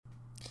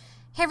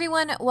Hey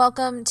everyone,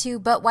 welcome to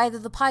But Why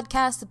the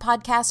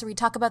podcast where we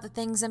talk about the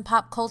things in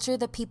pop culture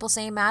that people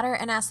say matter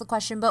and ask the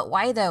question, but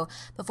why though?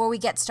 Before we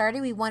get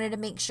started, we wanted to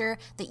make sure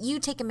that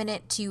you take a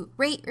minute to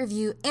rate,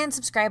 review, and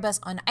subscribe us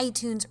on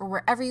iTunes or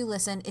wherever you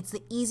listen. It's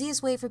the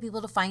easiest way for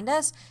people to find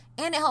us,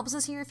 and it helps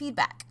us hear your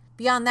feedback.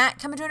 Beyond that,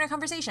 come and join our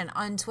conversation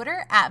on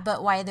Twitter at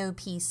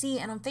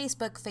ButWhyThoughPC and on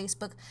Facebook,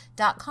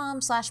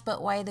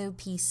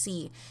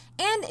 facebook.com/ButWhyThoughPC.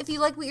 And if you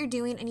like what you're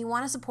doing and you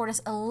want to support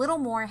us a little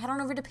more, head on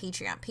over to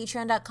Patreon,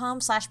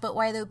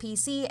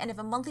 patreon.com/ButWhyThoughPC. And if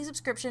a monthly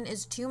subscription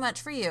is too much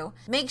for you,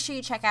 make sure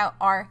you check out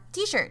our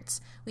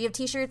t-shirts. We have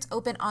t-shirts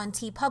open on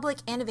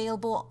TeePublic and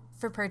available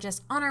for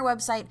purchase on our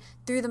website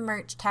through the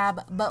merch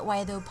tab,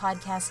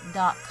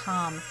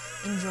 ButWhyThoughPodcast.com.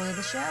 Enjoy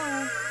the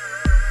show.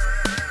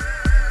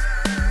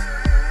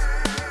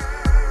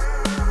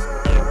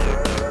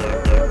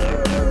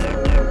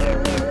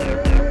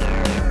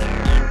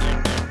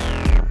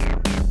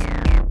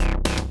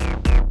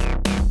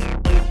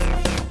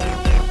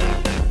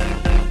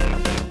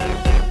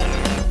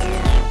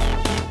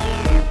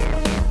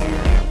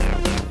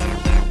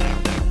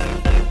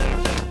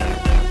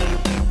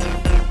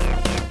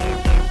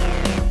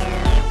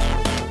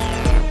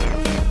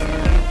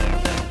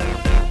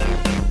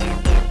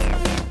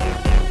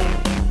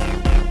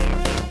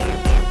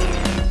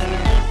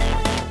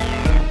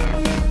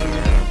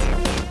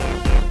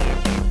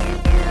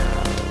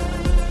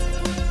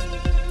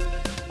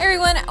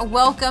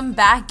 Welcome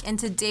back, and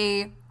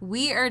today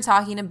we are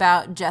talking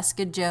about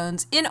Jessica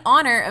Jones in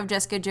honor of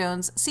Jessica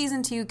Jones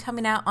Season 2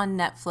 coming out on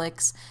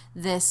Netflix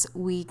this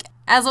week.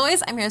 As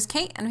always, I'm your host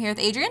Kate, and I'm here with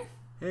Adrian.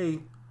 Hey,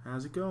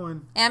 how's it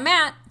going? And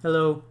Matt.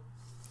 Hello.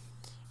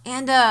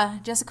 And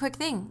just a quick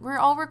thing, we're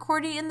all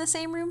recording in the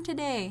same room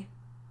today.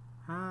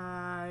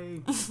 Hi.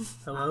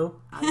 Hello.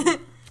 I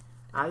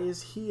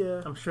is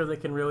here. I'm sure they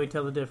can really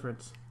tell the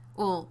difference.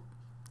 Well,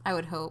 I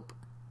would hope,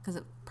 because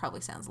it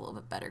probably sounds a little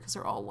bit better because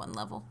we're all one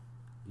level.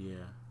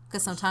 Yeah.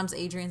 Because sometimes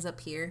Adrian's up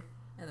here,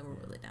 and then we're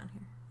really down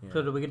here. Yeah.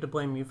 So do we get to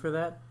blame you for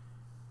that?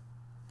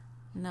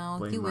 No,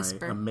 Blame you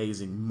whisper. my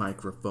amazing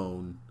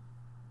microphone.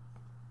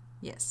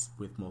 Yes.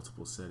 With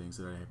multiple settings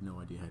that I have no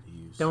idea how to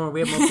use. Don't worry, we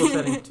have multiple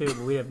settings too,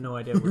 but we have no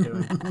idea what we're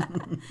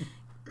doing.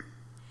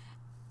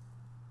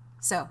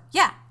 So,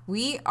 yeah,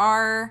 we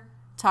are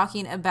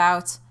talking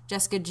about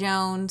Jessica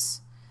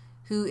Jones,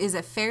 who is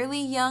a fairly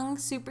young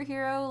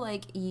superhero,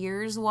 like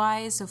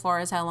years-wise, so far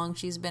as how long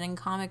she's been in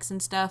comics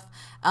and stuff.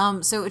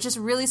 So it's just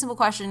a really simple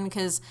question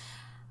because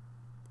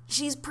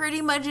she's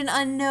pretty much an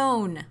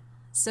unknown.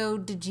 So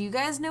did you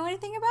guys know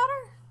anything about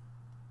her?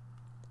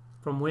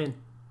 From when?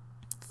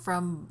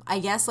 From, I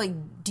guess,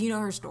 like, do you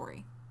know her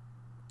story?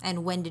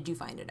 And when did you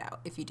find it out,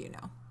 if you do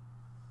know?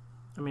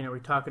 I mean, are we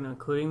talking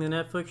including the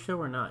Netflix show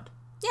or not?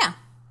 Yeah,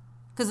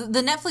 because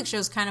the Netflix show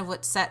is kind of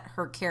what set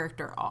her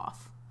character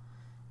off.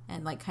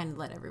 And, like, kind of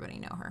let everybody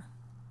know her.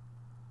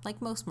 Like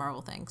most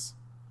Marvel things.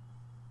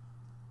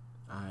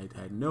 I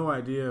had no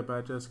idea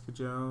about Jessica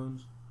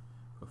Jones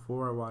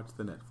before I watched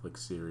the Netflix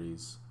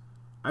series.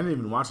 I didn't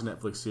even watch the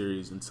Netflix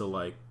series until,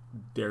 like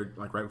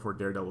right before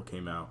Daredevil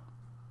came out.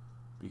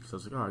 Because I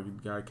was like, oh, I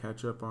gotta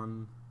catch up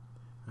on...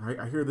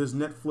 I hear this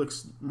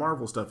Netflix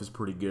Marvel stuff is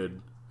pretty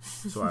good.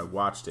 So I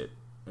watched it.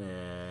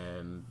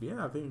 And,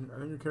 yeah, I think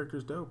her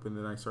character's dope. And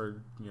then I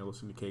started,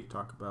 listening to Kate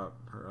talk about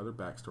her other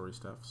backstory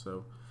stuff.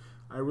 So...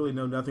 I really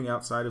know nothing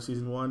outside of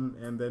Season 1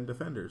 and then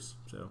Defenders,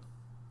 so.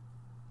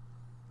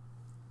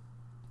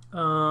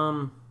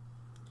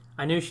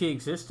 I knew she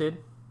existed,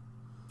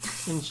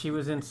 and she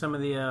was in some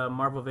of the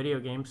Marvel video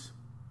games.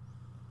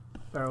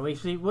 Or at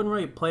least she wasn't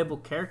really a playable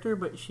character,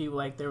 but she,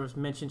 there was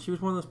mention, she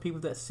was one of those people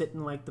that sit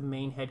in, the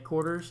main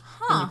headquarters,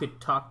 and you could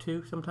talk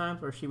to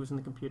sometimes, or she was in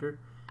the computer.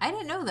 I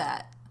didn't know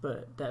that.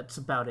 But that's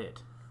about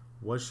it.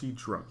 Was she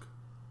drunk?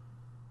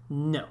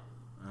 No.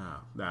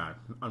 Nah,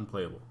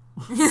 unplayable.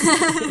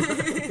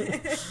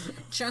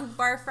 Drunk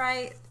bar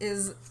fight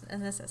is a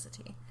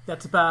necessity.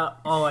 That's about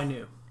all I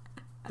knew,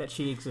 that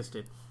she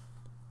existed.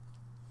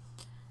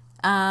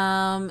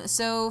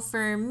 So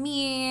for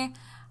me,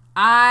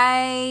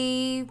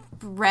 I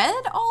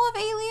read all of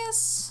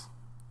Alias,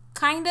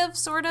 kind of,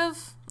 sort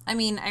of. I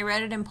mean, I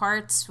read it in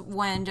parts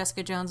when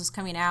Jessica Jones was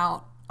coming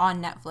out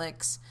on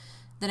Netflix.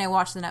 Then I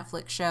watched the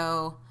Netflix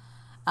show.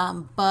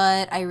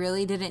 But I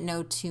really didn't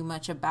know too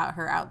much about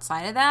her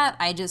outside of that.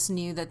 I just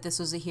knew that this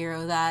was a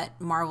hero that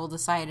Marvel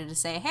decided to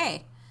say,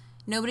 hey,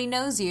 nobody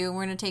knows you.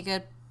 We're going to take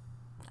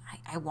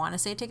I want to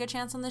say take a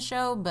chance on the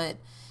show, but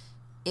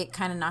it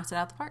kind of knocked it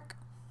out the park.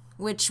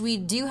 Which we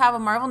do have a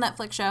Marvel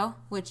Netflix show,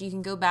 which you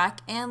can go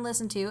back and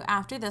listen to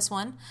after this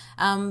one.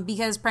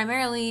 Because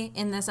primarily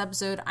in this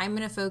episode, I'm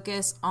going to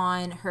focus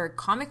on her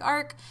comic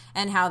arc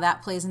and how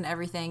that plays into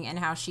everything and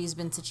how she's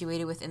been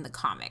situated within the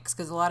comics.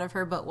 Because a lot of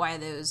her, but why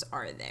those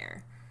are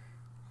there.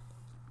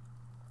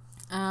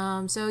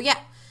 So yeah,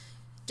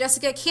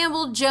 Jessica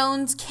Campbell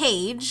Jones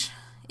Cage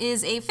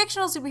is a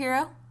fictional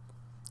superhero,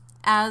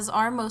 as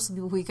are most of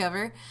the people we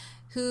cover,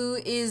 who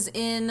is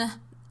in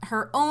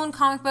her own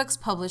comic books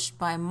published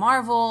by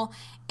Marvel,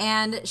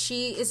 and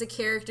she is a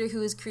character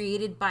who is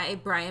created by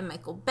Brian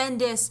Michael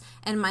Bendis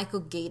and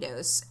Michael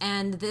Gaydos.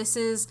 And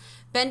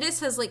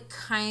Bendis has like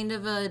kind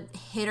of a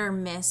hit or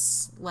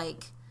miss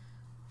like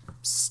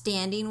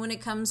standing when it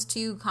comes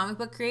to comic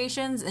book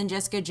creations, and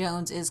Jessica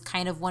Jones is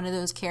kind of one of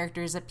those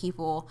characters that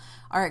people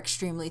are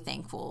extremely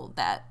thankful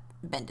that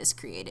Bendis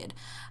created.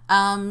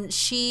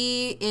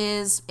 She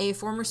is a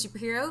former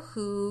superhero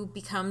who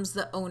becomes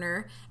the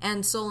owner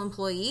and sole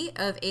employee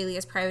of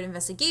Alias Private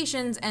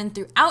Investigations, and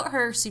throughout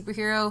her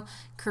superhero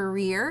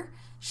career,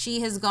 she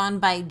has gone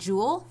by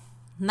Jewel,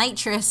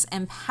 Nitress,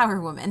 and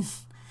Power Woman.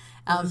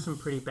 Those are some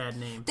pretty bad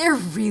names. They're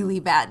really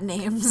bad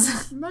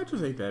names.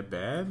 Nitrous ain't that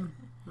bad.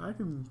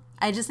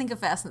 I just think of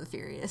Fast and the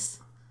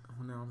Furious.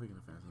 Oh, now I'm thinking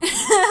of Fast and the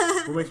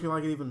Furious. What makes me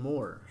like it even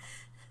more?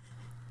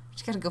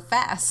 Just gotta go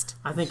fast.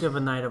 I think of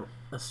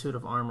a suit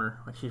of armor,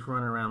 like she's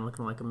running around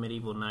looking like a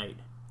medieval knight.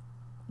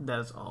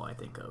 That's all I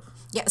think of.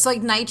 Yeah, so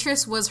like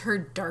Nitress was her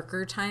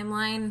darker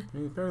timeline. I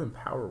mean, it's better than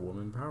Power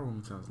Woman. Power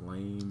Woman sounds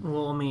lame.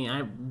 Well, I mean,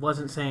 I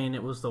wasn't saying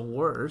it was the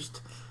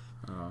worst.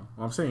 Well,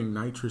 I'm saying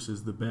Nitrous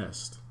is the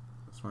best.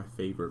 That's my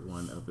favorite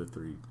one of the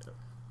three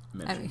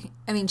mentioned.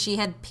 I mean, she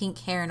had pink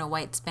hair and a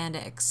white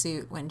spandex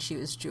suit when she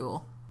was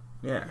Jewel.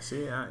 Yeah,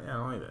 see, I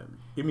like that.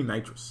 Give me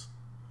Nitrous.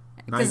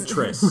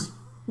 Nitress.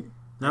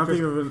 Now I'm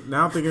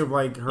thinking of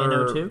like her.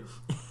 NO2?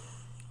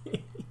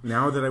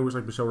 Now that I wish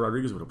like Michelle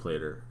Rodriguez would have played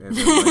her, and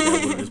then, like, that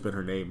would have just been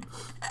her name,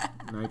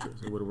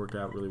 Nitrous. It would have worked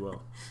out really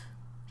well.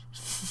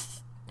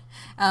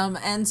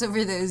 And so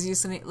for those you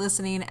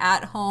listening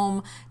at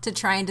home to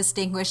try and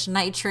distinguish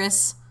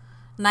Nitress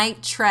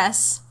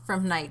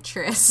from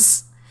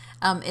Nitress,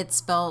 it's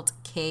spelled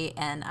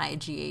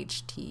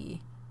Knightres.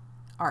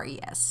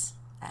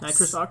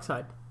 Nitrous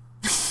oxide.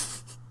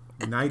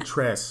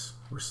 Nitress.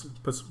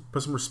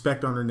 Put some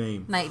respect on her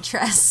name.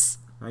 Nitress.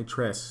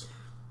 Nitress.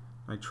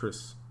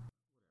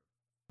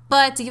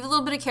 But to give a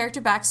little bit of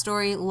character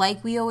backstory,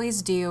 like we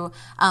always do,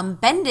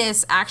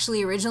 Bendis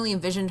actually originally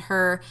envisioned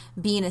her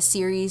being a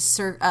series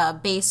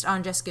based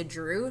on Jessica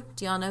Drew.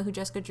 Do y'all know who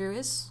Jessica Drew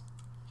is?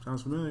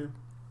 Sounds familiar.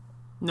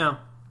 No.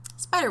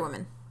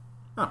 Spider-Woman.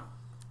 Oh.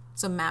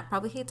 So Matt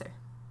probably hates her.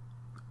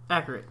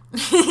 Accurate.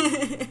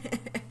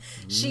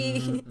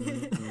 She...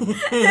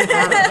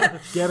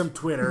 Get him,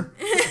 Twitter.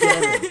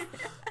 Get him.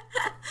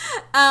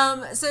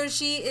 So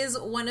she is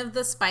one of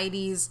the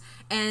Spideys,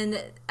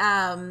 and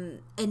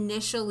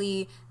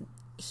initially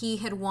he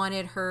had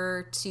wanted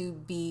her to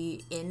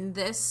be in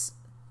this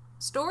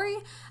story,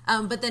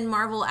 but then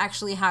Marvel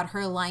actually had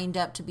her lined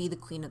up to be the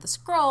Queen of the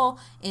Skrull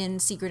in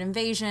Secret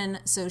Invasion,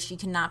 so she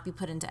cannot be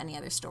put into any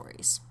other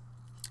stories.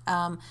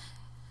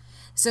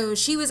 So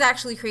she was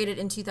actually created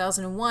in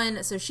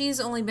 2001, so she's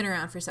only been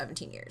around for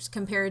 17 years,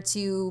 compared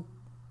to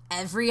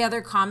every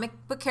other comic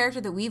book character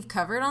that we've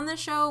covered on this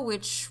show,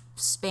 which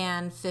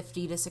span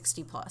 50 to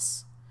 60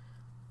 plus.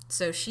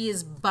 So she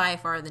is by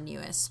far the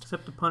newest.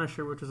 Except the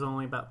Punisher, which is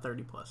only about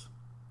 30 plus.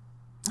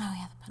 Oh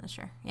yeah, the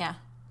Punisher. Yeah.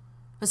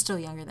 But still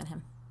younger than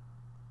him.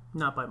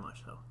 Not by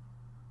much, though.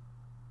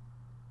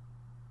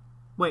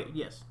 Wait,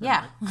 yes.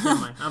 Yeah. Never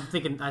mind. I'm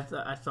thinking,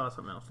 I saw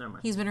something else. Never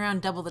mind. He's been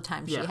around double the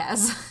time she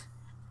has.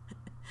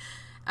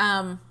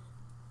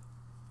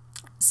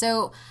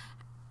 So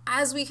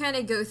as we kind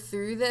of go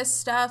through this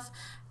stuff,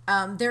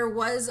 there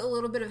was a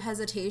little bit of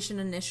hesitation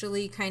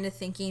initially, kind of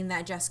thinking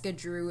that Jessica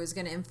Drew was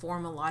going to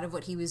inform a lot of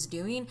what he was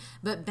doing,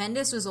 but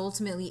Bendis was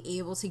ultimately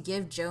able to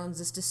give Jones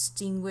this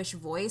distinguished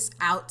voice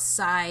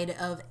outside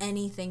of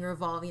anything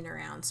revolving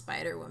around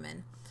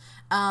Spider-Woman.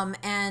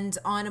 And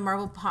on a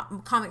Marvel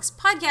Comics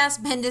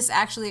podcast, Bendis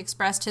actually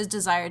expressed his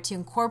desire to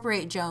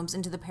incorporate Jones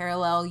into the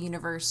parallel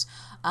universe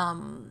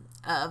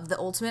of the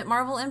Ultimate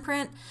Marvel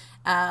imprint,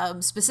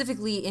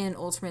 specifically in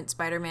Ultimate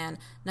Spider-Man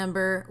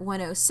number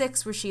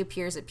 106, where she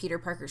appears at Peter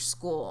Parker's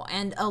school.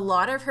 And a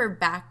lot of her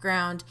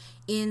background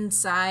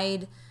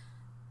inside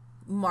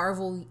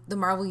the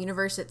Marvel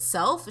Universe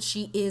itself,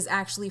 she is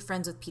actually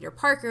friends with Peter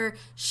Parker.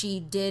 She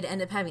did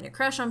end up having a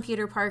crush on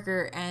Peter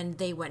Parker, and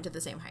they went to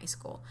the same high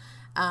school.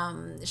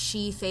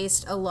 She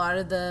faced a lot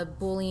of the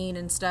bullying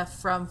and stuff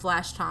from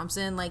Flash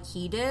Thompson like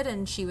he did,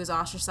 and she was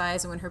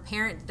ostracized. And when her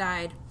parent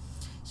died,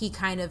 he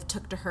kind of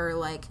took to her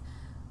like,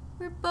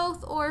 we're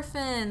both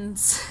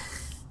orphans,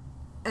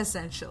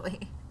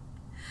 essentially.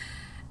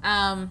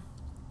 But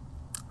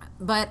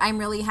I'm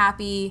really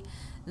happy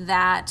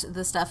that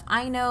the stuff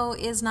I know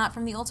is not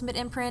from the Ultimate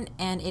imprint,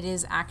 and it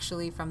is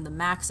actually from the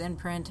Max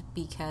imprint,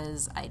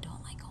 because I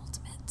don't like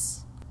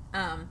Ultimates.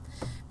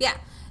 Yeah.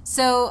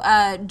 So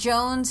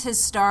Jones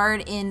has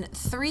starred in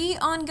 3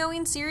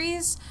 ongoing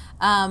series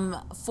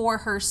for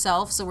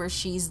herself, so where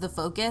she's the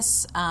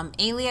focus.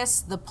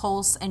 Alias, The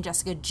Pulse, and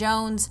Jessica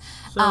Jones.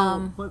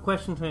 So, what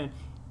question for him?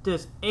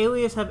 Does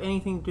Alias have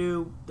anything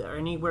to do, or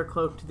anywhere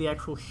close to the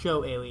actual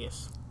show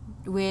Alias?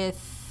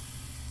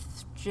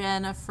 With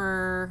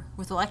Jennifer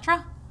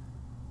Garner?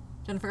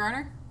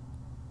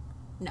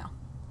 No.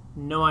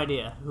 No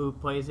idea who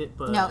plays it,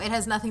 but No, it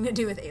has nothing to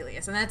do with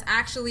Alias. And that's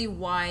actually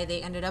why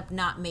they ended up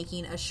not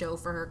making a show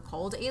for her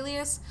called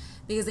Alias.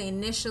 Because they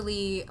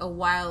initially, a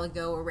while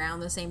ago, around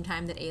the same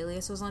time that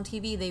Alias was on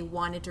TV, they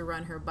wanted to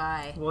run her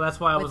by. Well, that's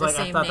why I was with like,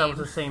 the I same thought that name.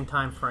 was the same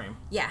time frame.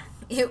 Yeah,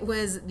 it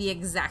was the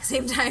exact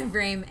same time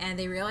frame, and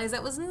they realized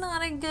that was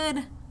not a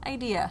good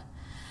idea.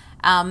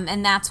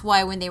 And that's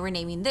why when they were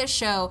naming this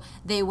show,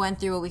 they went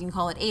through what we can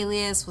call it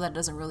Alias. Well, that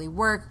doesn't really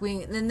work.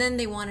 And then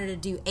they wanted to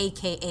do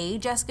AKA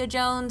Jessica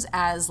Jones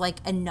as like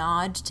a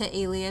nod to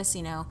Alias,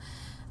 you know,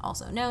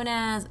 also known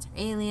as it's her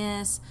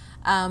alias.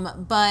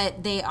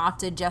 But they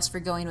opted just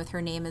for going with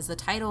her name as the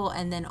title,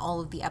 and then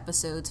all of the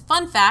episodes,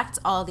 fun fact,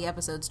 all of the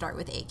episodes start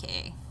with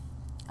AKA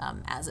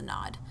as a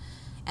nod.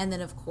 And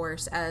then, of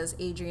course, as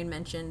Adrian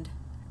mentioned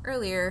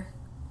earlier,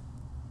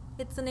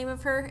 it's the name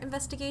of her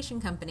investigation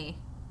company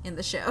in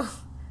the show.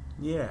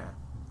 Yeah.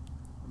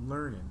 I'm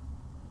learning.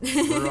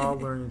 We're all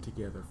learning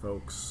together,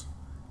 folks.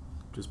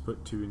 Just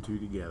put 2 and 2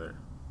 together.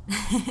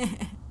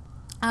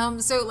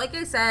 So, like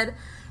I said,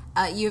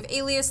 you have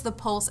Alias, The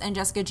Pulse, and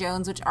Jessica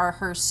Jones, which are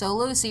her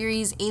solo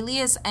series.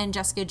 Alias and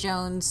Jessica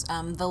Jones,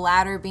 the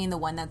latter being the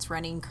one that's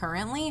running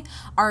currently,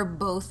 are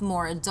both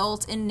more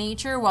adult in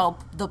nature, while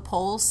The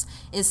Pulse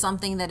is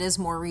something that is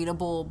more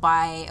readable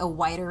by a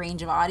wider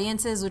range of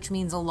audiences, which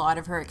means a lot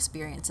of her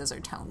experiences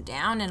are toned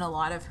down, and a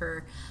lot of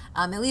her,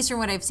 at least from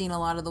what I've seen, a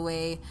lot of the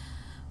way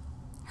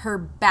her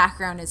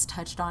background is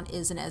touched on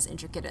isn't as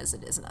intricate as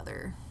it is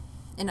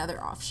in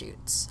other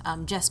offshoots,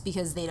 just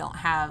because they don't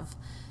have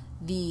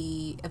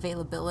the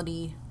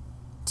availability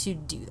to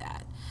do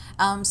that.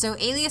 So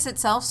Alias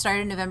itself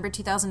started in November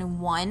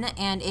 2001,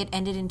 and it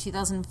ended in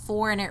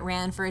 2004, and it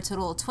ran for a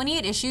total of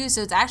 28 issues,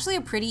 so it's actually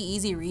a pretty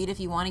easy read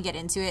if you want to get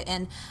into it,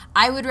 and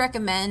I would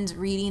recommend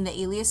reading the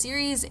Alias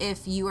series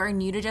if you are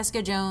new to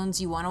Jessica Jones,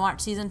 you want to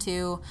watch season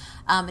 2,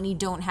 and you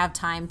don't have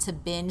time to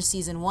binge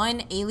season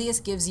 1.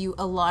 Alias gives you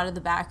a lot of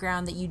the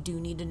background that you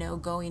do need to know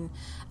going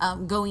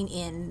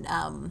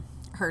in,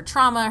 her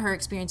trauma, her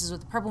experiences with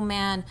the Purple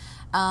Man,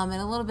 and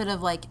a little bit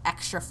of like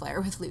extra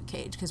flair with Luke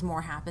Cage, because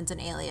more happens in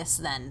Alias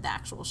than the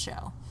actual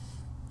show.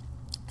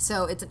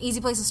 So it's an easy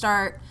place to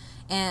start,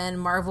 and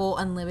Marvel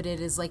Unlimited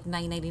is like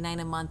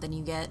 $9.99 a month, and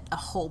you get a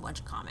whole bunch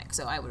of comics,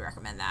 so I would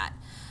recommend that.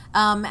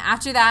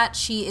 After that,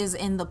 she is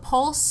in The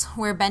Pulse,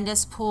 where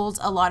Bendis pulled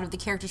a lot of the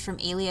characters from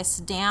Alias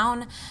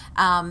down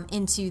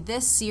into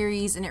this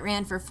series, and it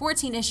ran for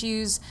 14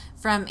 issues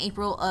from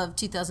April of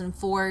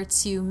 2004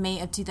 to May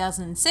of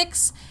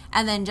 2006.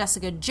 And then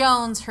Jessica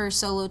Jones, her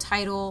solo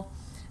title,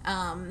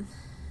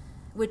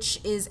 which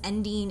is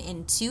ending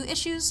in 2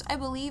 issues, I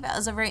believe,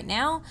 as of right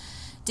now,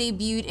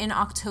 debuted in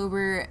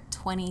October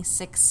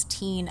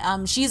 2016.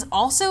 She's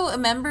also a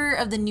member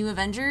of the New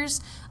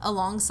Avengers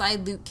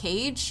alongside Luke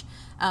Cage,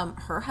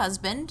 her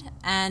husband.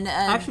 And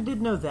I actually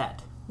did know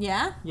that.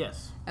 Yeah?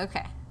 Yes.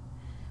 Okay.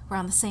 We're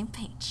on the same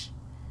page.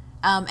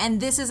 And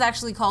this is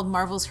actually called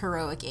Marvel's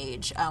Heroic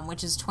Age,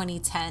 which is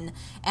 2010.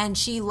 And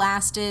she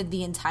lasted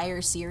the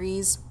entire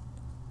series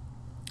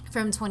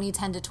from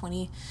 2010 to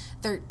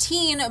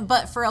 2013.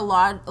 But for a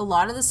lot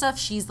of the stuff,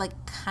 she's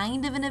like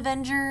kind of an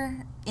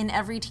Avenger in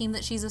every team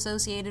that she's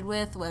associated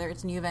with, whether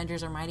it's New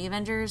Avengers or Mighty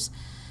Avengers.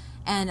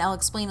 And I'll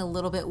explain a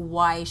little bit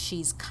why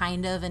she's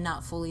kind of and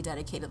not fully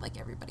dedicated like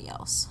everybody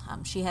else.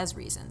 She has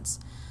reasons.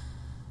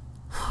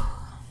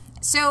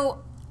 So,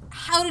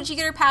 how did she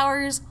get her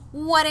powers?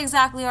 What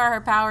exactly are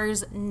her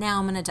powers? Now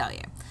I'm going to tell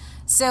you.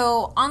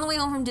 So, on the way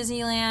home from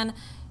Disneyland,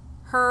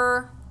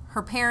 her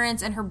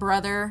parents and her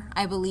brother,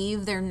 I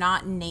believe, they're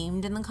not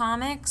named in the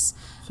comics.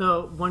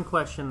 So, one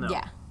question, though.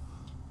 Yeah.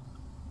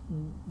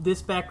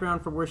 This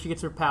background for where she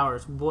gets her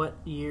powers, what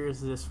year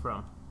is this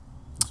from?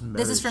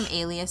 This is from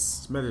Alias.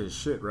 It's meta as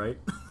shit, right?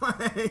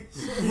 Back to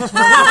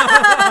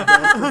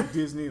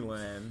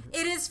Disneyland.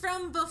 It is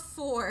from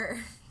before.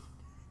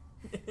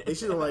 They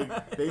should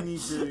have, they need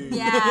to...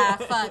 Yeah,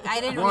 fuck. I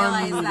didn't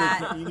realize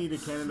that. You need to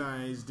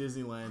canonize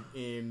Disneyland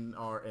in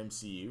our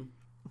MCU,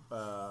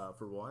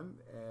 for one,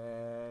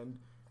 and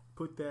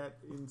put that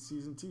in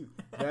season 2.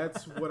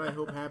 That's what I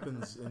hope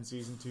happens in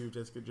season 2 of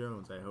Jessica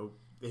Jones. I hope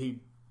they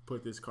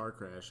put this car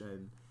crash,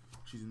 and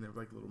she's in there with,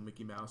 like, little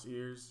Mickey Mouse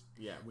ears.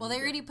 Yeah. Well, they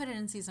already put it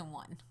in season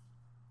 1.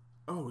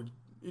 Oh,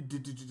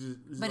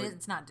 but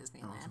it's not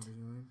Disneyland. It's not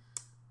Disneyland?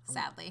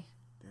 Sadly.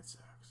 That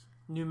sucks.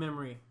 New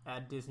memory.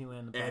 Add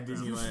Disneyland. Add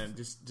Disneyland,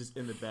 just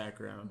in the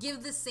background.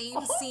 Give the same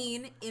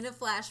scene in a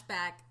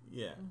flashback,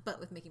 Yeah. but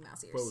with Mickey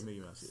Mouse ears. But with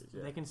Mickey Mouse ears,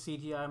 yeah. They can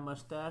CGI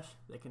mustache.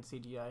 They can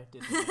CGI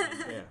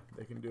Disneyland. Yeah,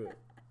 they can do it.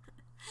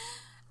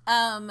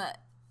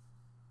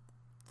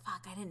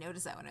 Fuck, I didn't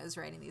notice that when I was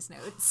writing these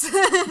notes.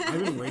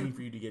 I've been waiting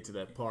for you to get to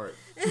that part.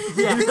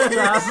 Yeah,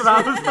 that's what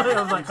I was saying.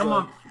 I was like, come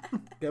on.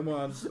 Come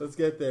on, let's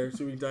get there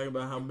so we can talk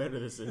about how meta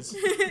this is.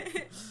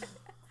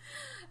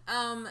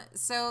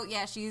 So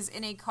yeah, she's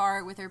in a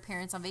car with her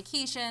parents on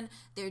vacation.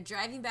 They're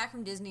driving back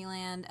from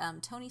Disneyland.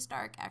 Tony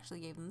Stark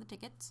actually gave them the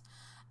tickets.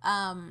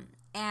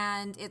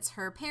 And it's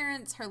her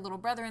parents, her little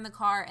brother in the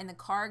car, and the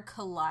car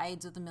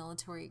collides with a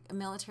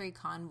military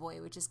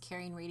convoy, which is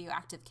carrying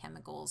radioactive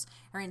chemicals.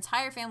 Her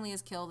entire family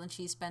is killed, and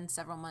she spends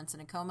several months in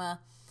a coma.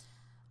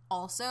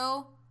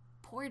 Also,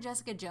 poor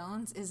Jessica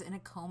Jones is in a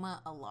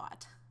coma a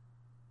lot.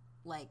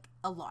 Like,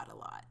 a lot.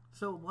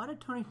 So why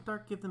did Tony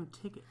Stark give them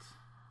tickets?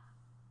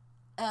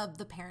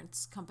 The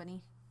parents'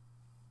 company.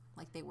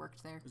 Like, they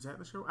worked there. Is that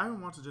the show? I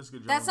haven't watched Jessica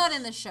Jones. That's not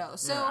in the show.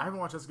 So yeah, I haven't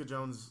watched Jessica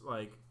Jones,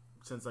 like,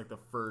 since, like, the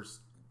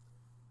first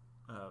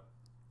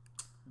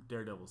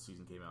Daredevil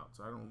season came out.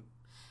 So I don't...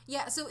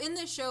 Yeah, so in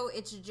the show,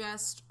 it's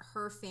just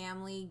her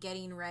family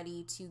getting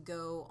ready to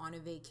go on a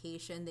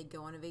vacation. They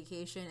go on a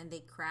vacation, and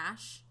they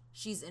crash.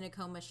 She's in a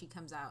coma. She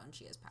comes out, and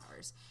she has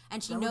powers.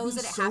 And she knows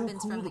that it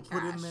happens from the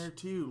crash. Put in there,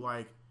 too,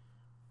 like...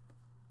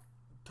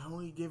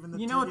 Tony giving the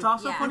You know what's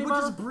also funny would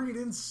about just bring it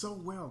in so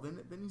well. Then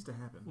that needs to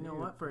happen. You know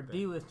what? For a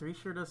D-lister, he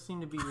sure does seem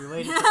to be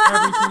related to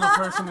every single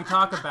person we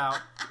talk about.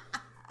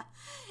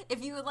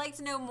 If you would like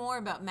to know more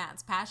about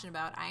Matt's passion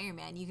about Iron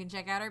Man, you can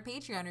check out our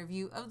Patreon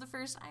review of the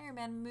first Iron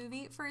Man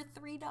movie for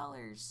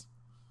 $3.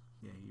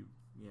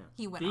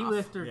 He went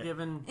D-lister off.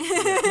 giving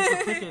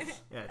people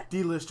tickets. Yeah,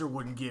 D-lister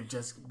wouldn't be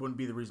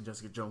the reason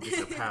Jessica Jones gets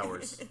her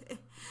powers.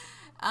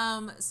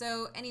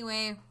 So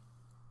anyway,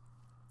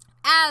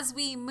 as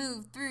we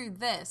move through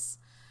this,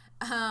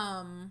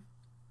 what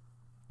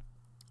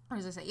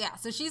was I say? Yeah,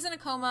 so she's in a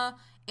coma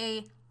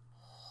a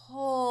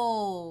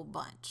whole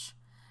bunch.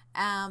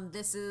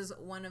 This is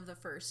one of the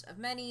first of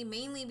many,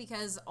 mainly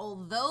because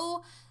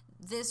although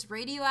this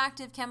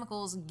radioactive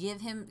chemicals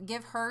give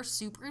her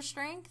super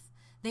strength,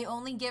 they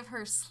only give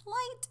her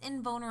slight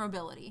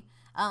invulnerability.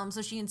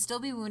 So she can still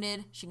be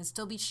wounded, she can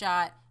still be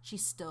shot,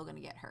 she's still gonna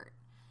get hurt.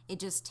 It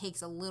just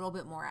takes a little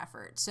bit more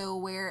effort. So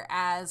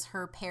whereas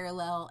her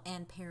parallel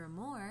and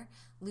paramour,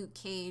 Luke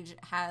Cage,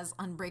 has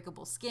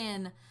unbreakable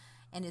skin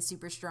and is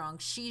super strong,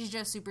 she's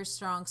just super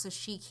strong, so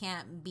she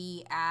can't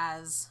be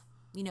as,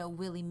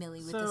 willy-nilly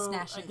with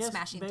the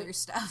smashing through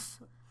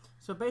stuff.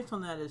 So based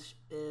on that, is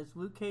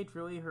Luke Cage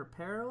really her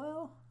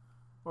parallel?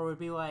 Or would it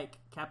be like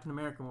Captain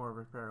America more of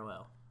her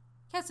parallel?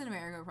 Captain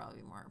America would probably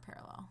be more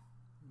parallel.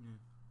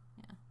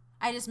 Yeah.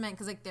 I just meant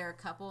because they're a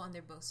couple and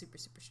they're both super,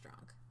 super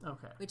strong.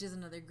 Okay. Which is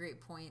another great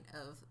point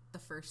of the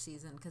first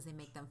season because they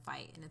make them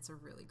fight and it's a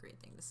really great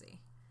thing to see.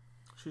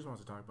 She just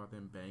wants to talk about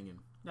them banging.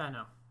 I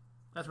know.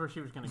 That's where she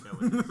was going to go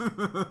with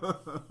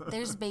this.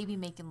 There's baby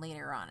making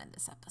later on in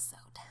this episode.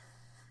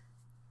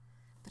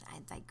 But I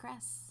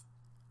digress.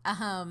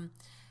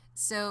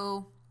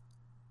 So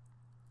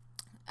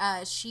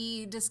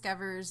she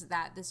discovers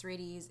that this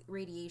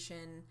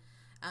radiation,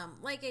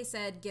 like I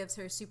said, gives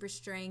her super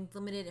strength,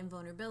 limited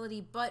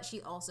invulnerability, but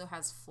she also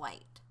has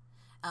flight,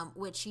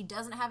 which she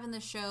doesn't have in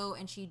the show,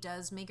 and she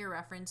does make a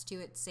reference to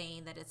it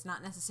saying that it's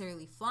not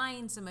necessarily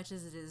flying so much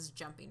as it is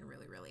jumping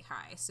really, really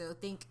high. So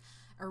think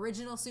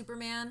original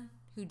Superman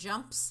who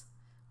jumps,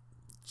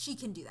 she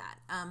can do that.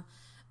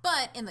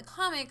 But in the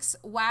comics,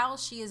 while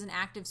she is an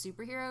active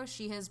superhero,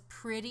 she has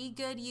pretty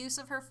good use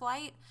of her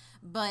flight.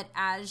 But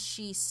as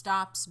she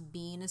stops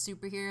being a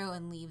superhero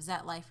and leaves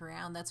that life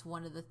around, that's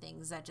one of the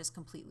things that just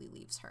completely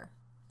leaves her.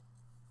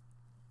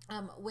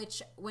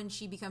 Which, when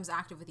she becomes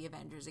active with the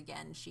Avengers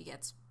again, she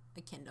gets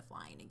akin to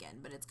flying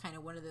again. But it's kind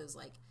of one of those,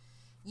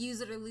 use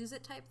it or lose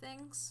it type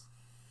things.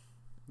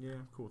 Yeah,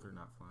 I'm cool with her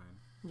not flying.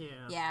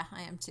 Yeah. Yeah,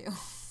 I am too.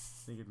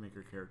 I think it'd make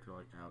her character,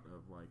 out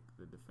of,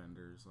 the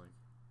Defenders,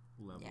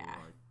 level,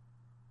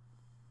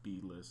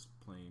 B-list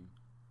plane.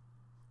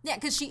 Yeah,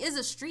 because she is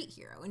a street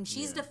hero, and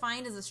she's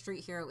defined as a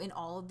street hero in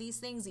all of these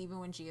things, even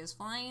when she is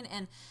flying.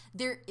 And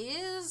there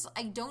is,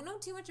 I don't know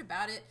too much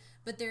about it,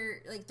 but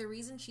the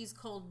reason she's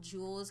called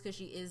Jewel is because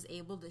she is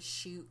able to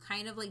shoot,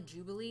 kind of like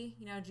Jubilee.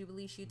 You know how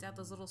Jubilee shoots out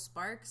those little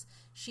sparks?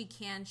 She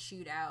can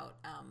shoot out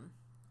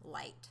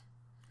light.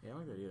 Yeah, I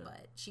like that idea.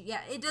 But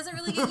it doesn't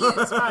really get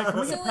used. Alright,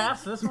 can we get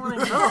past this one?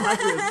 But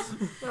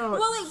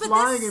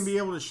flying and being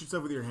able to shoot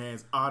stuff with your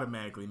hands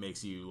automatically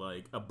makes you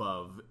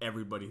above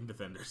everybody in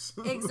Defenders.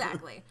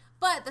 Exactly.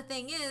 But the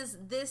thing is,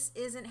 this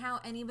isn't how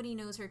anybody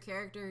knows her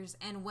characters,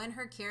 and when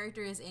her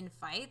character is in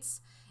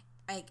fights,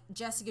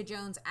 Jessica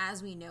Jones,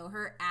 as we know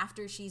her,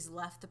 after she's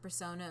left the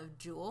persona of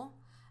Jewel,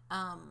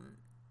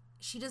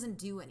 she doesn't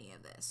do any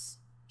of this.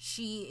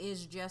 She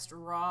is just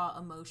raw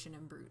emotion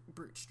and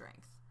brute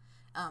strength.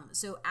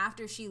 So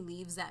after she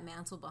leaves that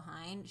mantle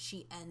behind,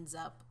 she ends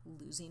up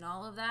losing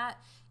all of that.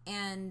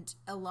 And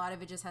a lot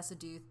of it just has to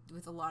do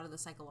with a lot of the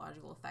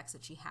psychological effects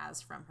that she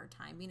has from her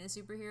time being a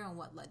superhero and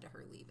what led to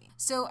her leaving.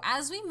 So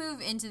as we move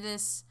into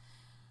this,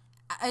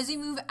 as we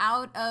move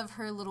out of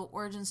her little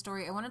origin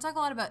story, I want to talk a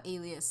lot about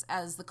Alias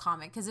as the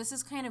comic, because this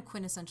is kind of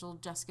quintessential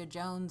Jessica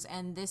Jones,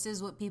 and this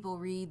is what people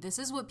read. This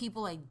is what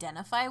people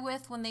identify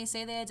with when they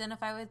say they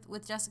identify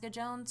with Jessica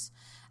Jones.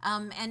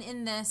 And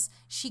in this,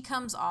 she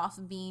comes off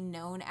being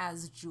known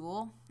as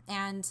Jewel.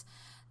 And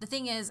the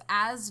thing is,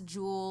 as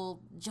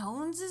Jewel,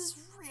 Jones is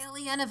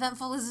really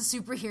uneventful as a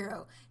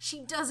superhero.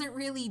 She doesn't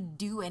really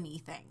do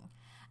anything.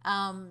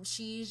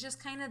 She's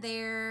just kind of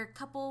there,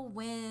 couple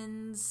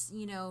wins,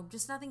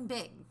 just nothing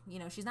big.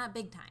 She's not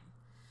big time.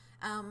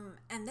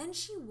 And then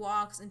she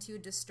walks into a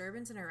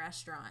disturbance in a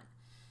restaurant,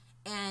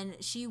 and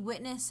she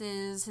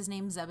witnesses, his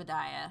name's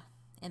Zebediah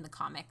in the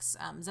comics,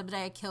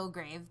 Zebediah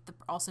Killgrave,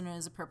 also known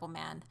as the Purple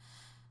Man,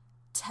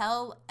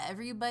 tell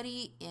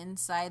everybody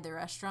inside the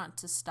restaurant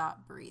to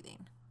stop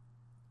breathing.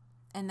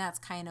 And that's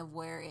kind of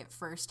where it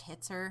first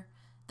hits her,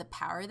 the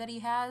power that he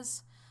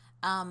has.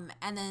 And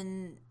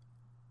then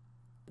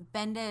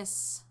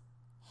Bendis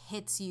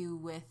hits you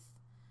with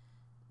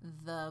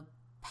the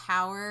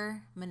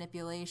power,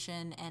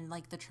 manipulation, and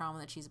like the trauma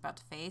that she's about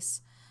to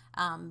face.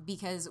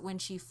 Because when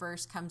she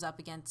first comes up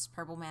against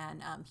Purple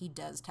Man, he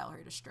does tell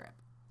her to strip.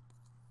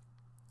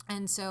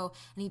 And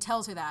he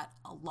tells her that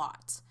a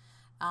lot.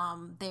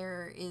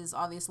 There is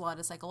obviously a lot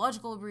of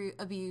psychological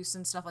abuse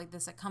and stuff like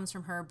this that comes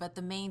from her, but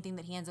the main thing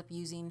that he ends up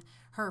using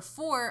her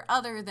for,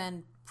 other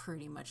than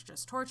pretty much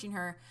just torturing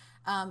her,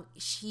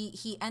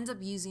 he ends up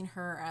using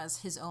her as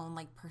his own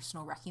like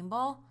personal wrecking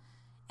ball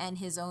and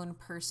his own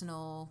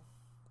personal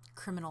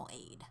criminal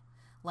aid.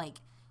 Like,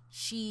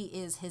 she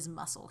is his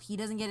muscle. He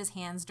doesn't get his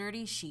hands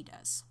dirty, she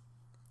does.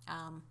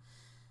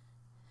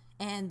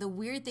 And the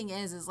weird thing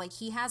is like,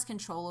 he has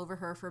control over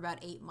her for about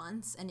 8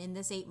 months, and in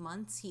this 8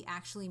 months, he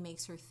actually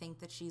makes her think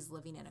that she's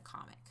living in a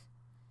comic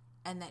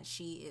and that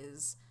she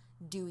is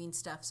doing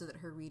stuff so that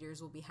her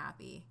readers will be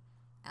happy,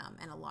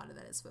 and a lot of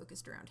that is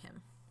focused around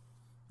him.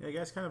 Yeah, the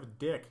guy's kind of a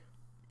dick.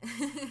 But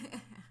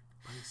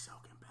he's so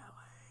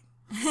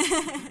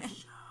compelling.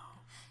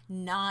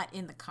 Not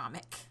in the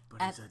comic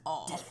at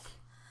all. Dick.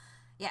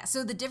 Yeah,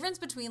 so the difference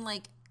between,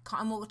 like,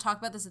 and we'll talk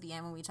about this at the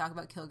end when we talk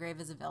about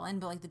Killgrave as a villain,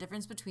 but, like, the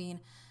difference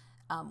between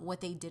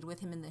what they did with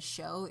him in the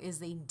show is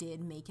they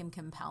did make him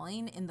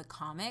compelling. In the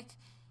comic,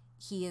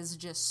 he is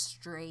just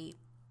straight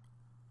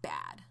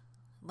bad.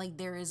 Like,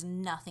 there is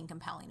nothing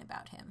compelling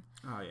about him.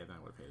 Oh, yeah,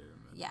 that would have hated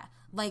him. Yeah,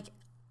 like,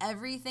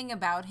 everything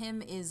about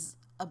him is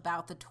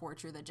about the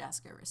torture that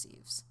Jessica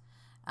receives.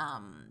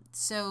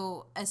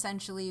 So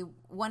essentially,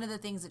 one of the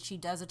things that she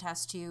does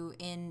attest to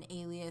in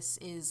Alias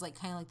is like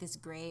kind of like this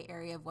gray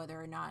area of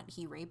whether or not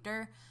he raped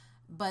her.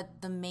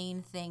 But the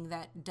main thing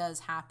that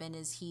does happen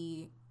is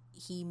he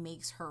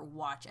makes her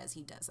watch as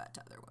he does that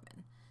to other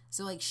women.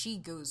 So like, she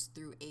goes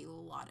through a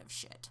lot of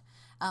shit.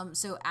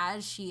 So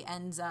as she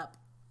ends up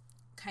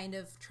kind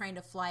of trying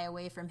to fly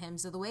away from him,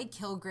 so the way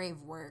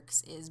Killgrave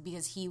works is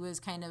because he was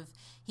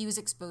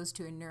exposed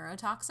to a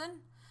neurotoxin.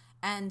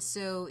 And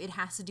so it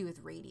has to do with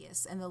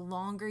radius. And the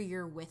longer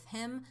you're with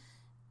him,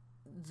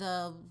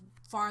 the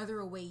farther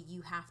away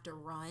you have to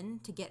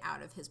run to get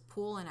out of his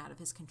pool and out of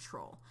his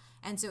control.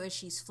 And so as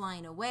she's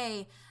flying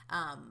away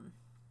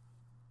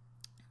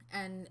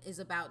and is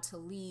about to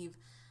leave,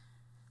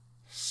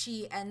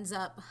 she ends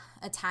up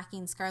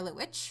attacking Scarlet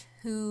Witch,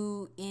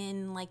 who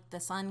in like the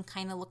sun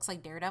kind of looks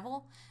like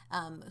Daredevil,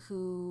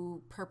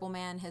 who Purple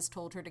Man has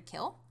told her to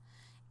kill.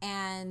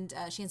 And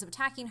she ends up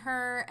attacking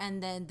her,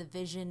 and then the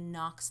Vision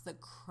knocks the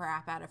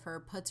crap out of her,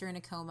 puts her in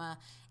a coma,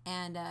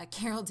 and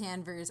Carol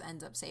Danvers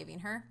ends up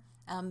saving her.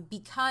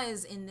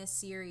 Because in this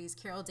series,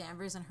 Carol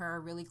Danvers and her are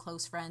really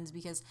close friends,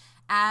 because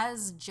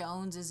as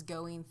Jones is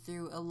going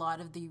through a lot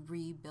of the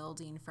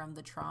rebuilding from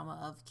the trauma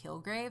of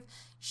Killgrave,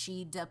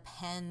 she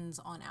depends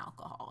on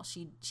alcohol.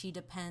 She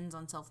depends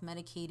on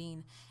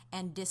self-medicating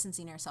and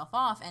distancing herself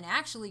off. And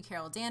actually,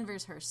 Carol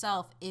Danvers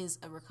herself is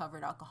a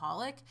recovered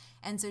alcoholic,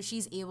 and so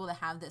she's able to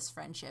have this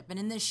friendship. And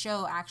in this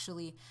show,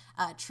 actually,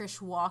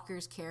 Trish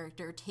Walker's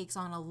character takes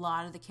on a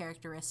lot of the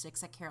characteristics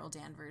that Carol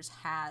Danvers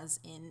has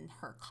in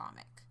her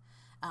comic.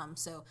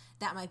 So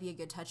that might be a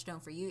good touchstone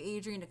for you,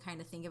 Adrian, to kind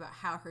of think about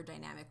how her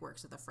dynamic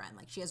works with a friend.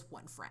 Like, she has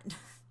one friend,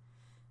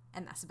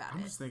 and that's about it.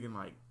 I'm just thinking,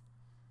 like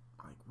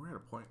we're at a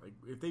point, like,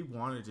 if they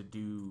wanted to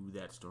do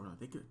that storyline,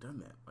 they could have done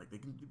that. Like,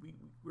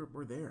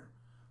 we're there.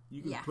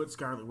 You can put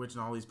Scarlet Witch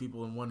and all these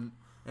people in one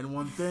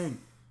thing.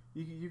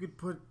 You could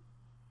put.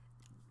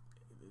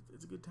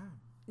 It's a good time.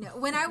 No,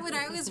 when I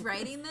was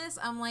writing this,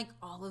 I'm like,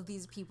 all of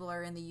these people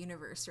are in the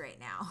universe right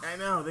now. I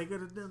know, they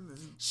could have done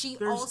this.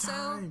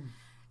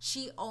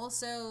 She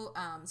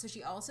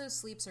also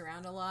sleeps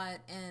around a lot,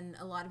 and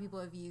a lot of people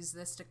have used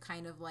this to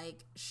kind of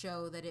like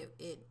show that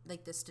it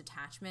like this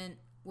detachment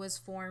was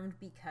formed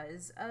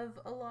because of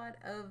a lot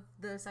of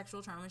the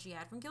sexual trauma she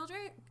had from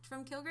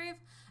Killgrave.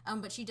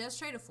 But she does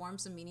try to form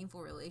some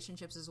meaningful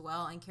relationships as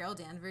well, and Carol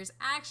Danvers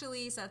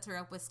actually sets her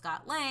up with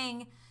Scott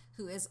Lang,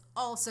 who is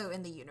also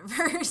in the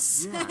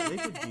universe. Yeah, they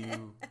could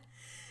do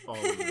all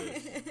of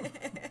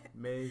this.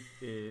 Make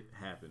it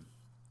happen.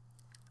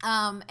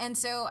 And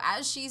so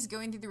as she's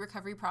going through the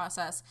recovery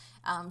process,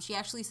 she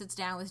actually sits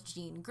down with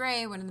Jean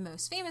Grey, one of the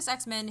most famous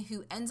X-Men,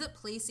 who ends up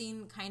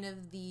placing kind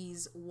of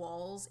these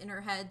walls in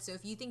her head. So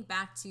if you think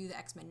back to the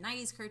X-Men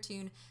 90s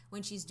cartoon,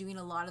 when she's doing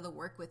a lot of the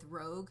work with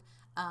Rogue,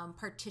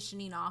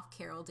 partitioning off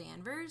Carol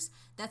Danvers,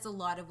 that's a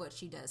lot of what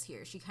she does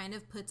here. She kind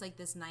of puts like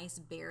this nice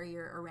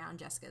barrier around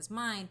Jessica's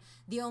mind.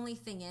 The only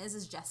thing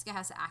is Jessica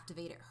has to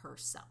activate it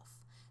herself.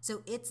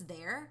 So it's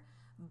there,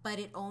 but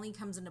it only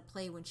comes into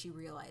play when she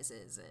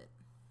realizes it.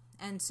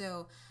 And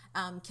so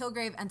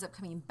Killgrave ends up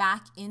coming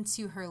back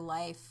into her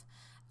life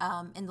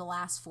in the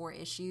last 4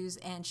 issues,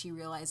 and she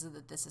realizes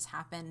that this has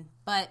happened.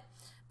 But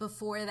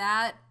before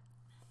that,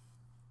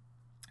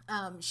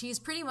 she's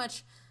pretty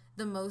much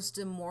the most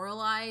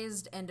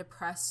demoralized and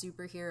depressed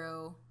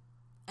superhero,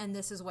 and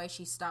this is why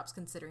she stops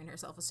considering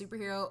herself a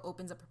superhero,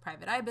 opens up a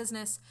private eye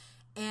business,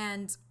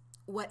 and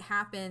what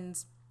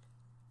happens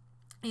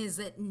is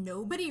that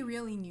nobody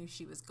really knew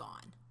she was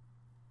gone.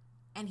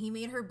 And he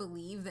made her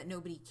believe that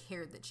nobody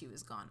cared that she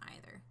was gone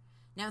either.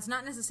 Now, it's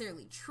not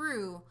necessarily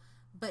true,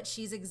 but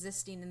she's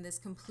existing in this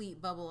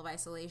complete bubble of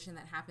isolation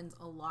that happens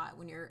a lot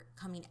when you're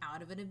coming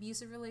out of an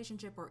abusive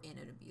relationship or in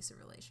an abusive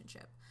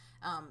relationship.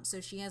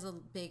 So she has a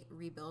big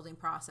rebuilding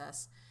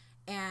process.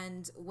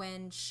 And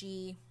when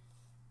she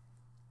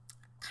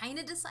kind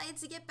of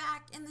decides to get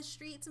back in the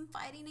streets and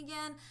fighting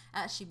again,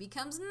 she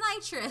becomes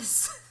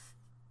Nitrous.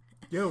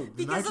 Yo,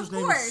 the Nitrous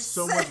name is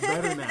so much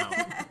better now.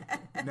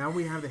 Now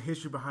we have the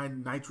history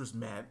behind Nitrous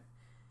Matt.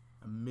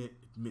 Admit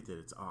that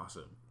it's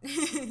awesome.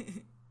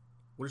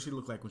 What does she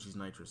look like when she's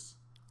Nitrous?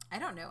 I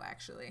don't know,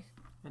 actually.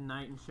 A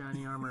knight in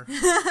shiny armor.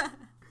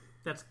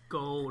 That's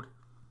gold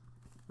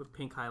with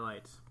pink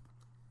highlights.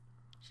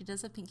 She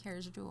does have pink hair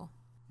as a jewel.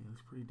 Yeah,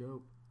 looks pretty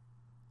dope.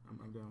 I'm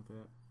down with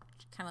that.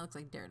 She kind of looks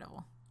like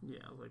Daredevil. Yeah,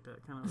 I was like,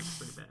 that kind of looks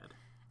pretty bad.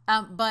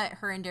 But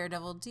her and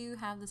Daredevil do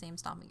have the same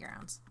stomping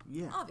grounds.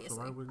 Yeah, obviously.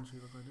 So why wouldn't she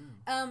look like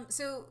that?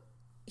 So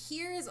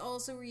here is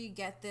also where you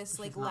get this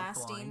like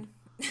lasting.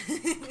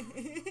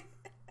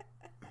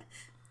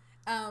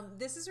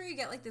 This is where you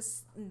get like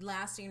this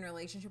lasting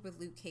relationship with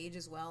Luke Cage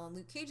as well, and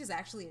Luke Cage is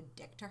actually a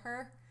dick to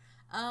her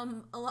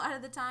a lot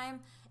of the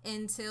time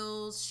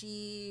until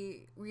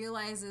she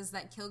realizes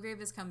that Kilgrave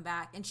has come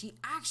back, and she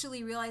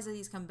actually realizes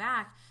he's come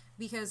back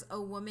because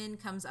a woman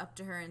comes up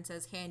to her and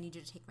says, "Hey, I need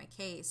you to take my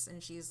case,"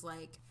 and she's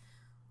like,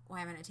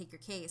 "Why am I going to take your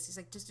case?" He's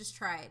like, just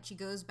try it. She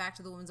goes back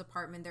to the woman's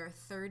apartment. There are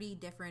 30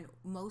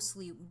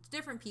 mostly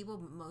different people,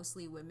 but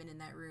mostly women in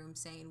that room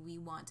saying, "We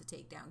want to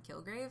take down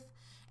Kilgrave."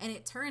 And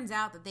it turns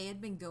out that they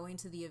had been going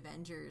to the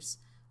Avengers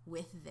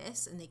with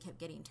this, and they kept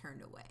getting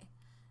turned away.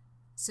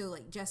 So,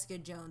 like, Jessica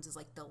Jones is,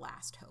 like, the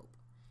last hope.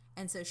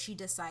 And so she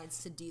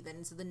decides to do that.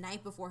 And so the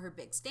night before her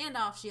big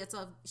standoff, she ends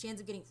up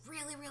getting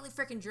really, really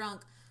freaking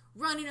drunk,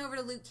 running over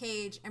to Luke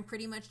Cage, and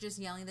pretty much just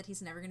yelling that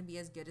he's never going to be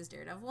as good as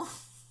Daredevil.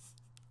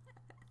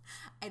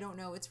 I don't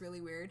know. It's really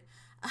weird.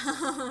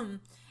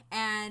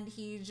 And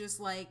he just,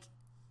 like,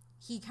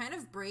 he kind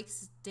of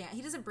breaks down.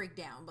 He doesn't break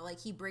down, but, like,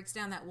 he breaks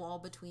down that wall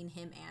between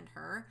him and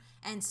her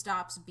and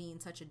stops being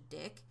such a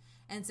dick.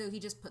 And so he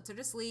just puts her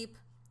to sleep.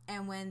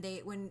 And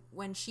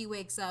when she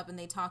wakes up and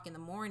they talk in the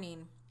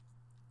morning,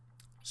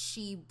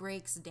 she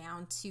breaks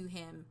down to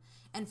him.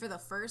 And for the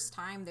first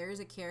time, there is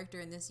a character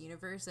in this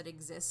universe that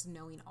exists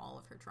knowing all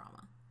of her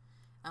trauma.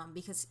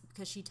 Because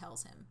she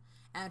tells him.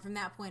 And from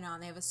that point on,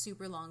 they have a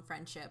super long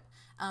friendship.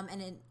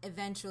 And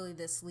eventually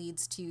this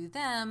leads to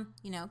them,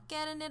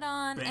 getting it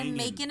on and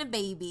making a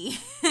baby.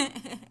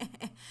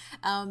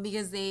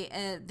 Because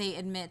they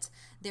admit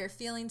their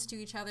feelings to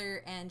each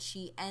other, and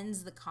she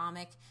ends the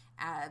comic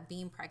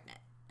being pregnant.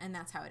 And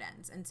that's how it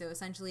ends. And so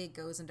essentially it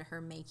goes into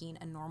her making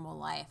a normal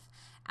life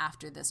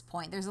after this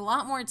point. There's a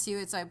lot more to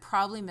it, so I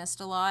probably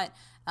missed a lot.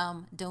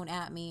 Don't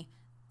at me.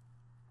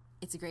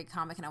 It's a great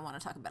comic, and I want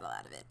to talk about a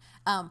lot of it.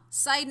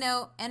 Side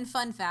note and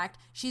fun fact,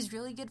 she's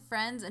really good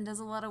friends and does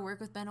a lot of work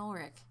with Ben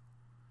Ulrich.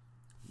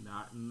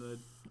 Not in the...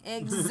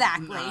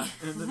 Exactly. Not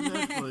in the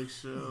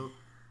Netflix show.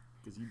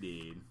 Because you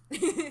did.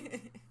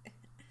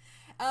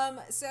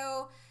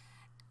 So,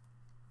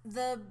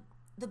 the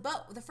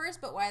first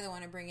but why I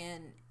want to bring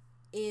in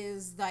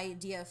is the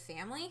idea of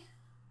family.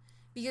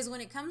 Because when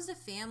it comes to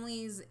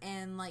families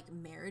and, like,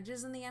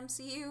 marriages in the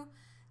MCU,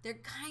 there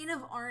kind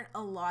of aren't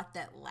a lot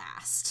that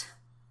last.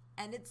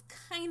 And it's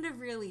kind of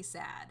really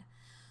sad.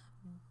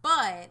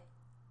 But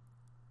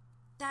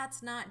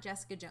that's not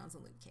Jessica Jones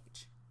and Luke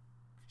Cage.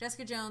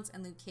 Jessica Jones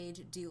and Luke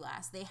Cage do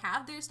last. They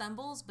have their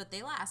stumbles, but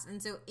they last.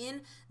 And so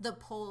in The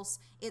Pulse,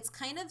 it's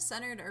kind of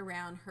centered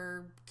around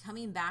her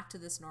coming back to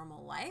this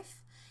normal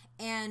life.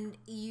 And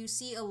you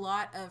see a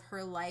lot of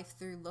her life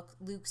through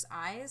Luke's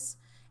eyes.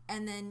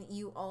 And then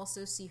you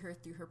also see her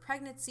through her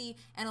pregnancy.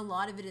 And a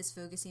lot of it is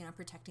focusing on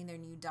protecting their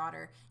new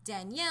daughter,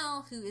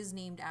 Danielle, who is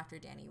named after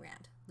Danny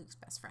Rand, Luke's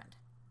best friend.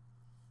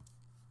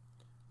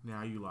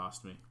 Now you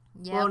lost me.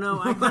 Yep. Well, no,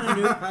 I kind of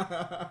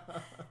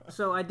knew.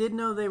 So I did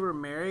know they were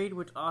married,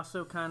 which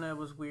also kind of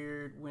was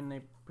weird when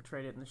they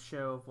portrayed it in the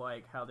show of,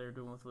 like, how they're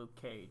doing with Luke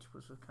Cage,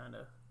 which was kind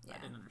of, I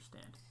didn't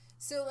understand.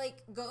 So,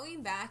 like,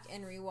 going back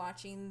and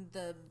rewatching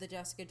the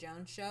Jessica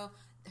Jones show,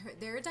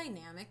 their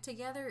dynamic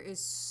together is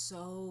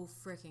so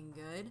freaking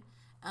good.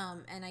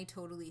 And I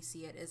totally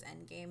see it as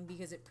Endgame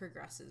because it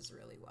progresses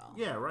really well.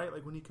 Yeah, right?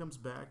 Like, when he comes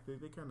back, they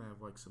kind of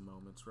have, like, some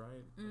moments,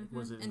 right? Mm-hmm. Like,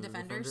 was it in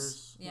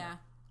Defenders? Yeah.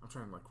 I'm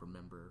trying to, like,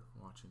 remember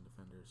watching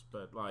Defenders.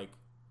 But, like,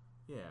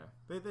 yeah,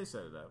 they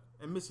set it up.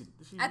 And Misty...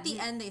 At the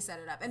end, they set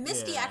it up. And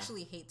Misty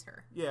actually hates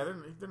her. Yeah,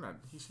 they're not...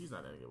 She's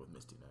not going to get with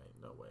Misty Knight.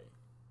 No way.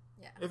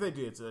 Yeah. If they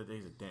do, it's a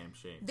damn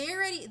shame. They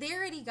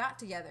already got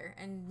together,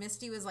 and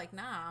Misty was like,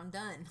 "Nah, I'm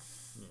done."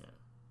 Yeah.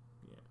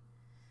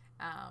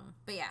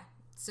 But yeah,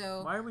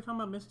 So Why are we talking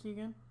about Misty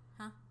again?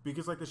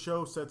 Because like the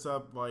show sets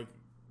up like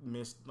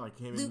like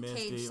him Luke and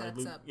Misty. Cage like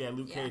sets up.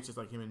 Luke Yeah. Cage is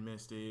like him and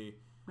Misty.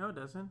 No, it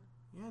doesn't.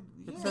 Yeah,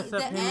 It yeah. sets the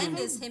up him end and-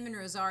 is him and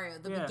Rosario.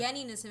 The Yeah.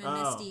 beginning is him and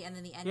Oh. Misty, and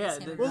then the end Yeah, is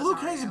him and Well,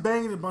 Rosario. Luke Cage is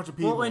banging a bunch of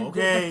people. Well, in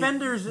okay.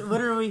 Defenders,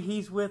 literally,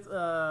 he's with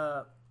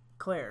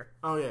Claire.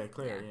 Oh yeah,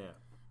 Claire. Yeah. Yeah.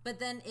 But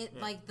then it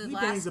like the he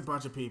last. bangs a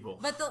bunch of people.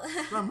 But the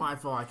It's not my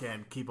fault. I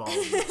can't keep all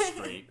of them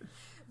straight.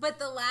 But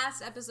the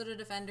last episode of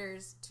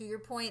Defenders, to your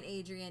point,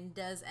 Adrian,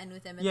 does end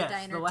with him and Yes, the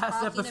diner the last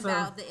talking episode.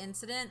 about the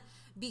incident.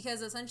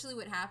 Because essentially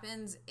what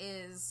happens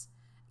is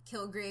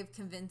Kilgrave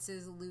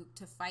convinces Luke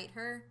to fight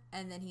her,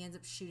 and then he ends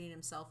up shooting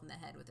himself in the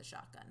head with a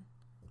shotgun.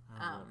 I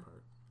know that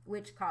part.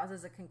 Which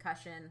causes a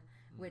concussion,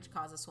 which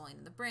causes swelling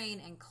in the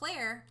brain. And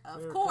Claire, of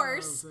Claire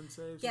course, comes and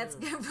saves gets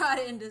him. brought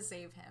in to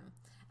save him.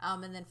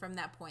 And then from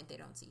that point, they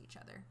don't see each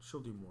other. She'll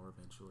do more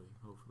eventually,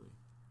 hopefully.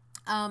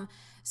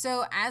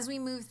 So as we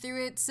move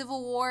through it,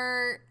 Civil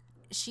War,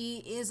 she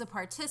is a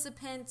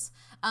participant.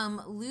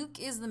 Luke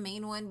is the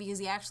main one because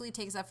he actually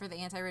takes up for the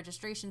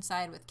anti-registration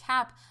side with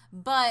Cap.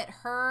 But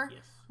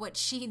what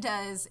she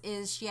does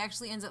is she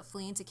actually ends up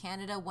fleeing to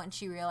Canada once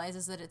she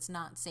realizes that it's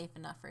not safe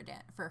enough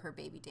for her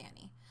baby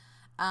Danny.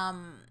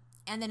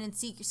 And then in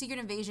Secret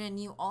Invasion,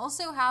 you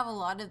also have a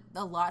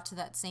lot to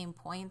that same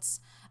points,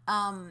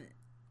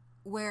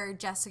 where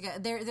Jessica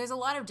there's a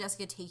lot of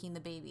Jessica taking the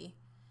baby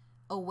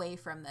away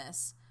from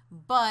this,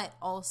 but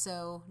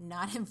also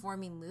not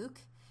informing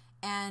Luke.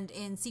 And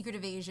in Secret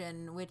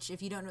Invasion, which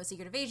if you don't know what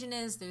Secret Invasion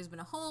is, there's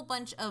been a whole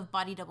bunch of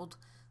body doubled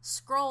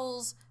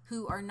Skrulls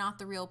who are not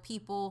the real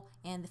people,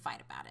 and they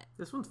fight about it.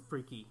 This one's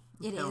freaky.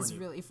 It is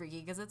really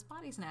freaky because it's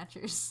body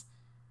snatchers.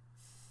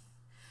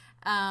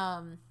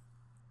 But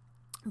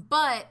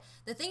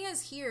the thing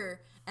is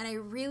here, and I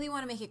really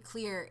want to make it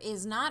clear,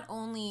 is not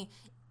only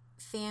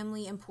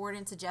family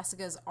important to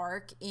Jessica's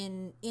arc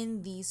in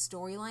these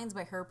storylines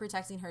by her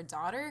protecting her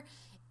daughter,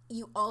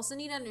 you also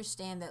need to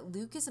understand that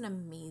Luke is an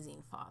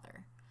amazing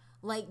father.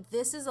 Like,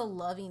 this is a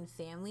loving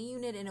family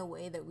unit in a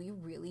way that we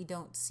really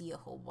don't see a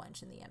whole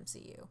bunch in the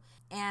MCU.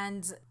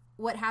 And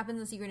what happens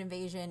in Secret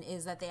Invasion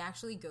is that they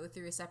actually go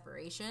through a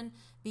separation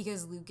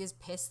because Luke is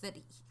pissed that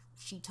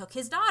she took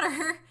his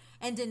daughter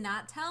and did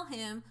not tell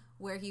him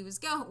where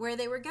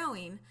they were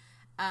going.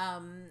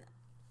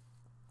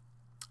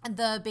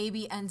 The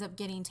baby ends up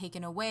getting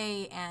taken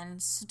away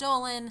and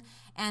stolen,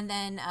 and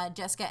then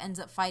Jessica ends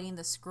up fighting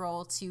the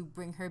Skrull to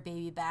bring her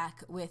baby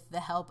back with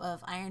the help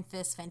of Iron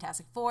Fist,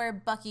 Fantastic Four,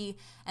 Bucky,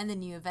 and the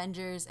New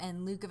Avengers,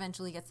 and Luke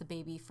eventually gets the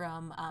baby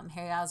from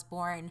Harry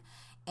Osborn,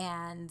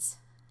 and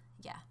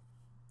yeah.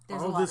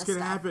 There's All a lot this of could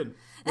stuff. happen.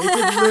 They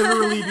could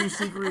literally do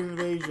Secret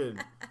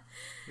Invasion.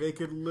 They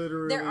could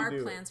literally There are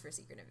do plans it. for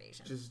Secret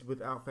Invasion. Just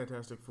without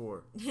Fantastic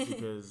Four.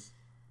 Because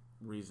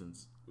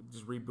reasons.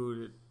 Just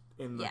reboot it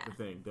in like the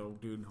thing. Don't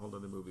do a whole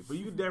other movie. But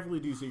you could definitely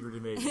do Secret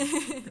Invasion.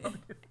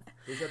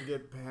 They just have to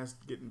get past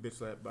getting bitch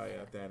slapped by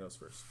Thanos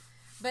first.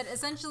 But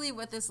essentially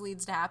what this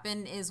leads to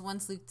happen is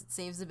once Luke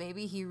saves the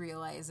baby, he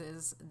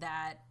realizes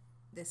that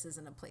this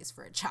isn't a place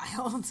for a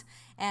child,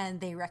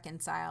 and they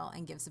reconcile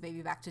and gives the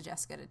baby back to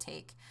Jessica to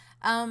take.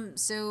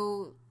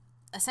 So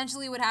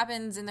essentially what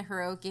happens in the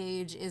heroic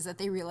age is that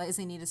they realize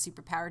they need a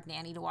superpowered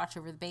nanny to watch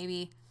over the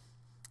baby,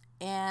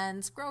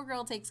 and Squirrel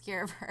Girl takes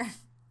care of her.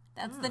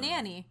 That's the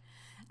nanny.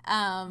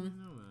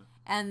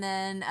 And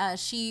then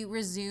she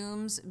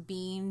resumes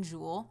being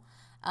Jewel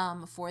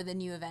for the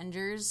New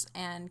Avengers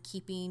and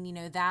keeping,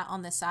 that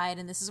on the side.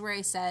 And this is where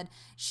I said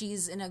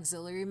she's an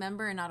auxiliary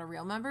member and not a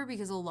real member,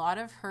 because a lot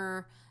of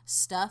her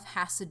stuff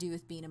has to do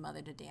with being a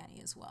mother to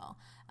Danny as well.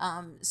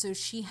 So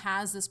she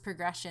has this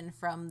progression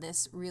from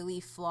this really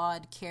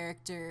flawed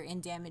character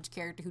and damaged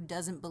character who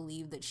doesn't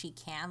believe that she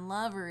can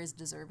love or is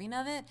deserving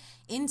of it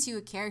into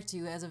a character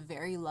who has a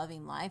very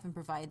loving life and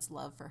provides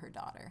love for her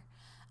daughter.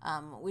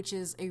 Which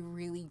is a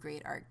really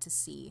great arc to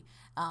see.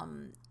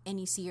 And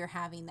you see her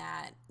having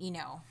that,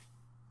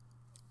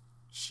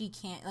 she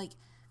can't,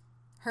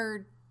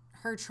 her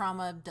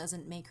trauma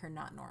doesn't make her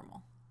not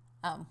normal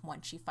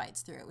once she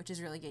fights through it, which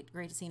is really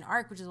great to see an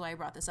arc, which is why I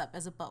brought this up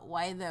as a but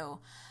why though.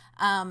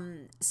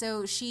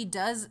 So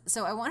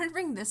I wanted to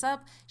bring this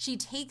up. She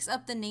takes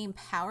up the name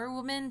Power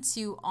Woman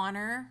to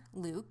honor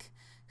Luke,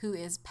 who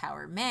is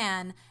Power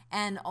Man,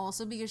 and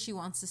also because she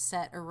wants to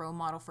set a role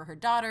model for her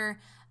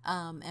daughter.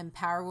 And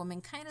Power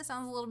Woman kind of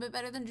sounds a little bit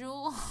better than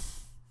Jewel.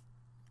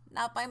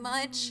 Not by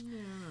much.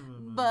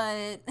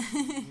 But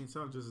It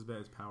sounds just as bad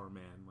as Power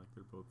Man. Like,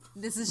 they're both...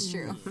 This is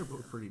true. They're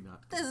both pretty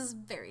not good. This is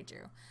very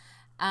true.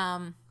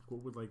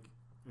 What would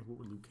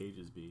Luke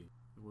Cage's be?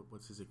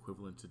 What's his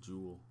equivalent to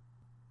Jewel?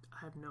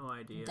 I have no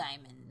idea.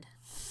 Diamond.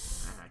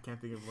 I can't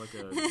think of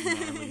a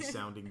manly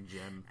sounding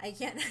gem. I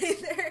can't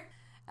either.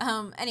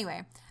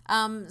 Anyway,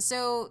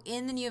 so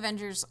in the New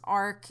Avengers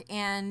arc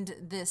and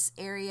this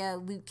area,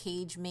 Luke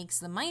Cage makes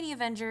the Mighty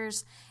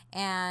Avengers,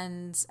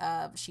 and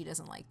she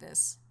doesn't like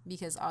this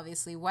because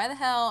obviously, why the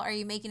hell are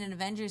you making an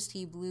Avengers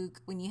team,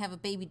 Luke, when you have a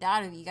baby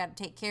daughter that you got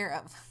to take care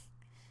of?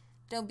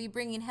 Don't be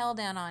bringing hell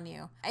down on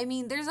you. I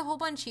mean, there's a whole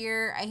bunch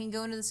here. I can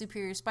go into the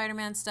Superior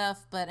Spider-Man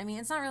stuff, but I mean,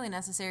 it's not really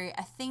necessary.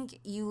 I think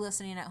you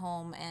listening at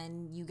home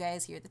and you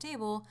guys here at the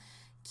table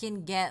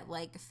can get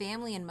like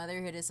family and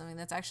motherhood is something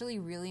that's actually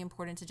really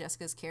important to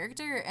Jessica's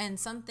character and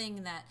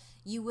something that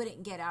you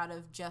wouldn't get out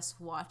of just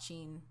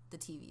watching the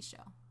TV show.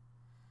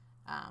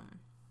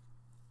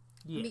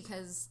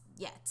 Because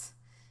yet.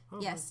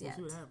 Well, yes, we'll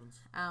see what happens.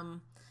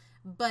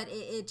 But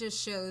it just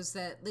shows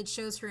that it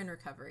shows her in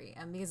recovery.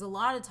 Because a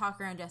lot of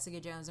talk around Jessica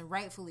Jones, and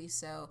rightfully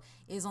so,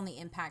 is on the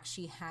impact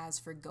she has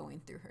for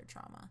going through her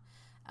trauma.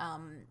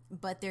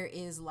 But there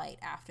is light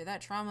after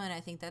that trauma, and I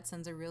think that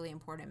sends a really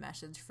important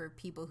message for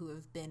people who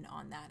have been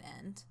on that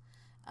end.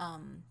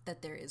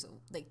 That there is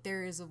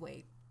a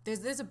way.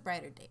 There's a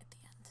brighter day at the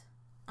end.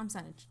 I'm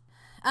sending.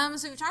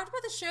 So we've talked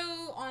about the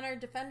show on our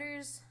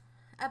Defenders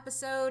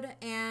episode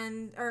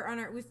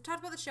we've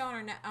talked about the show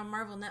on our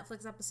Marvel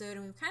Netflix episode,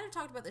 and we've kind of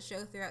talked about the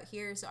show throughout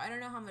here, so I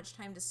don't know how much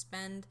time to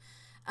spend,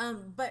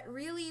 but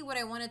really what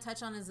I want to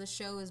touch on is the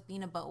show as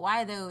being about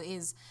why, though,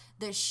 is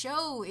the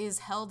show is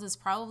held as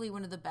probably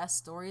one of the best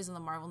stories in the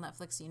Marvel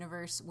Netflix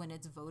universe when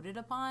it's voted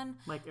upon.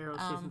 Like Arrow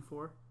season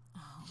 4?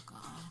 Oh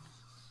god.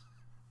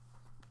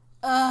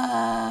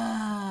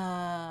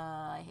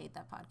 I hate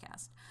that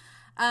podcast.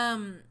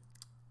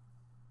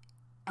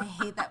 I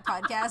hate that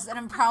podcast, and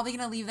I'm probably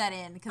going to leave that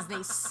in because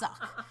they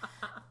suck.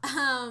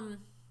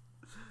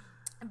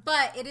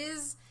 But it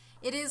is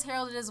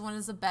heralded as one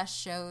of the best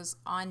shows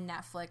on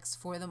Netflix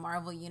for the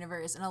Marvel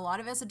Universe, and a lot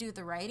of it has to do with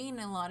the writing,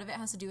 and a lot of it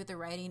has to do with the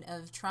writing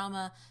of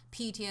trauma,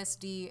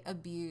 PTSD,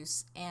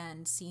 abuse,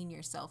 and seeing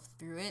yourself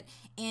through it.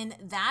 And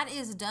that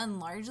is done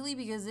largely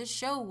because this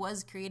show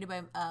was created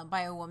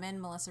by a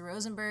woman, Melissa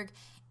Rosenberg,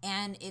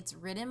 and it's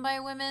written by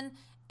women.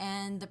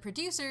 And the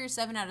producers,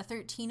 7 out of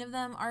 13 of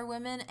them are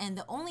women. And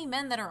the only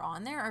men that are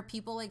on there are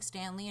people like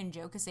Stan Lee and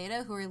Joe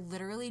Quesada, who are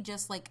literally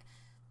just like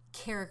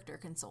character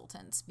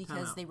consultants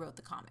because they wrote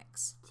the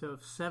comics. So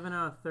if 7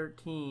 out of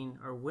 13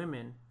 are women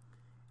and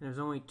there's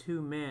only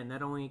 2 men,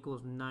 that only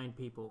equals 9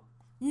 people.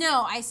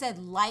 No, I said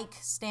like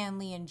Stan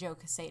Lee and Joe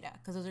Quesada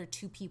because those are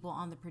 2 people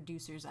on the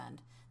producer's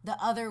end. The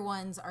other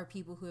ones are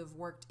people who have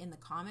worked in the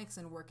comics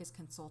and work as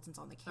consultants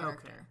on the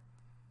character.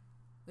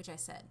 Which I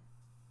said,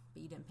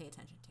 but you didn't pay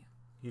attention to.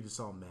 He just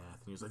saw math,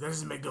 and he was like, that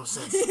doesn't make no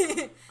sense.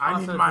 I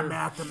need my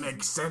math to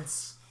make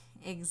sense.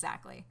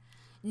 Exactly.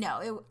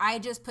 No, I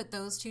just put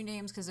those 2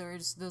 names because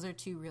those are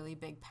 2 really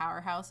big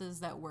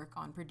powerhouses that work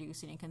on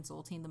producing and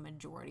consulting the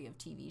majority of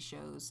TV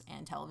shows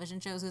and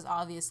television shows, because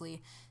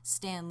obviously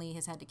Stan Lee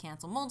has had to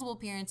cancel multiple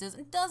appearances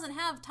and doesn't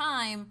have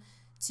time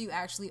to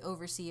actually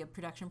oversee a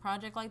production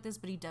project like this,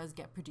 but he does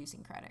get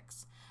producing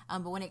credits.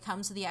 But when it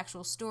comes to the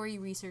actual story,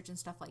 research, and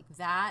stuff like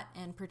that,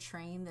 and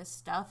portraying this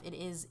stuff, it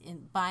is,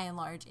 by and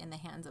large, in the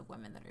hands of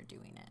women that are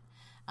doing it.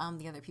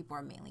 The other people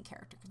are mainly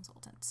character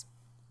consultants.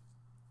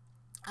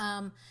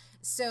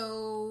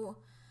 So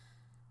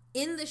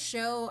in the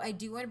show, I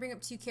do want to bring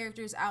up 2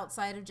 characters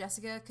outside of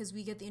Jessica, because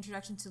we get the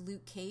introduction to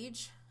Luke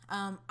Cage.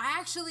 I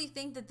actually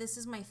think that this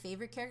is my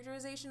favorite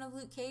characterization of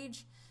Luke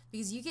Cage,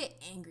 because you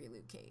get angry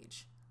Luke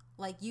Cage.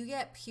 Like, you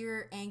get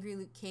pure angry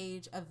Luke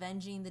Cage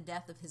avenging the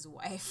death of his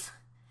wife.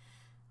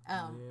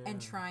 And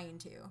trying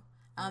to.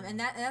 And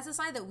that's a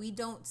side that we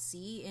don't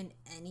see in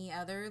any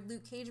other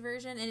Luke Cage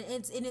version. And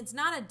it's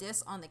not a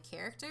diss on the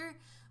character,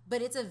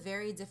 but it's a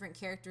very different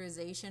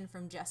characterization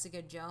from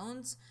Jessica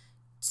Jones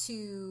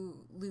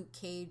to Luke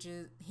Cage,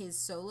 his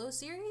solo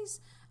series.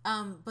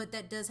 But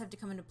that does have to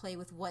come into play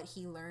with what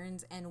he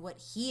learns and what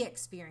he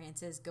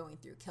experiences going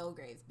through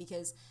Kilgrave,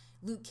 because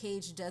Luke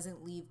Cage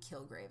doesn't leave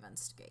Kilgrave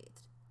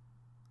unscathed.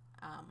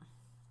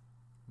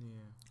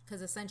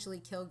 Because essentially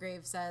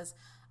Kilgrave says,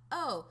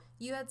 oh,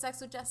 you had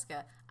sex with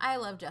Jessica. I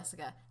love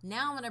Jessica.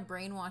 Now I'm going to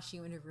brainwash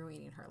you into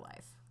ruining her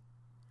life.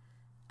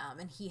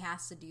 And he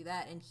has to do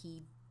that, and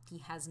he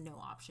has no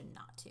option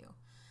not to.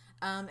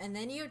 And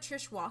then you have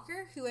Trish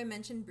Walker, who I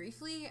mentioned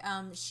briefly.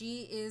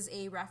 She is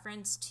a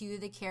reference to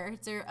the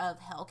character of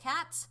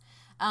Hellcat.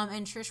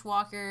 And Trish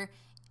Walker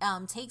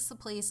takes the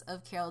place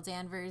of Carol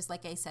Danvers,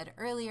 like I said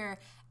earlier.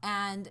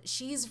 And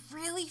she's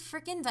really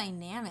freaking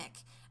dynamic.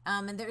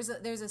 And there's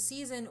a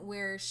season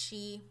where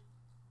she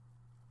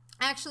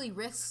actually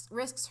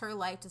risks her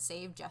life to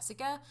save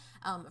Jessica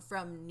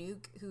from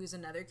Nuke, who's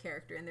another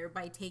character in there,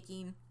 by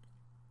taking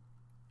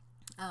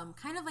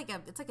kind of like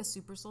it's like a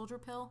super soldier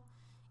pill.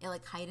 It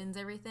like heightens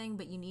everything,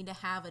 but you need to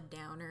have a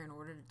downer in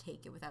order to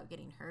take it without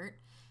getting hurt.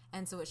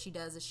 And so what she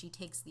does is she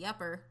takes the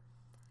upper,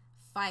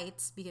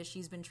 fights because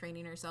she's been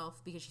training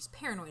herself, because she's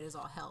paranoid as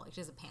all hell, like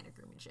she has a panic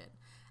room and shit.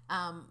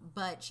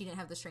 But she didn't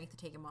have the strength to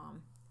take him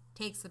on.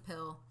 Takes the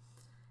pill,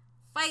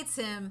 fights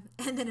him,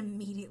 and then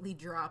immediately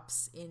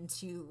drops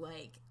into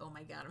like, oh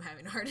my god, I'm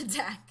having a heart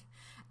attack.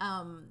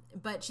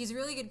 But she's a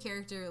really good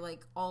character,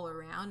 like, all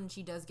around, and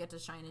she does get to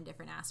shine in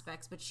different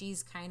aspects, but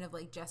she's kind of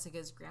like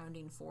Jessica's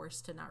grounding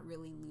force to not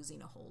really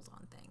losing a hold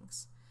on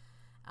things,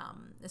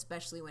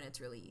 especially when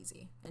it's really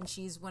easy. And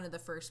she's one of the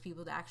first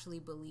people to actually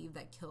believe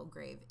that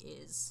Kilgrave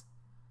is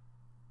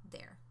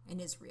there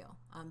and is real,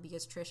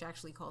 because Trish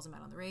actually calls him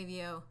out on the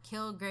radio.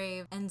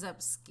 Kilgrave ends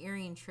up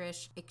scaring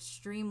Trish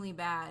extremely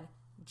bad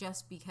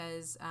just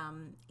because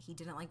he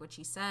didn't like what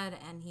she said,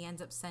 and he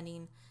ends up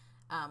sending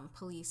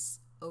police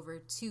over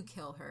to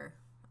kill her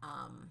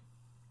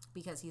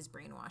because he's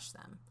brainwashed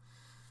them.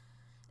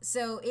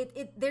 So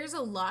there's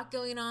a lot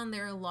going on.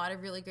 There are a lot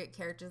of really great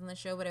characters in the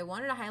show, but I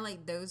wanted to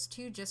highlight those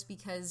two just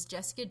because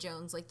Jessica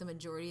Jones, like the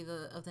majority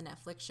of the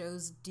Netflix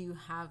shows, do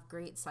have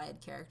great side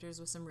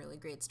characters with some really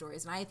great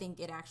stories, and I think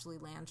it actually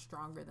lands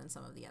stronger than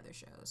some of the other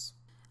shows.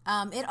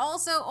 It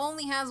also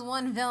only has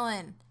one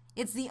villain.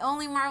 It's the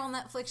only Marvel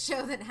Netflix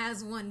show that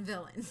has one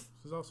villain. This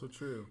is also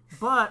true.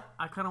 But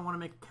I kind of want to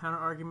make a counter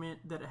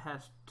argument that it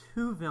has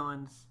two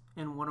villains,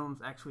 and one of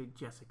them's actually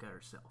Jessica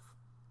herself.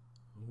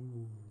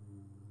 Ooh.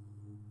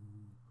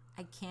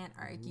 I can't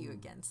argue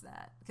against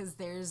that because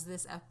there's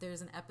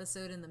an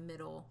episode in the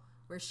middle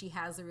where she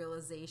has the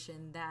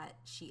realization that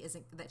she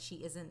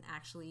isn't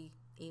actually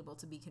able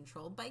to be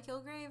controlled by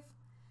Kilgrave,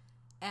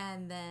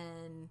 and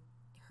then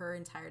her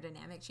entire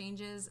dynamic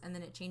changes, and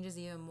then it changes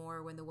even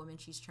more when the woman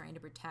she's trying to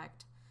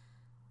protect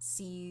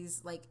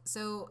sees, like,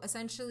 so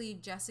essentially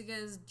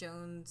Jessica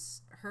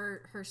Jones,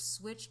 her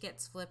switch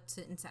gets flipped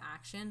into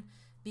action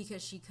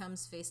because she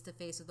comes face to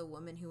face with a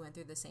woman who went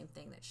through the same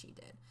thing that she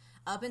did.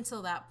 Up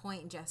until that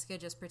point, Jessica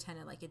just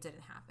pretended like it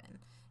didn't happen.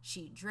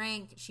 She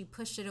drank, she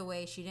pushed it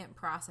away, she didn't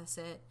process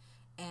it,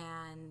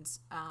 and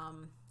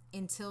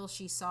until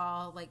she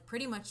saw, like,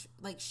 pretty much,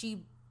 like,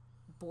 she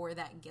bore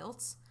that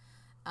guilt.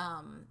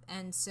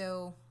 And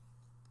so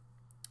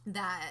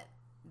that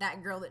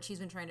girl that she's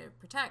been trying to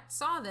protect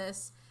saw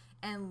this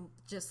and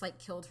just, like,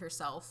 killed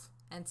herself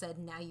and said,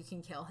 now you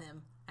can kill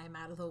him. I'm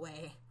out of the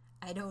way.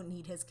 I don't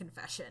need his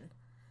confession.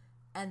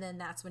 And then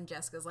that's when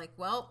Jessica's like,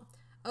 well,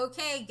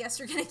 okay, guess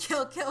you're going to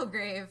kill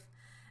Kilgrave.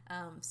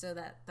 So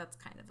that's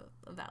kind of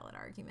a valid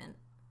argument,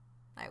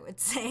 I would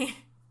say.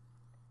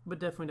 But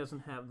definitely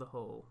doesn't have the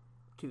whole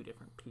two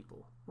different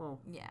people. Well,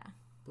 yeah.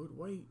 But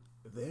wait,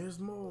 there's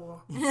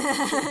more.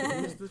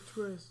 Here's the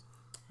twist.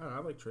 I don't know,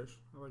 I like Trish.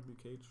 I like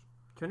Luke Cage.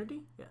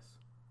 Trinity?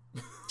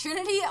 Yes.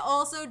 Trinity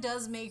also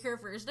does make her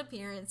first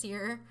appearance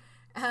here.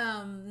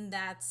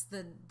 That's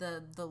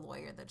the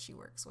lawyer that she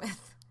works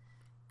with,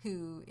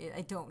 who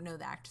I don't know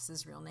the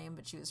actress's real name,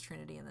 but she was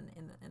Trinity in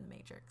the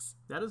Matrix.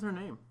 That is her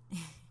name. Yeah.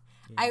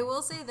 I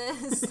will say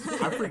this.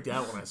 I freaked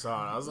out when I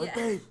saw it. I was like,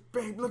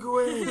 babe, look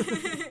away.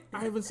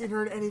 I haven't seen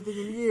her in anything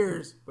in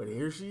years, but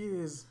here she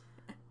is.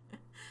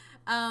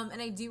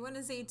 And I do want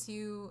to say,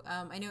 too,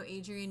 I know,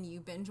 Adrian,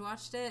 you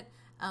binge-watched it,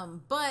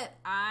 but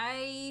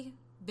I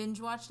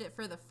binge-watched it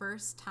for the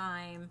first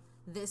time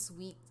this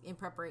week in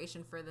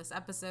preparation for this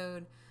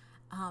episode,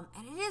 and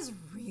it is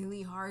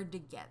really hard to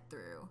get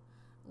through.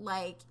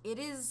 Like,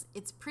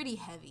 it's pretty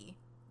heavy,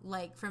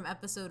 like, from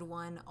episode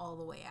 1 all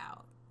the way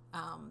out.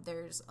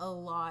 There's a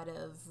lot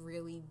of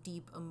really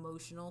deep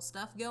emotional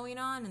stuff going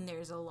on, and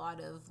there's a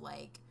lot of,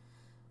 like...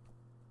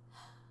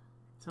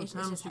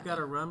 Sometimes you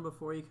gotta run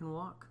before you can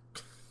walk.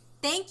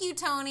 Thank you,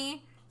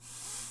 Tony!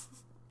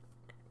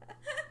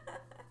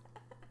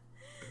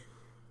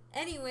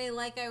 Anyway,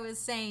 like I was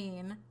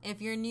saying,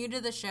 if you're new to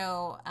the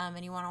show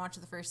and you want to watch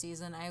the first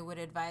season, I would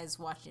advise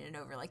watching it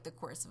over, like, the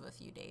course of a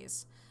few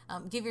days.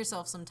 Give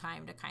yourself some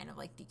time to kind of,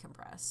 like,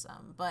 decompress.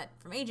 But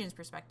from Adrian's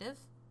perspective...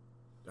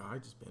 Oh, I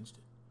just binged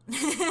it.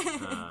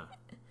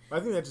 I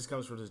think that just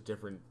comes from just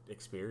different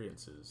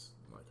experiences.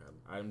 Like,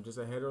 I'm just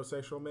a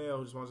heterosexual male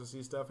who just wants to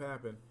see stuff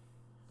happen.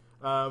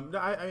 No,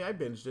 I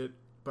binged it,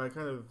 but I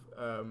kind of...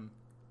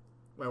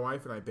 my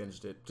wife and I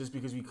binged it just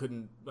because we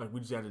couldn't... Like, we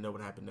just had to know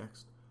what happened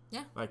next.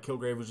 Yeah. Like,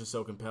 Kilgrave was just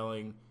so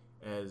compelling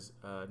as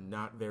a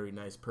not very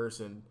nice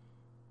person,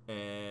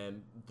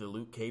 and the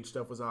Luke Cage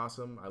stuff was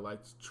awesome. I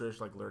liked Trish,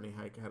 like, learning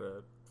how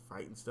to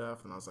fight and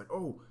stuff, and I was like,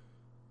 oh.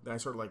 Then I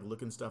started, like,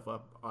 looking stuff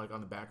up, like,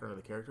 on the background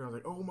of the character. I was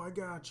like, oh my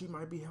god, she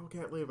might be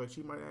Hellcat Liv. Like,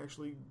 she might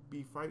actually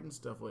be fighting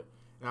stuff. Like,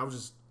 and I was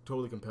just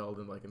totally compelled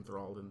and, like,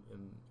 enthralled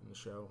in the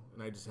show,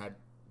 and we just had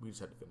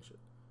to finish it.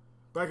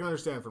 But I can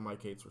understand from,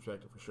 like, Kate's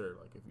perspective for sure.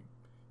 Like, if you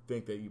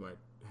think that you might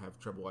have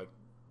trouble, like,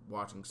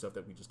 watching stuff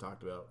that we just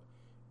talked about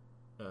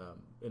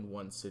in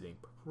one sitting,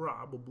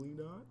 probably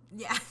not.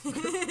 Yeah.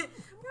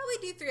 Probably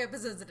do 3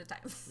 episodes at a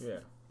time. Yeah.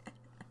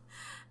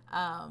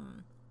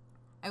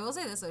 I will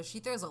say this, though. She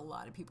throws a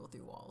lot of people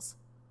through walls.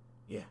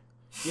 Yeah.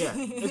 Yeah.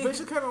 It's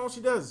basically kind of all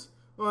she does.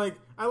 Like,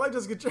 I like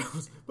Jessica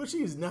Jones, but she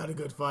is not a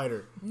good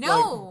fighter.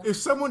 No! Like, if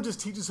someone just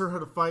teaches her how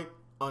to fight,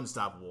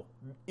 unstoppable.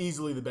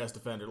 Easily the best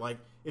defender. Like,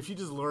 if she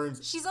just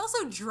learns... She's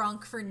also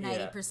drunk for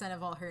 90%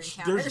 of all her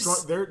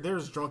encounters.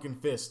 There's Drunken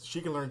Fist.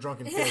 She can learn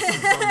Drunken Fist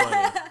from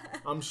somebody.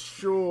 I'm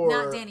sure...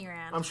 Not Danny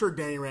Rand. I'm sure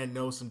Danny Rand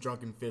knows some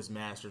Drunken Fist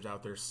masters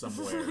out there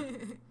somewhere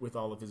with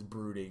all of his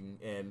brooding.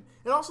 And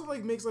it also,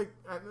 like, makes, like...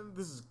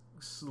 This is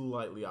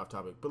slightly off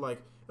topic, but,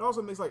 like, it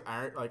also makes, like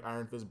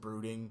Iron Fist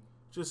brooding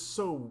just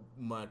so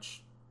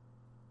much,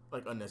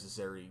 like,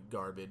 unnecessary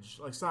garbage.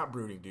 Like, stop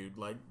brooding, dude.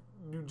 Like,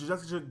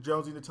 Jessica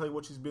Jones need to tell you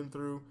what she's been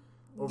through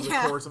over the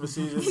course of a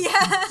season, so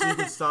you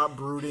can stop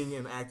brooding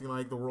and acting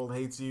like the world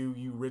hates you,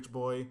 you rich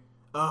boy.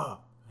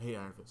 Hey,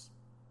 Iron Fist.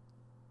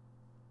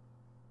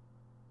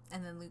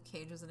 And then Luke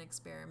Cage was an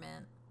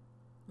experiment.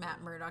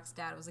 Matt Murdock's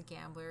dad was a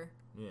gambler.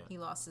 Yeah. He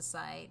lost his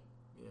sight.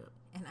 Yeah.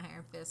 And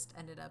Iron Fist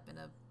ended up in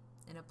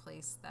a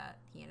place that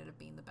he ended up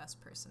being the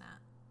best person at.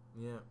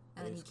 Yeah.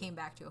 And then he came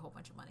back to a whole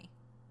bunch of money.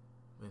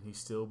 And he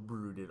still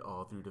brooded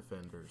all through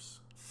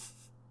Defenders.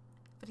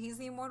 But he's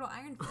the immortal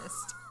Iron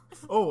Fist.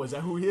 Oh, is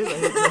that who he is? I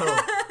didn't know.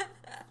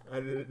 I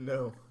didn't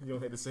know. You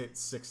only had to say it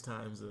 6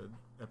 times an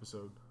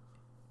episode.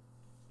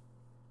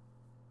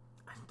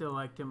 I still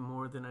liked him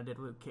more than I did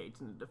Luke Cage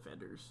in the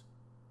Defenders.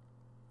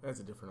 That's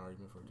a different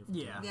argument for a different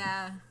Yeah. time.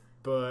 Yeah.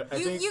 But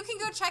You can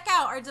go check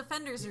out our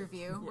Defenders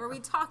review where we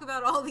talk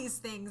about all these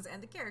things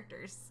and the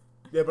characters.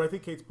 Yeah, but I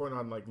think Kate's point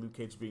on like Luke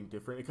Cage being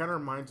different, it kind of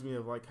reminds me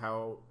of like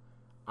how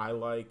I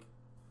like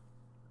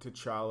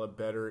T'Challa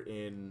better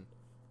in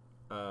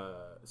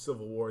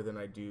Civil War than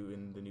I do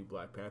in the new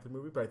Black Panther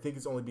movie. But I think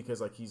it's only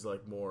because like he's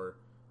like more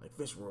like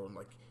visceral and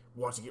like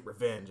wants to get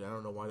revenge. I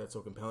don't know why that's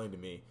so compelling to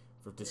me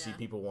to see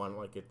people want to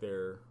like get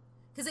their.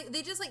 Because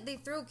they just like they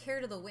throw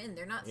care to the wind.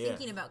 They're not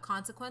thinking about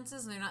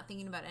consequences and they're not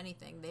thinking about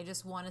anything. They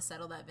just want to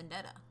settle that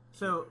vendetta.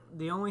 So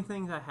the only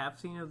things I have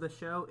seen of the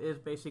show is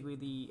basically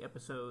the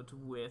episodes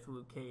with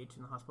Luke Cage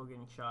in the hospital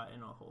getting shot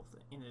and a whole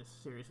thing in a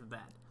series of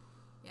that.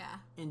 Yeah.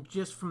 And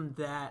just from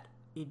that,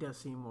 it does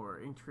seem more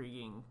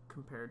intriguing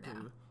compared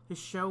to his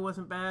show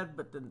wasn't bad,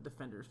 but the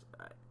Defenders.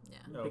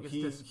 Biggest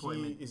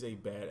disappointment. He is a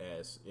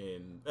badass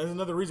in. And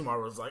another reason why I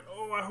was like,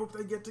 oh, I hope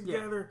they get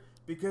together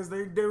because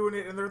they're doing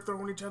it and they're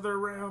throwing each other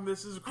around.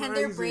 This is crazy. And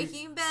they're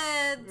breaking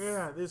beds.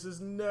 Yeah, this is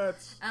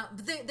nuts.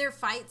 But their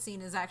fight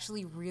scene is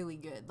actually really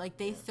good. Like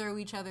they throw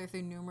each other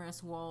through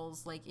numerous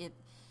walls. Like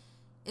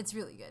it's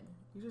really good.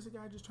 He's just a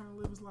guy just trying to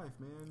live his life,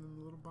 man, in the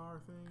little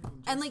bar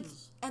thing.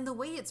 And the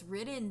way it's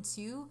written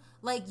too,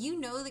 like you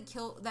know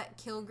that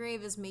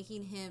Kilgrave is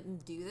making him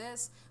do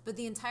this, but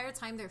the entire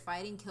time they're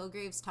fighting,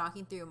 Kilgrave's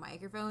talking through a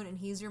microphone, and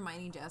he's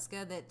reminding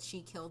Jessica that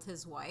she killed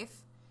his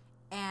wife,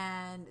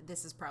 and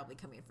this is probably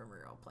coming from a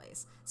real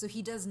place. So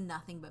he does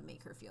nothing but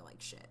make her feel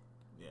like shit.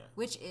 Yeah,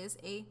 which is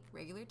a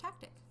regular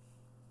tactic.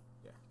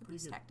 Yeah,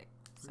 pretty good tactic.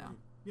 So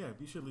yeah,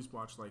 you should at least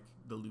watch like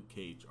the Luke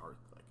Cage arc,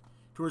 like.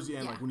 Towards the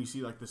end, like when you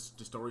see like the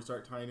story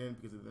start tying in,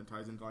 because it then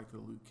ties into like the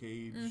Luke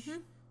Cage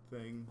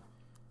thing.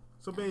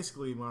 So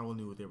basically, Marvel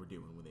knew what they were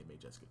doing when they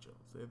made Jessica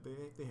Jones.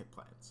 They had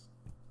plans.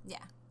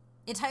 Yeah,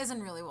 it ties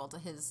in really well to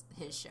his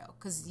show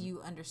because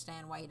you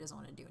understand why he doesn't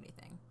want to do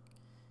anything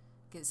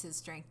because his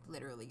strength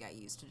literally got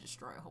used to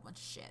destroy a whole bunch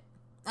of shit.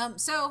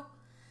 So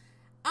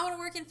I want to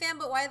work in fan,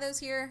 but why those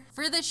here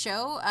for the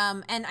show?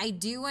 And I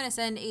do want to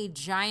send a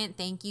giant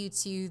thank you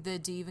to the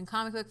Do Even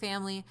Comic Book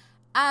family.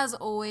 As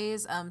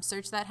always,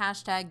 search that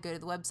hashtag, go to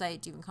the website,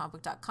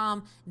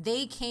 doevencomicbook.com.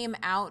 They came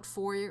out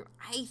for,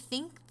 I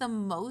think, the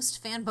most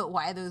fan but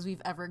why those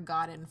we've ever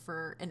gotten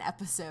for an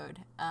episode.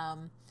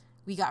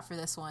 We got for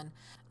this one.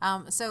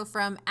 So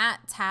from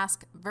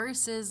 @Task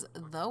versus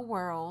the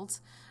World,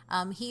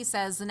 he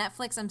says the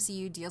Netflix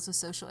MCU deals with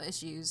social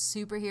issues.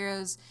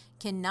 Superheroes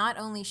can not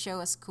only show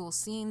us cool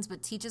scenes,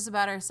 but teach us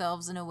about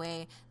ourselves in a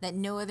way that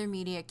no other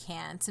media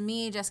can. To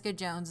me, Jessica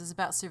Jones is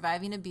about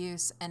surviving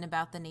abuse and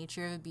about the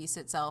nature of abuse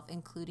itself,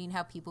 including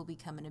how people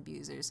become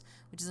abusers,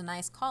 which is a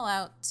nice call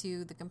out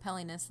to the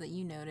compellingness that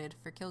you noted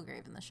for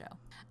Kilgrave in the show.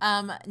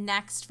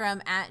 Next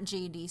from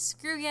 @JD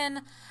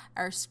Scrogan,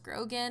 or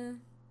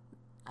Scrogan.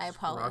 I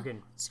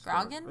apologize.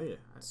 Scrogan? Oh, yeah.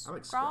 I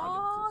like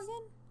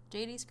Scrogan.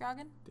 JD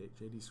Scrogan?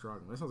 JD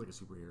Scrogan. That sounds like a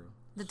superhero.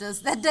 That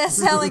does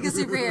sound like a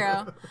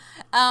superhero.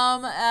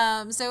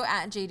 So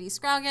 @JD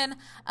Scrogan,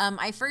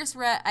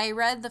 I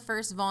read the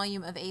first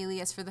volume of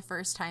Alias for the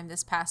first time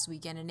this past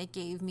weekend, and it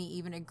gave me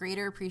even a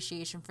greater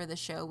appreciation for the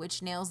show,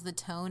 which nails the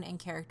tone and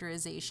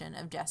characterization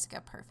of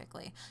Jessica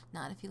perfectly.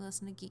 Not if you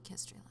listen to Geek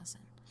History Lesson.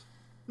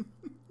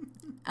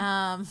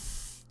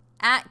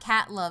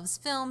 @Cat Loves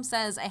Film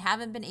says, I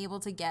haven't been able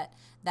to get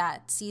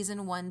that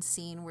season 1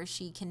 scene where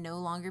she can no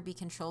longer be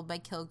controlled by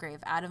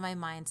Kilgrave out of my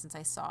mind since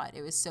I saw it.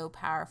 It was so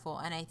powerful,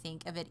 and I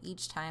think of it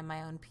each time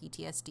my own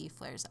PTSD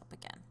flares up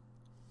again.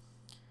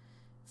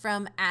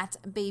 From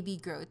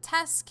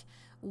 @BabyGrotesque,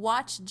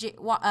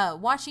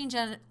 watching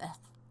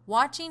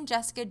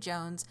Jessica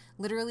Jones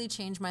literally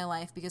changed my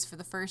life because for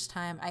the first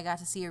time I got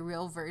to see a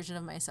real version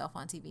of myself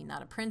on TV.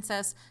 Not a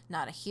princess,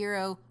 not a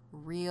hero,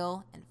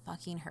 real and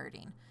fucking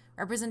hurting.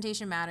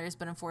 Representation matters,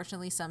 but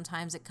unfortunately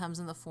sometimes it comes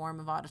in the form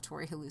of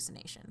auditory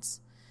hallucinations.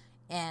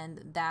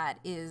 And that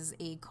is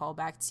a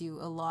callback to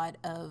a lot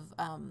of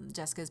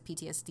Jessica's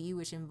PTSD,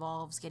 which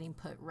involves getting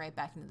put right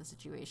back into the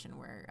situation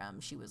where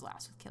she was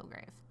last with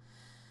Kilgrave.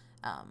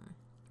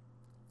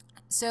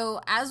 So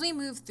as we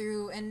move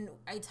through, and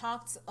I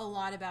talked a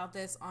lot about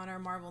this on our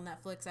Marvel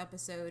Netflix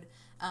episode,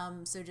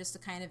 so just to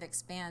kind of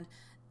expand,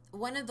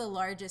 one of the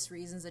largest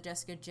reasons that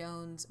Jessica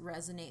Jones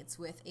resonates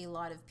with a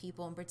lot of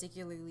people, and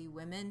particularly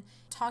women,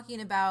 talking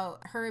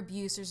about her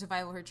abuse, her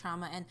survival, her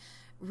trauma, and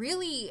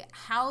really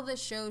how the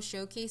show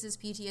showcases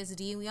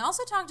PTSD. And we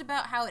also talked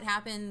about how it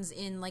happens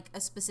in like a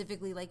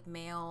specifically like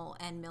male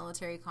and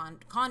military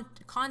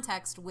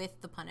context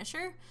with the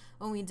Punisher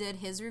when we did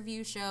his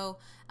review show,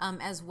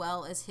 as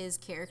well as his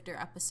character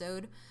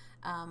episode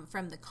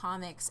from the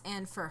comics.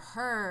 And for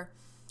her,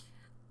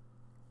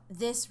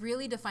 this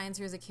really defines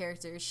her as a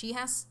character. She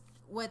has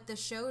what the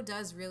show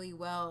does really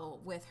well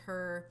with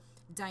her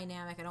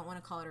dynamic. I don't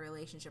want to call it a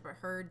relationship, but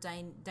her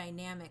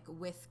dynamic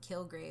with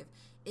Kilgrave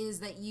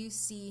is that you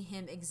see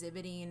him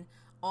exhibiting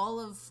all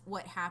of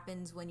what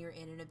happens when you're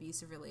in an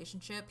abusive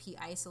relationship. He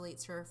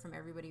isolates her from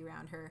everybody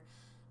around her.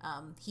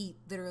 He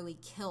literally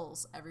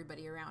kills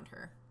everybody around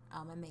her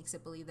and makes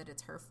it believe that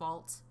it's her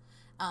fault.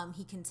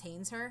 He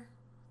contains her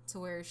to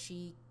where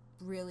she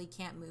really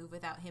can't move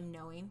without him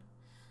knowing.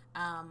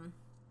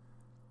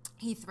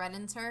 He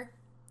threatens her.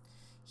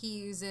 He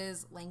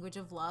uses language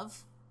of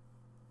love.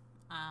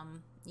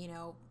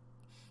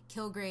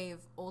 Kilgrave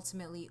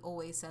ultimately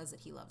always says that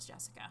he loves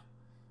Jessica,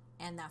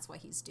 and that's why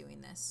he's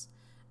doing this,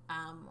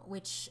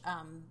 which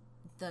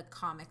the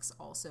comics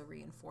also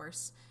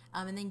reinforce.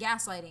 And then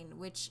gaslighting,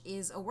 which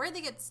is a word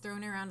that gets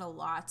thrown around a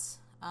lot,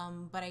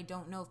 but I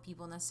don't know if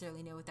people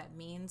necessarily know what that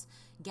means.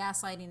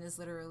 Gaslighting is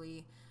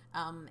literally,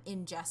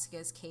 in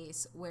Jessica's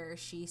case, where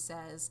she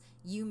says,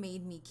 you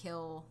made me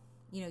kill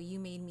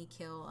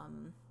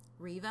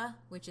Reva,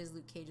 which is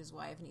Luke Cage's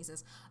wife, and he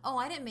says, oh,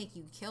 I didn't make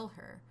you kill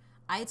her.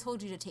 I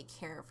told you to take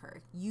care of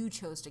her. You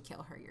chose to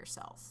kill her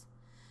yourself.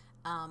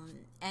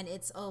 And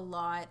it's a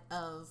lot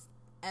of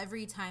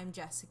every time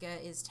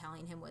Jessica is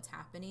telling him what's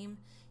happening,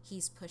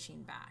 he's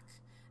pushing back.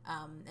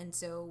 And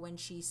so when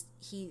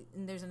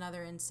and there's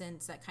another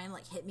instance that kind of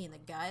like hit me in the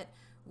gut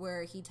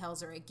where he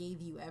tells her, I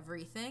gave you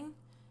everything.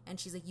 And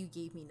she's like, you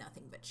gave me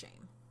nothing but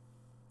shame.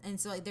 And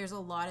so like there's a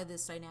lot of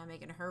this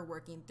dynamic and her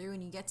working through,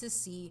 and you get to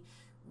see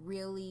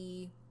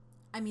really,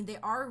 they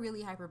are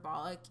really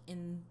hyperbolic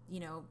in,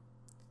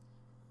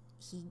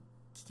 he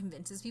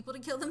convinces people to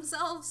kill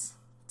themselves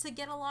to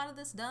get a lot of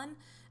this done.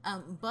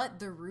 But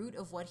the root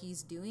of what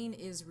he's doing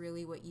is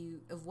really what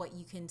you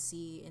can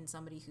see in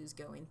somebody who's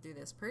going through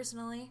this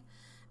personally.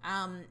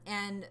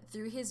 And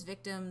through his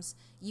victims,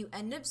 you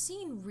end up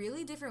seeing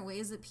really different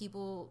ways that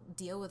people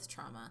deal with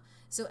trauma.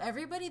 So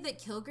everybody that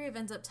Kilgrave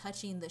ends up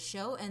touching, the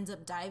show ends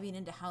up diving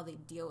into how they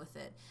deal with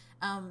it.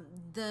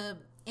 The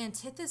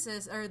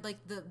antithesis, or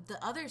like the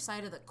other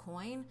side of the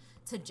coin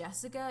to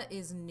Jessica,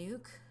 is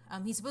Nuke.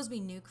 He's supposed to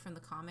be Nuke from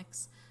the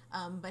comics,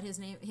 but his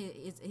name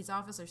is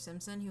Officer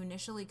Simpson, who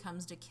initially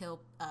comes to kill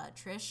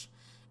Trish,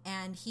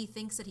 and he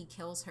thinks that he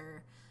kills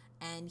her,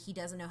 and he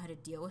doesn't know how to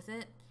deal with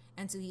it.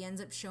 And so he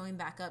ends up showing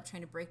back up,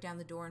 trying to break down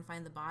the door and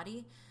find the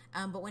body.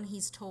 But when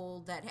he's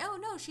told that, oh,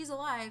 no, she's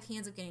alive, he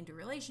ends up getting into a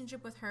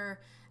relationship with her.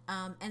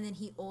 And then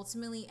he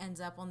ultimately ends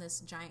up on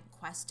this giant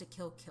quest to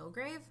kill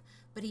Kilgrave.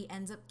 But he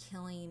ends up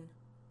killing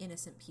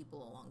innocent people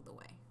along the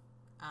way.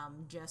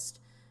 Just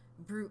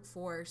brute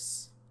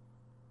force.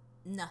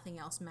 Nothing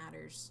else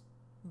matters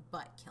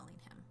but killing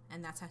him.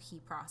 And that's how he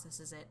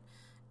processes it.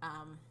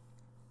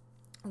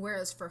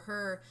 Whereas for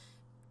her,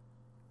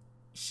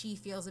 she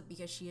feels it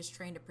because she is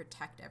trying to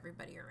protect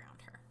everybody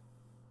around her.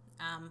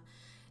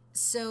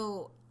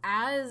 So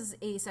as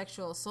a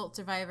sexual assault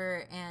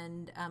survivor,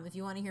 and if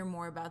you want to hear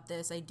more about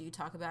this, I do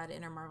talk about it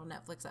in our Marvel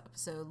Netflix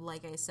episode.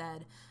 Like I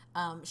said,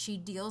 she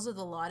deals with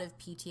a lot of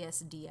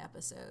PTSD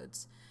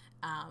episodes.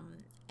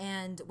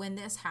 And when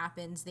this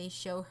happens, they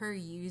show her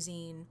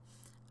using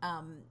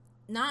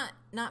not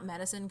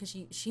medicine, because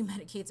she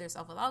medicates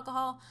herself with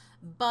alcohol,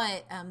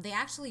 but they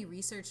actually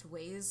researched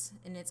ways,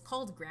 and it's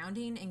called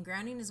grounding. And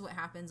grounding is what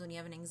happens when you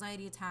have an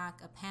anxiety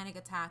attack, a panic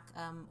attack,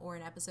 or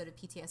an episode of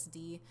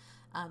PTSD,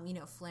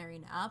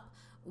 flaring up,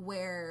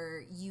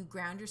 where you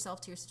ground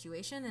yourself to your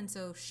situation. And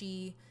so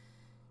she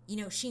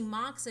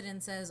mocks it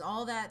and says,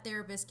 all that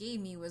therapist gave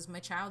me was my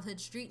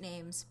childhood street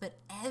names. But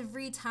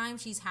every time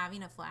she's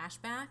having a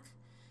flashback,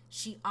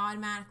 she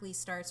automatically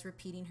starts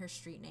repeating her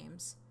street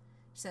names.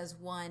 She says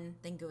one,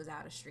 then goes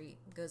out of street,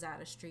 goes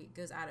out of street,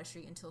 goes out of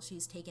street, until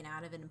she's taken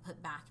out of it and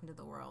put back into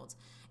the world.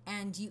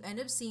 And you end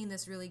up seeing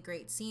this really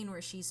great scene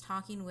where she's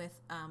talking with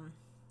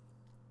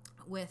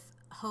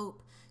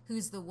Hope,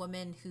 who's the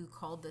woman who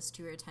called this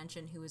to her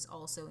attention, who is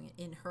also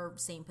in her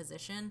same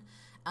position,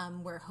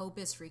 where Hope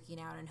is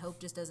freaking out and Hope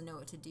just doesn't know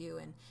what to do.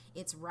 And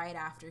it's right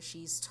after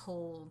she's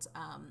told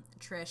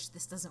Trish,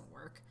 this doesn't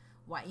work.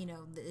 Why,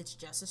 it's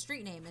just a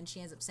street name. And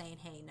she ends up saying,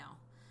 hey, no,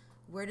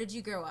 where did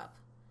you grow up?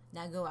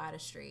 Now go out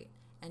of street.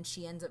 And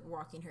she ends up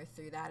walking her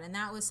through that. And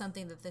that was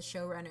something that the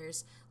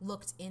showrunners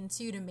looked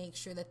into to make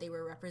sure that they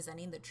were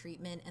representing the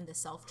treatment and the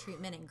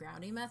self-treatment and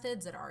grounding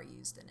methods that are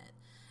used in it.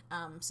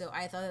 So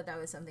I thought that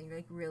was something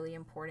like really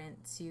important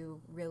to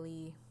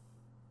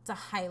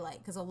highlight,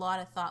 because a lot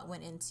of thought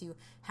went into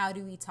how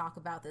do we talk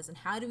about this and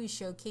how do we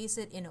showcase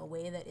it in a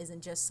way that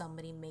isn't just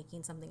somebody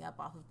making something up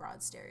off of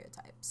broad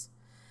stereotypes.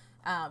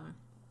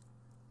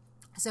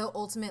 So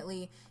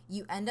ultimately,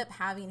 you end up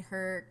having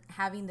her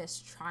having this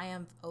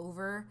triumph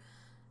over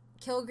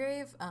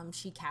Kilgrave.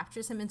 She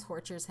captures him and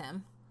tortures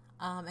him,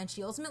 and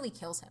she ultimately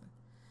kills him.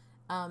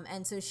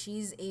 And so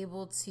she's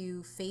able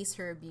to face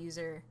her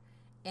abuser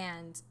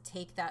and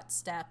take that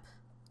step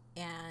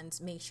and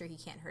make sure he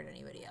can't hurt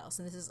anybody else.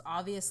 And this is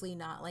obviously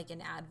not like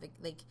an advocate,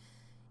 like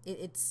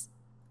it's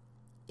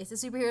a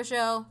superhero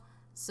show,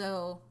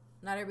 so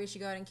not everybody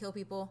should go out and kill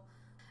people.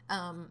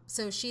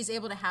 So she's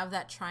able to have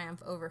that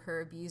triumph over her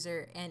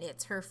abuser, and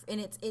it's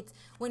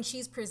when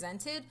she's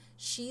presented,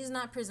 she's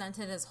not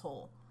presented as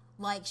whole.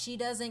 Like, she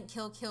doesn't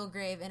kill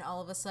Kilgrave and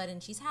all of a sudden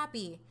she's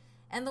happy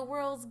and the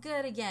world's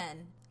good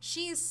again.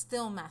 She's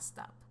still messed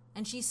up,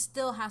 and she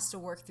still has to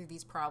work through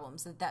these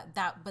problems.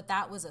 But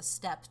that was a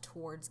step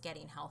towards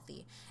getting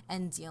healthy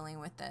and dealing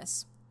with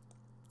this.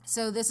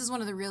 So this is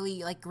one of the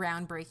really like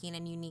groundbreaking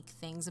and unique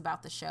things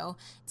about the show.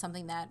 It's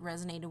something that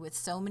resonated with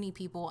so many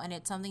people, and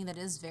it's something that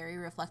is very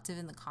reflective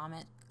in the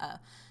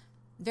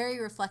very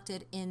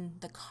reflected in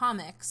the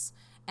comics.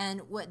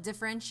 And what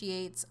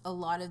differentiates a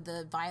lot of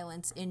the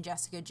violence in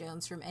Jessica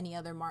Jones from any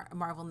other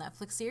Marvel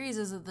Netflix series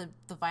is that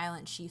the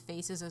violence she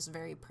faces is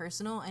very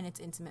personal, and it's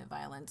intimate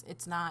violence.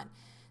 It's not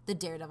the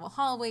Daredevil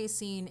hallway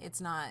scene. It's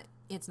not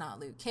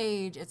Luke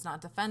Cage. It's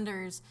not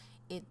Defenders.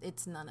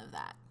 It's none of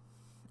that.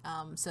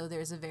 So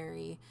there's a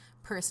very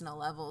personal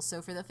level.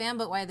 So for the fan,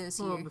 but why those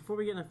here? Well, before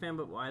we get into fan,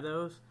 but why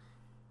those?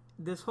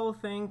 This whole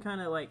thing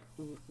kind of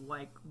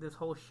like this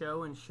whole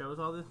show and shows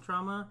all this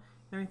trauma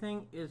and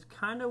everything is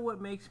kind of what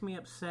makes me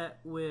upset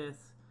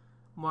with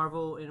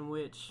Marvel, in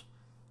which,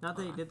 not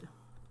that he did,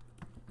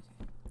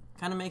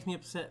 kind of makes me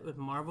upset with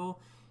Marvel,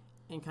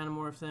 and kind of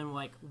more of them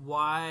like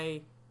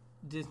why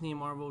Disney and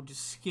Marvel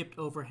just skipped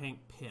over Hank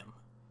Pym.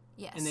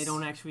 Yes. And they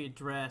don't actually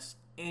address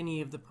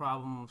any of the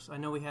problems. I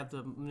know we have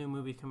the new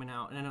movie coming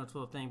out, and I know it's a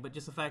little thing, but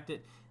just the fact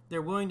that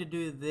they're willing to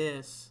do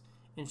this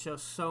and show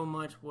so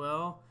much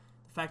well,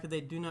 the fact that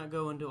they do not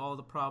go into all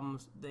the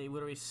problems, they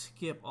literally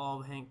skip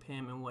all of Hank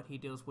Pym and what he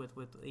deals with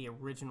the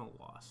original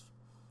Wasp.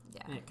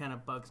 Yeah. And it kind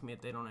of bugs me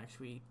that they don't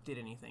actually did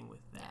anything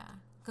with that. Yeah.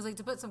 Because, like,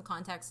 to put some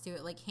context to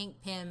it, like,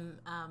 Hank Pym,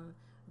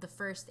 the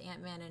first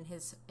Ant-Man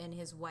and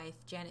his wife,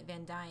 Janet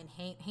Van Dyne,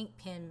 Hank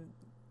Pym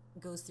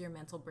goes through a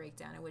mental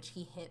breakdown in which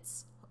he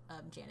hits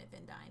Janet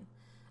Van Dyne.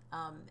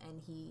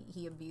 And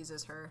he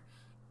abuses her,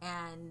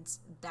 and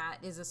that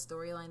is a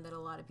storyline that a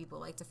lot of people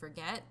like to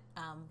forget,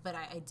 but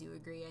I do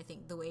agree. I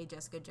think the way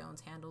Jessica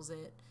Jones handles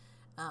it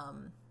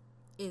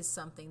is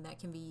something that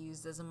can be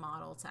used as a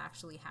model to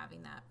actually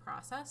having that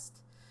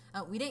processed.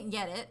 We didn't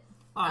get it,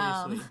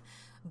 obviously,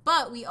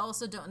 but we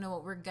also don't know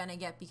what we're gonna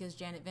get because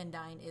Janet Van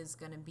Dyne is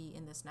gonna be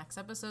in this next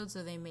episode,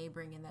 so they may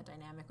bring in that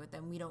dynamic with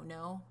them. We don't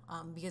know,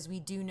 because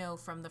we do know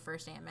from the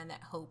first Ant-Man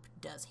that Hope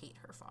does hate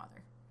her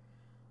father.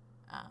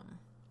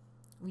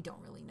 We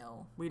don't really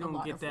know. We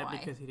don't get that why.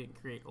 because he didn't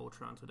create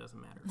Ultron, so it doesn't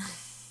matter.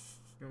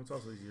 It's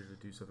also easier to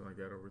do something like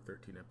that over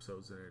 13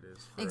 episodes than it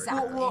is. For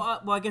Exactly.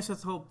 Well, I guess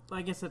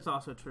that's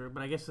also true,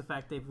 but I guess the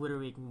fact they've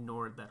literally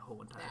ignored that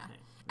whole entire thing.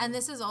 And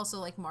this is also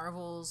like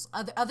Marvel's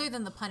other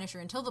than the Punisher.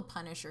 Until the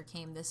Punisher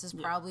came, this is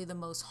probably the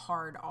most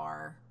hard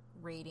R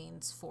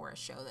ratings for a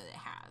show that it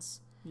has.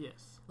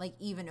 Yes. Like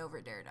even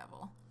over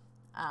Daredevil,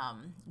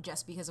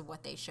 just because of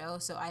what they show.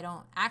 So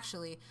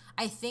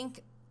I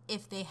think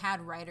if they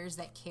had writers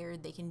that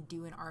cared, they can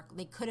do an arc.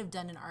 They could have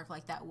done an arc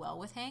like that well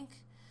with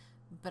Hank.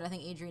 But I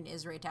think Adrian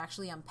is right to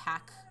actually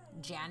unpack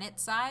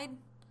Janet's side.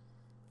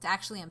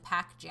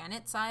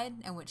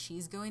 And what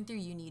she's going through,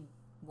 you need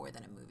more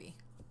than a movie.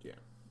 Yeah.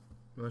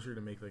 Unless you're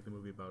going to make like the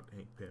movie about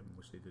Hank Pym,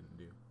 which they didn't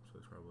do. So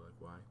that's probably like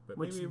why. But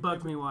which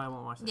bugs me why I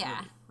won't watch that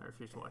movie. I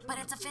refuse to watch it. But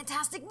it's a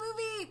fantastic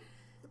movie!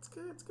 It's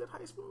good. It's a good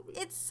heist movie.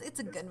 It's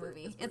a good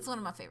movie. It's one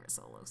of my favorite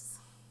solos.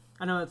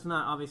 I know it's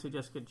not obviously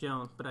Jessica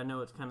Jones, but I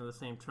know it's kind of the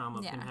same trauma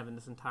of him having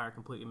this entire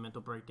completely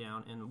mental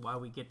breakdown, and while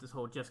we get this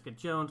whole Jessica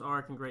Jones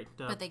arc and great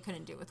stuff, but they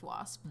couldn't do it with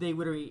Wasp. They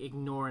literally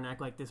ignore and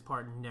act like this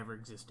part never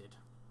existed.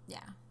 Yeah.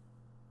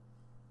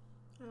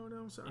 Oh no,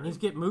 I'm sorry. And he's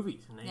getting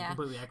movies, and they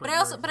completely act like.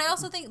 But I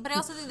also think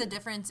the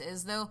difference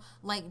is though,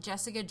 like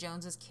Jessica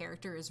Jones's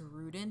character is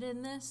rooted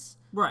in this,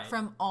 right,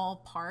 from all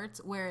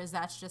parts, whereas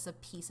that's just a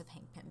piece of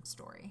Hank Pym's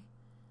story.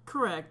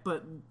 Correct,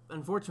 but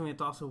unfortunately,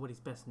 it's also what he's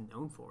best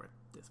known for at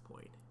this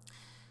point.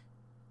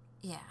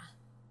 Yeah,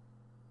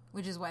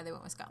 which is why they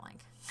went with Scott Lang.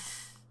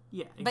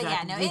 Yeah, exactly. But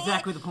yeah, no,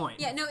 exactly the point.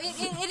 Yeah, no,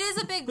 it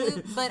is a big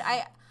loop, but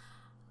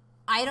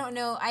I don't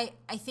know. I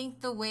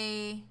think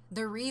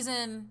the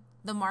reason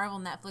the Marvel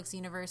Netflix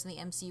universe and the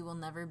MCU will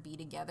never be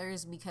together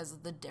is because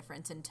of the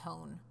difference in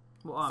tone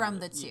from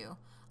the two. Yeah.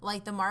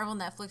 Like the Marvel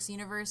Netflix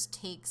universe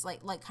takes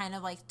like kind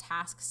of like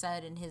Task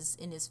said in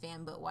his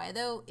fan, but why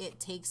though?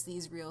 It takes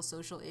these real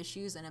social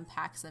issues and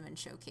unpacks them and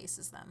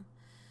showcases them.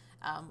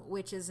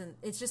 Which isn't,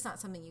 it's just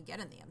not something you get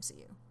in the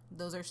MCU.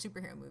 Those are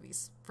superhero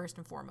movies, first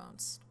and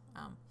foremost.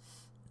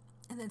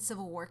 And then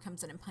Civil War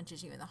comes in and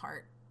punches you in the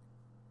heart.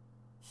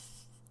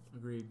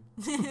 Agreed.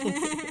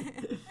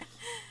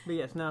 But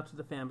yes, now to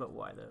the fan, but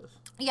why those?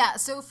 Yeah,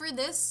 so for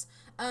this,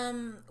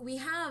 we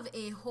have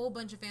a whole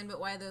bunch of fan but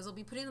why those. I'll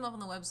be putting them up on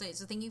the website,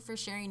 so thank you for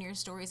sharing your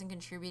stories and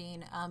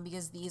contributing,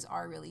 because these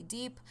are really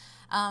deep.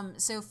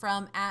 So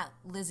from at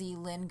Lizzie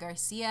Lynn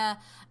Garcia,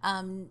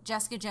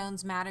 Jessica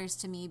Jones matters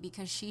to me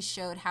because she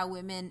showed how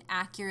women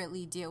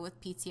accurately deal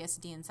with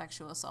PTSD and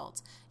sexual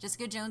assault.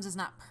 Jessica Jones is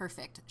not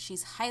perfect.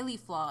 She's highly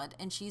flawed,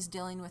 and she's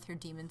dealing with her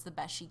demons the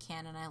best she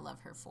can, and I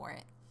love her for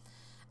it.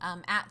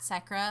 At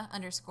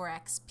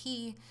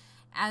Sekra_XP,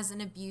 as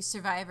an abuse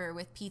survivor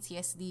with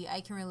PTSD,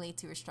 I can relate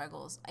to her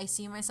struggles. I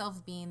see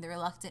myself being the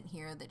reluctant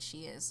hero that she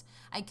is.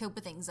 I cope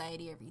with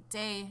anxiety every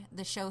day.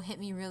 The show hit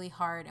me really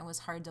hard and was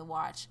hard to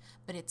watch,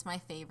 but it's my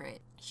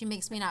favorite. She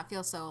makes me not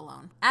feel so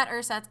alone. At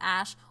Ursat's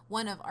Ash,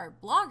 one of our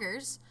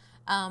bloggers,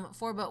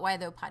 for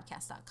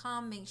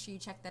butwhythoughpodcast.com. Make sure you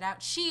check that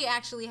out. She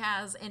actually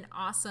has an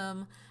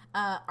awesome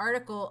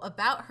article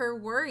about her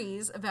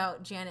worries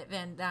about Janet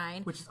Van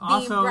Dyne, which is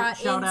also brought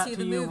shout out into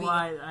to the you movie.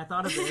 why I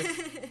thought of this,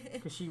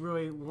 because she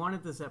really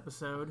wanted this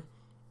episode,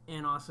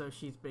 and also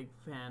she's a big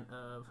fan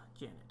of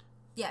Janet.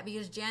 Yeah,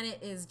 because Janet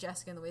is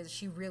Jessica in the ways that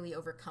she really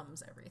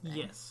overcomes everything.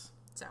 Yes.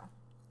 So,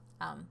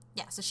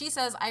 so she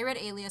says, I read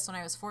Alias when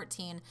I was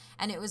 14,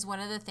 and it was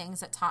one of the things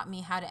that taught me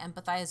how to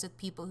empathize with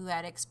people who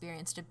had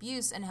experienced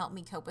abuse and helped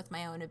me cope with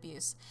my own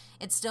abuse.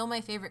 It's still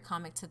my favorite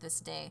comic to this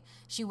day.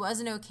 She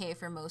wasn't okay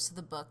for most of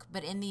the book,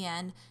 but in the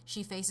end,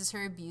 she faces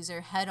her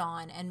abuser head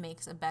on and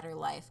makes a better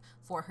life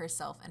for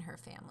herself and her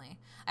family.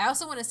 I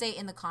also want to say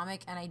in the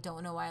comic, and I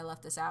don't know why I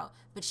left this out,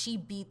 but she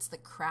beats the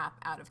crap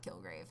out of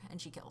Kilgrave,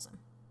 and she kills him.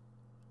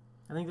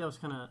 I think that was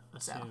kind of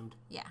assumed.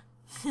 So, yeah.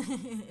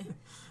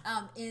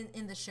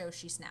 In the show,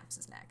 she snaps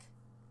his neck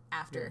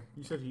after.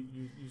 Yeah.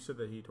 You said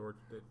that he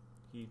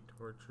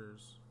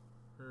tortures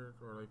her,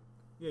 or like,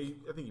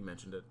 I think you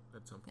mentioned it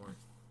at some point.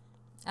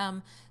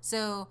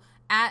 So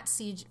at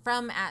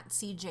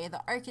CJ the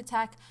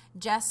Architect,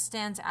 Jess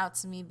stands out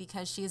to me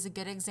because she is a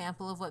good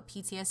example of what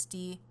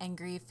PTSD and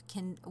grief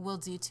will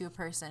do to a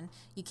person.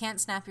 You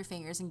can't snap your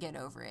fingers and get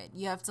over it.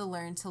 You have to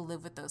learn to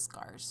live with those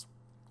scars.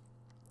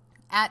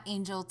 At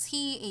Angel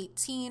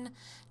T18,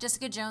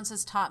 Jessica Jones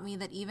has taught me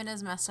that even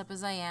as messed up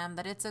as I am,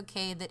 that it's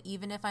okay that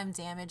even if I'm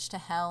damaged to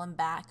hell and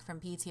back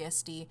from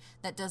PTSD,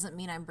 that doesn't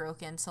mean I'm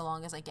broken so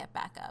long as I get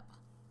back up.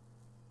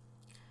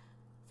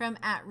 From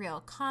At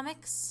Real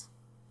Comics,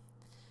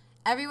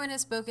 everyone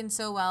has spoken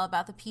so well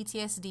about the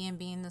PTSD and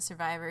being the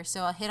survivor,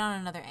 so I'll hit on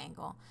another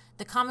angle.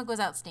 The comic was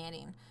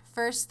outstanding.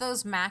 First,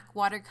 those MAC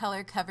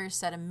watercolor covers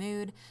set a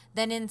mood.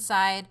 Then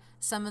inside,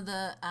 some of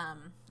the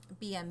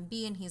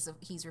BMB, and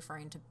he's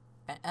referring to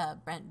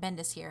Brent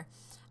Bendis here.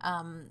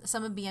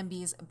 Some of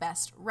BMB's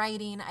best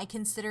writing. I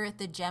consider it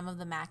the gem of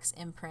the Max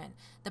imprint.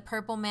 The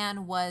Purple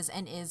Man was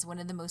and is one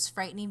of the most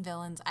frightening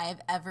villains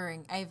I've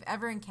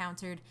ever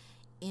encountered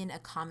in a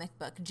comic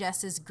book.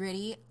 Jess is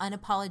gritty,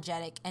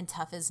 unapologetic, and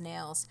tough as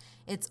nails.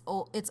 It's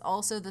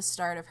also the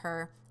start of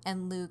her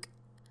and Luke,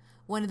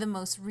 one of the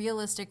most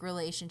realistic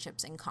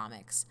relationships in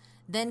comics.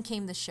 Then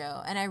came the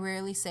show, and I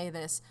rarely say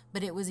this,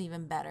 but it was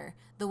even better.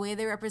 The way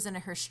they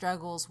represented her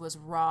struggles was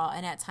raw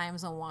and at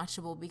times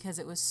unwatchable because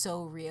it was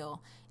so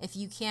real. If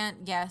you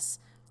can't guess,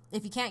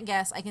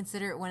 I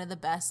consider it one of the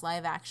best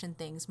live-action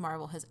things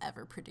Marvel has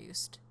ever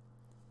produced.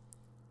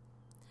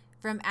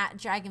 From at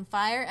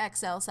Dragonfire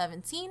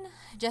XL17,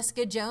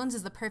 Jessica Jones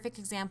is the perfect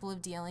example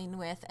of dealing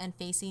with and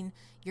facing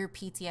your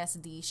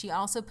PTSD. She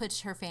also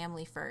puts her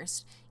family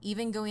first,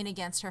 even going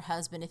against her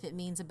husband if it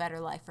means a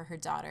better life for her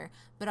daughter.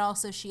 But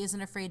also, she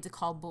isn't afraid to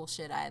call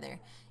bullshit either.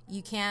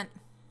 You can't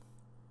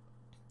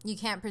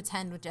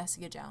pretend with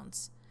Jessica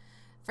Jones.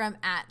 From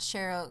at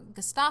Cheryl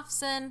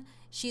Gustafson,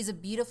 she's a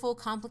beautiful,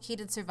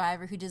 complicated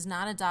survivor who does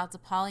not adopt a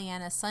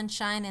Pollyanna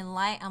sunshine and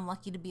light, I'm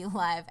lucky to be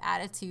alive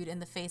attitude in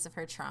the face of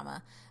her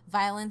trauma.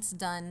 Violence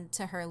done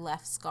to her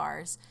left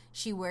scars.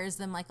 She wears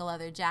them like a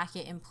leather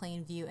jacket in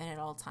plain view and at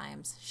all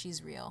times.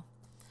 She's real.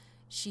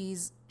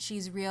 She's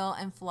real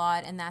and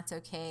flawed, and that's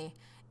okay.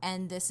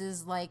 And this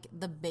is like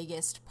the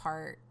biggest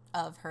part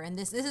of her. And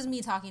this is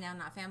me talking now, I'm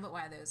not fan, but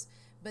why those?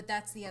 But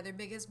that's the other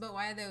biggest but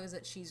why though, is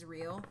that she's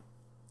real.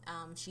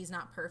 She's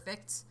not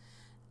perfect,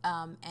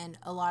 and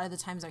a lot of the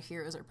times our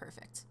heroes are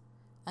perfect,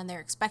 and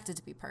they're expected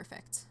to be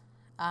perfect,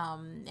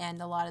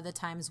 and a lot of the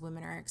times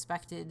women are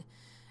expected,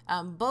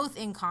 both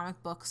in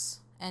comic books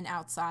and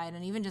outside,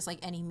 and even just like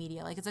any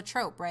media, like it's a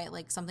trope, right?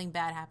 Like something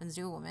bad happens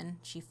to a woman,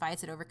 she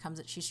fights it, overcomes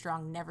it, she's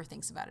strong, never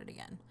thinks about it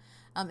again,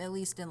 at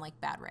least in like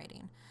bad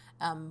writing,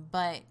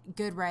 but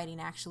good writing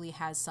actually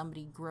has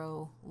somebody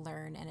grow,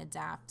 learn, and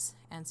adapt,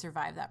 and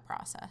survive that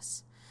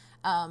process.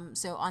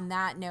 So on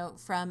that note,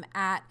 from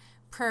at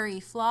Prairie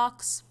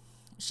Flocks,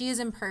 she is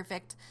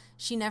imperfect.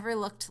 She never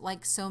looked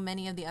like so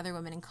many of the other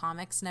women in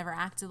comics, never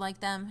acted like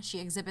them. She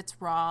exhibits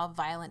raw,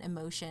 violent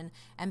emotion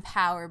and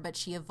power, but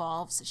she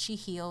evolves, she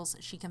heals,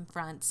 she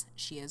confronts,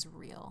 she is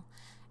real.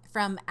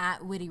 From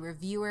at Witty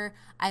Reviewer,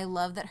 I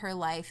love that her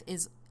life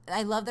is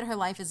I love that her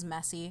life is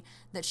messy,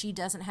 that she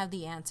doesn't have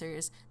the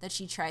answers, that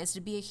she tries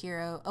to be a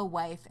hero, a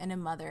wife, and a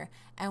mother,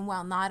 and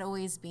while not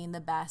always being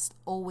the best,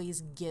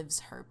 always gives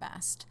her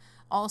best.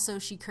 Also,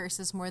 she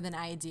curses more than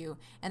I do,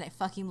 and I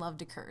fucking love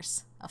to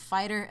curse. A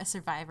fighter, a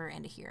survivor,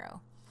 and a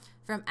hero.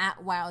 From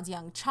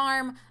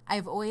 @WildYoungCharm,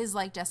 I've always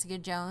liked Jessica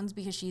Jones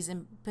because she's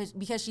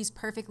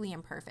perfectly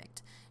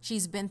imperfect.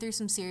 She's been through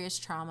some serious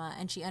trauma,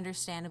 and she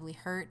understandably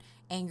hurt,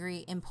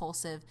 angry,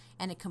 impulsive,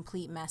 and a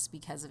complete mess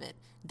because of it.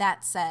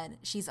 That said,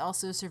 she's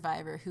also a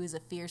survivor who is a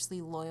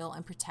fiercely loyal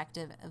and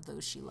protective of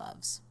those she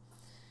loves.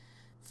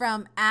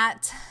 From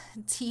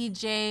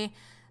 @TJ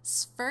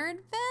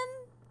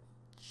Shepardvan,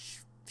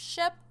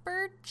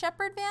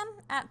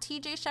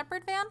 @TJ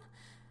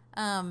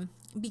Shepardvan.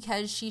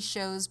 Because she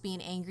shows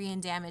being angry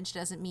and damaged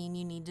doesn't mean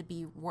you need to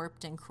be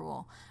warped and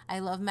cruel. I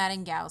love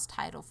Madden Gao's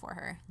title for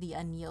her, the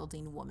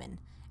unyielding woman.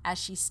 As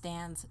she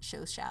stands,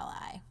 so shall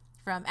I.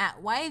 From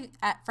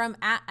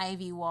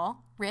Ivy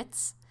Wall,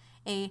 Ritz,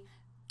 a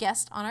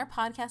guest on our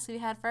podcast we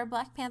had for our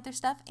Black Panther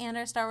stuff and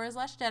our Star Wars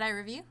Last Jedi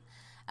review.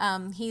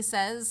 He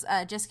says,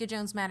 Jessica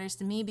Jones matters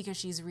to me because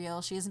she's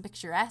real. She isn't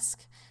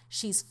picturesque.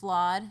 She's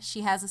flawed.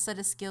 She has a set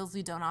of skills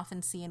we don't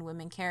often see in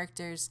women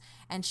characters,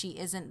 and she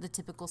isn't the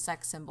typical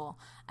sex symbol.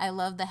 I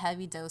love the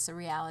heavy dose of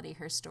reality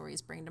her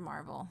stories bring to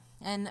Marvel.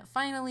 And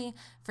finally,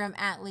 from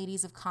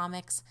 @Ladies of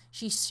Comics,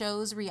 she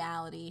shows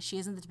reality. She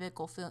isn't the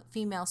typical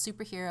female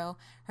superhero.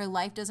 Her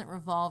life doesn't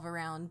revolve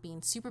around being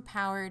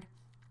superpowered.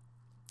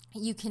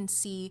 You can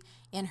see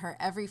in her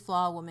every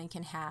flaw a woman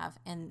can have,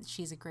 and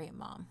she's a great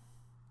mom.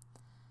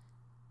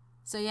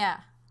 So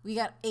yeah, we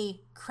got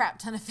a crap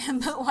ton of fan,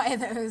 but why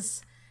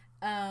those?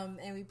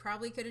 And we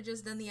probably could have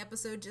just done the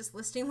episode just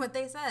listing what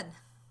they said.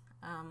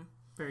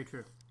 Very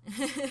true.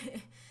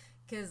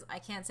 Because I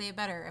can't say it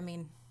better. I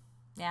mean,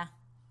 yeah,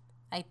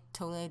 I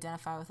totally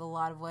identify with a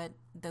lot of what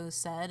those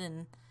said,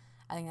 and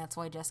I think that's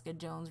why Jessica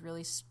Jones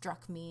really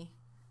struck me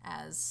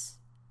as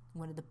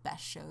one of the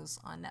best shows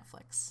on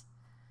Netflix.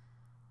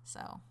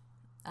 So,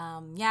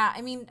 yeah,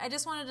 I mean, I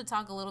just wanted to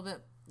talk a little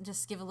bit,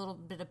 just give a little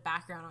bit of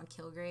background on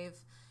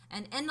Kilgrave.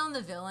 And end on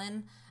the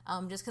villain,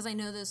 just because I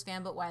know those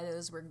fan, but why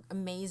those were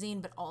amazing,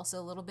 but also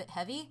a little bit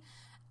heavy.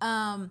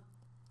 Some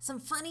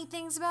funny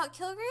things about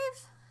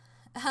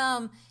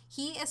Kilgrave.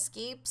 He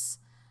escapes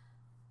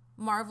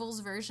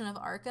Marvel's version of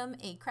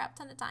Arkham a crap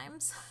ton of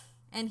times.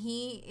 And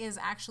he is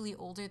actually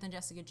older than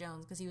Jessica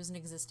Jones because he was an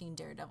existing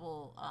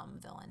Daredevil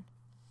villain.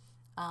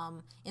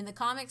 In the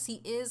comics, he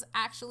is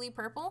actually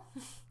purple.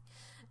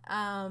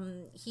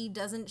 He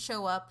doesn't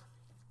show up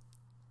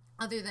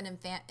other than in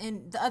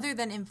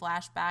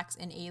flashbacks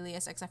and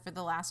Alias, except for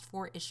the last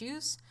 4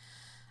 issues.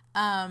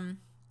 Oh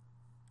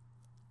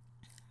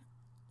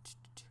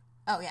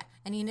yeah,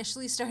 and he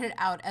initially started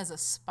out as a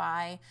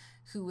spy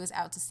who was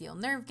out to steal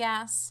nerve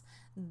gas.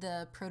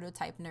 The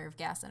prototype nerve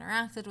gas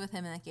interacted with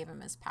him, and that gave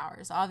him his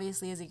powers.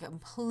 Obviously, is a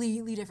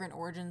completely different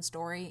origin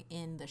story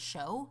in the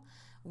show,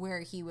 where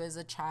he was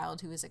a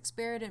child who was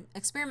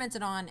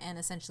experimented on and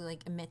essentially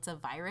like emits a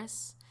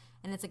virus,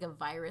 and it's like a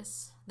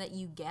virus that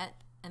you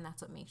get. And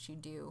that's what makes you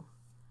do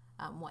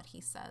what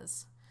he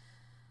says.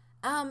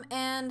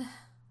 And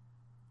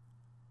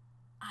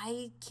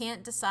I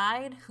can't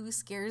decide who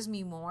scares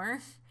me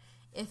more,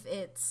 if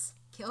it's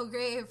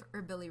Kilgrave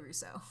or Billy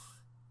Russo.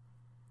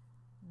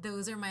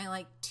 Those are my,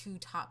 like, 2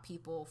 top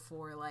people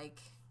for,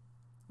 like,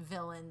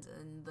 villains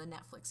in the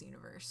Netflix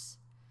universe.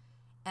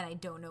 And I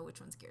don't know which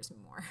one scares me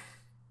more.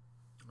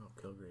 Oh,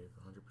 Kilgrave,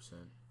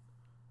 100%.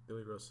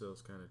 Billy Russo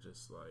is kind of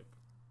just, like...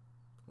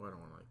 Well, I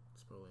don't want to, like,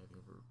 spoil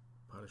anything for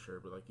Punisher,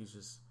 but like he's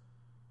just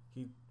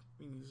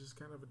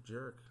kind of a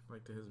jerk,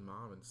 like to his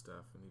mom and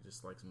stuff, and he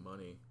just likes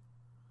money.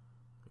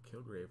 But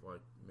Kilgrave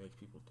like makes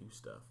people do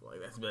stuff. Like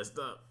that's messed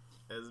up.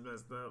 That's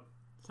messed up.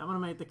 So I'm gonna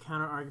make the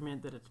counter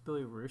argument that it's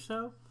Billy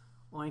Russo,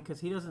 only because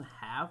he doesn't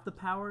have the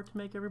power to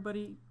make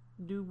everybody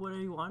do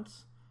whatever he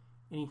wants,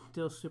 and he's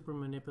still super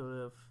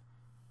manipulative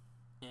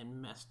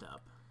and messed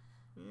up.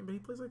 Yeah, but he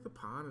plays like the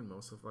pawn in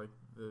most of like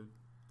the.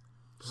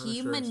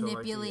 He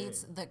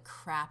manipulates the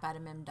crap out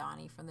of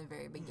Mamdani from the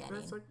very beginning.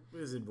 That's like,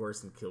 is it worse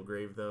than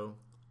Kilgrave though?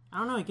 I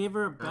don't know. He gave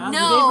her a bath.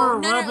 No.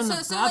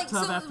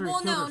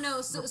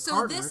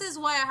 So this is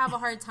why I have a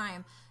hard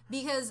time,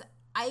 because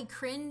I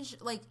cringe.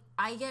 Like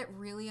I get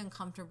really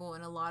uncomfortable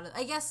in a lot of.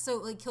 I guess so.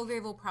 Like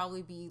Kilgrave will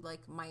probably be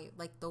like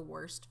the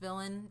worst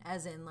villain,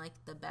 as in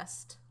like the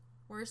best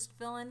worst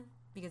villain,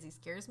 because he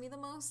scares me the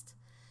most.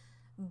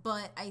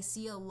 But I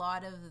see a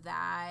lot of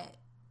that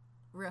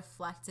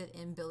reflected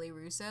in Billy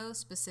Russo,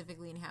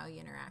 specifically in how he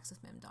interacts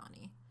with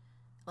Mamdani.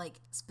 Like,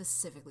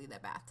 specifically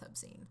that bathtub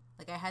scene.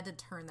 Like, I had to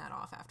turn that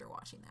off after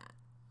watching that.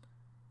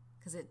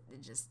 Because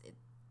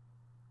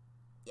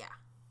yeah.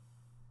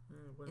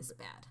 It's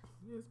bad.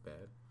 Yeah, it's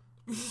bad.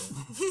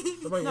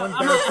 But like one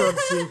bathtub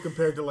scene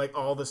compared to like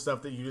all the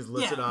stuff that you just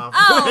listed off.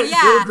 Oh,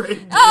 yeah.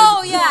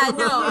 Oh, yeah.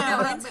 No,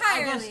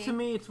 entirely. I guess to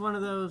me it's one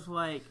of those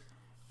like,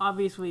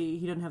 obviously,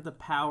 he doesn't have the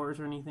powers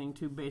or anything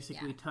to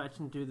basically touch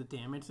and do the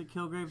damage that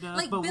Kilgrave does.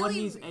 Like but what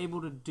he's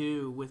able to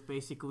do with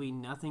basically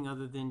nothing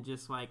other than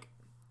just, like,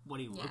 what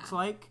he looks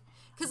like,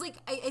 Because, like,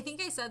 I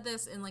think I said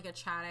this in, like, a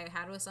chat I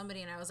had with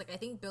somebody, and I was like, I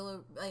think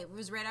it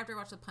was right after I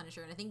watched The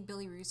Punisher, and I think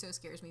Billy Russo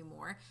scares me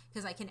more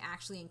because I can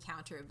actually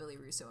encounter a Billy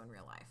Russo in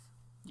real life.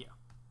 Yeah.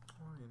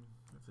 I mean,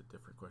 that's a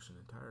different question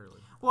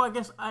entirely. Well, I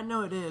guess I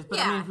know it is, but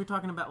I Yeah. mean, if we're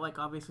talking about, like,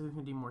 obviously who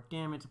can do more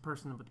damage, a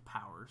person with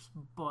powers.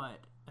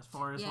 But as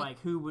far as, like,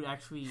 who would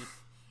actually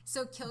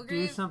So do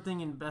Kilgrave... something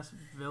in best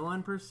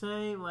villain, per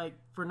se, like,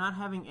 for not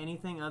having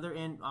anything other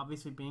and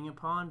obviously being a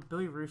pawn,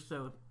 Billy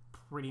Russo is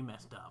pretty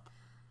messed up.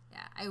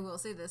 Yeah, I will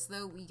say this,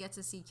 though. We get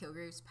to see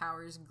Kilgrave's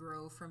powers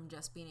grow from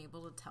just being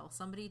able to tell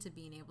somebody to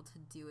being able to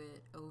do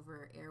it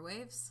over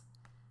airwaves.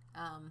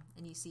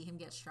 And you see him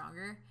get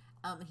stronger.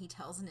 And he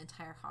tells an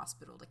entire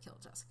hospital to kill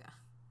Jessica.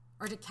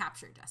 Or to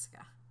capture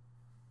Jessica.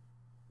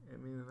 I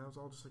mean, that was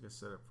all just like a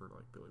setup for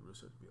like Billy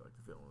Russo to be like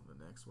the villain in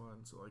the next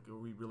one. So like, are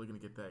we really gonna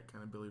get that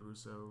kind of Billy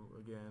Russo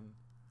again?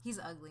 He's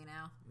ugly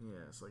now.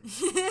 Yeah, it's like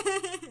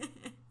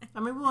I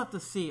mean, we'll have to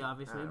see,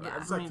 obviously. I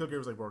just like Kilgrave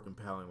was like more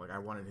compelling. Like I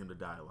wanted him to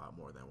die a lot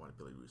more than I wanted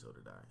Billy Russo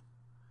to die.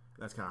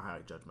 That's kind of how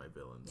I judge my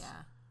villains. Yeah.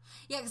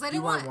 Yeah, because I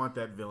You didn't want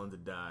that villain to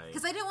die.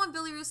 Because I didn't want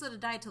Billy Russo to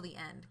die till the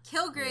end.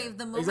 Kilgrave,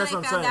 the moment That's I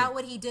what I'm found saying. out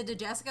what he did to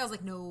Jessica, I was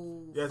like,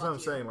 no. Yeah, that's fuck what I'm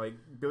you. saying. Like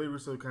Billy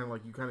Russo, kind of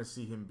like you kind of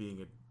see him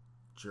being a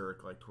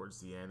jerk like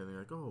towards the end, and they're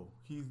like, oh,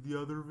 he's the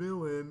other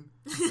villain.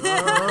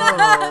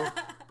 Oh.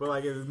 But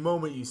like at the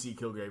moment you see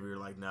Kilgrave, you're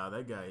like, nah,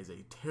 that guy is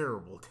a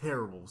terrible,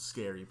 terrible,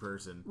 scary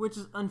person. Which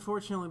is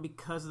unfortunately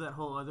because of that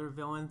whole other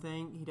villain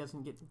thing, he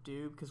doesn't get to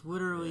do, because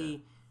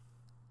literally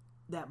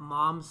that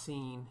mom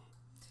scene,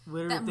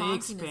 literally That if they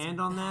mom scene is expand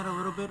on that a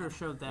little bit or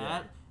show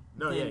that.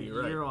 No, yeah, then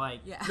you're right. You're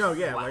like, Yeah. No,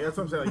 yeah, like that's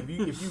what I'm saying.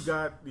 Like if you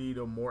got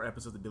more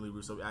episodes of Billy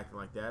Russo acting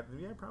like that, then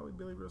yeah, probably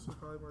Billy Russo's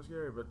probably more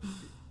scary. But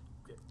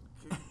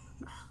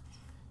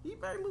he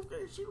made Luke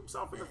Cage shoot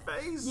himself in the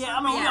face. yeah,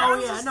 I mean, Yeah.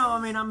 oh yeah, no,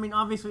 I mean,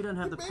 obviously he doesn't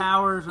have the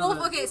powers. Or Well,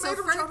 the, okay, so made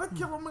him first, try to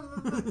kill him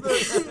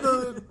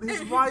and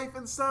his wife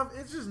and stuff.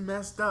 It's just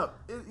messed up.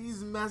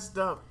 He's messed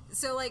up,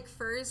 so like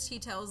first he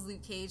tells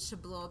Luke Cage to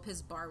blow up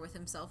his bar with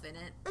himself in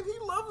it, and he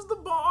loves the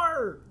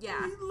bar.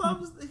 Yeah. he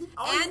loves.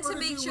 and to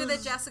make sure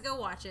that Jessica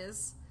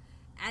watches.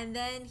 And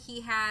then he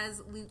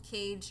has Luke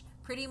Cage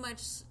pretty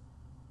much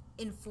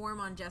inform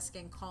on Jessica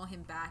and call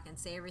him back and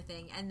say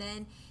everything. And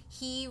then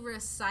he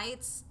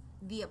recites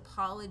the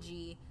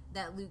apology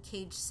that Luke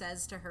Cage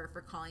says to her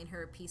for calling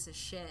her a piece of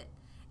shit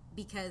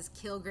because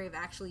Kilgrave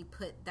actually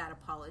put that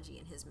apology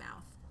in his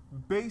mouth.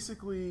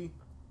 Basically,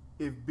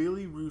 if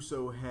Billy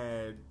Russo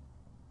had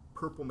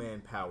Purple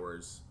Man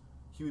powers,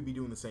 he would be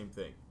doing the same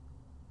thing.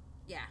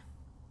 Yeah.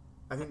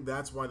 I think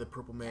that's why the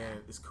Purple Man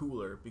is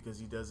cooler, because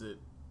he does it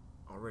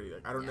already.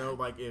 Like I don't know,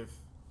 like if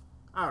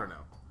I don't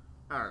know.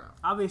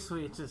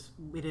 obviously,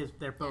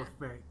 they're both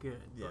very good.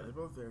 Yeah, but- they're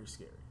both very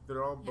scary.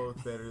 They're all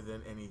both better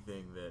than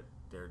anything that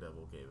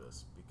Daredevil gave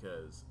us,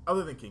 because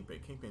other than Kingpin,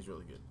 Kingpin's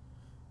really good.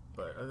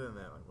 But other than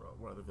that, like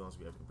what other villains do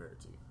we have to compare it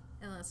to?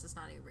 Unless it's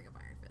not even bring up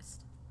Iron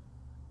Fist.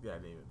 Yeah, I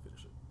didn't even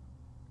finish it.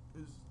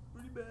 It's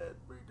pretty bad,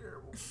 pretty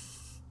terrible.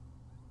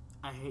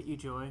 I hate you,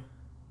 Joy.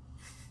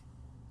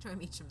 Joy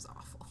Meacham's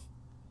awful.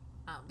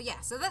 But yeah,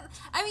 so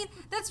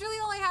that's really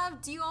all I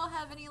have. Do you all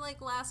have any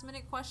like last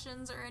minute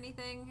questions or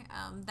anything?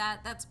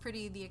 That's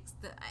pretty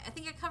I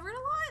think I covered a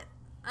lot.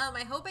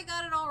 I hope I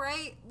got it all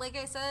right. Like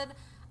I said,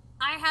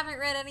 I haven't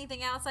read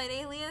anything outside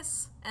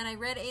Alias, and I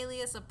read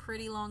Alias a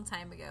pretty long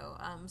time ago.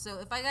 So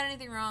if I got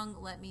anything wrong,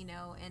 let me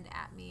know and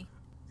at me.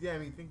 Yeah, I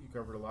mean, I think you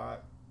covered a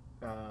lot.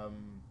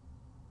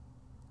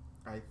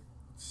 I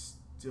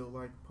still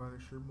like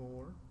Punisher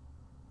more,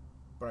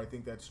 but I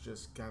think that's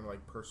just kind of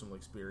like personal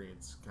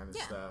experience kind of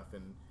stuff,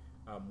 and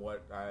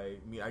what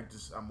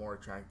I'm more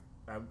attracted.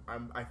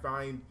 I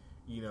find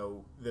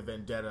the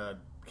vendetta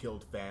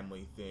killed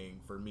family thing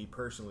for me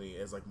personally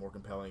as like more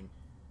compelling,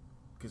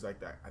 because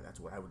like that's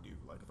what I would do.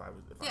 Like if I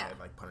had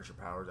like Punisher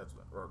powers,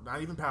 or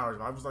not even powers.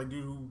 If I was like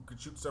dude who could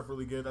shoot stuff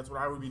really good, that's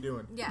what I would be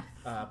doing. Yeah,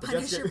 But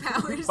Punisher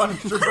powers.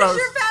 Punisher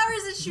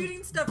powers is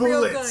shooting stuff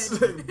bullets,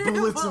 real good.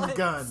 bullets and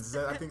guns.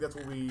 I think that's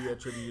what we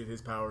attributed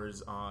his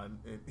powers on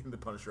in the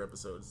Punisher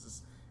episodes,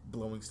 just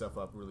blowing stuff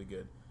up really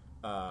good.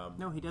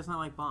 No, he does not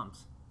like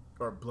bombs.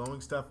 Or blowing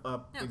stuff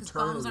up No, because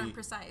internally. bombs aren't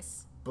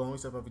precise. Blowing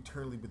stuff up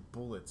internally with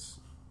bullets,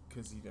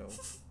 because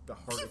the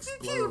heart Pew, pew,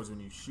 explodes when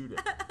you shoot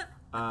it.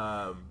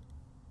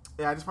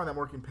 Yeah, I just find that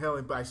more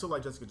compelling, but I still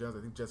like Jessica Jones.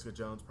 I think Jessica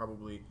Jones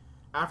probably,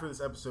 after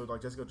this episode,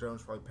 like Jessica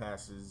Jones probably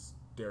passes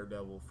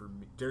Daredevil for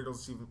me. Daredevil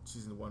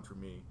season 1 for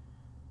me.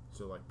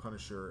 So like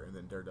Punisher and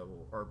then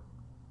Daredevil, or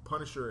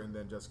Punisher and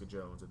then Jessica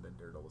Jones and then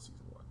Daredevil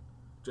season 1,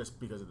 just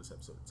because of this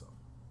episode itself.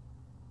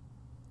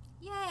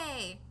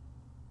 Yay!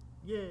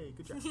 Yay!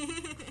 Good job.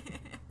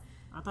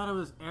 I thought it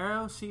was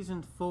Arrow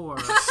season 4.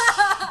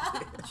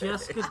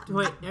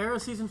 Arrow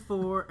season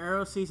 4,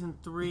 Arrow season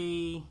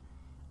 3,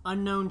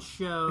 unknown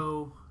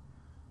show,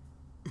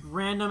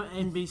 random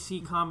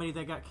NBC comedy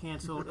that got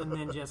canceled, and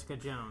then Jessica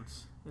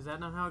Jones. Is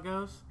that not how it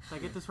goes? Did I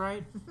get this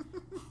right?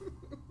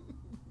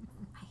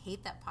 I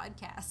hate that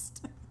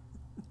podcast.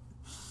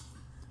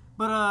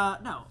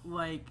 But no,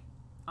 like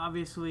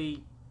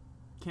obviously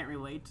can't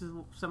relate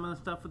to some of the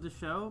stuff with the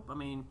show. I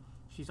mean,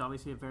 she's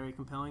obviously a very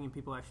compelling, and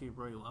people actually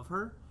really love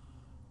her.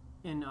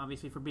 And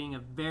obviously for being a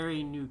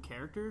very new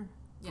character,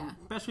 Yeah.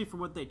 especially for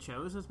what they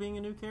chose as being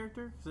a new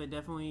character, because they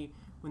definitely,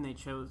 when they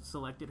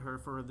selected her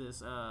for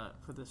this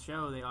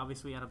show, they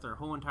obviously out of their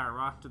whole entire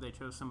roster, they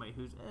chose somebody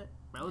who's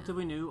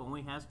relatively new,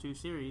 only has 2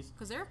 series.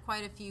 Because there are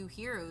quite a few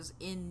heroes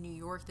in New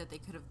York that they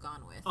could have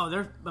gone with. Oh,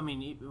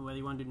 whether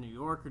you want to do New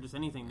York or just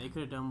anything, they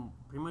could have done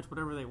pretty much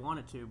whatever they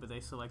wanted to, but they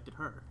selected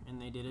her,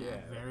 and they did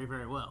it very,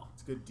 very well.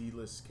 It's a good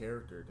D-list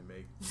character to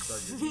make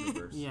start your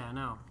universe. Yeah, I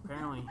know.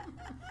 Apparently,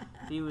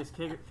 D-list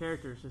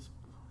characters just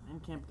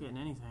can't get in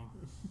anything.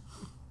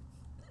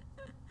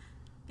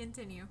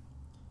 Continue.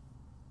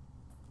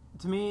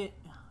 To me,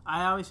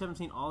 I always haven't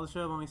seen all the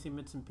show. I've only seen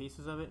bits and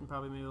pieces of it, and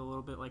probably maybe a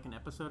little bit, like an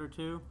episode or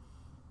 2.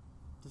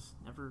 Just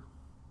never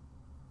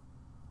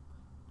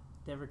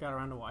got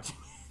around to watching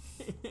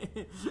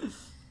it.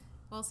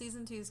 Well,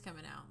 season 2 is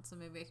coming out, so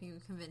maybe I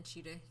can convince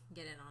you to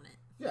get in on it.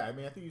 Yeah, I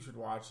mean, I think you should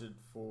watch it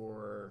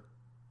for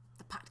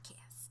The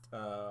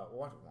podcast.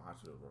 watch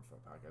it over for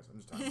a podcast. I'm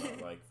just talking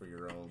about like for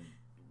your own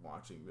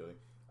watching, really.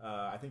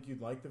 I think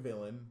you'd like the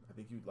villain. I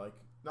think you'd like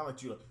not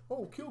like you like.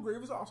 Oh,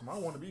 Kilgrave is awesome. I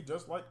want to be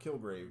just like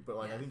Kilgrave, but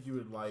like I think you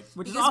would like.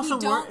 Which is Because also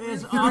we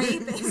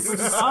don't which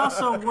is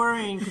also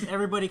worrying because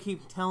everybody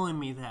keeps telling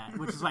me that.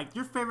 Which is like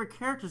your favorite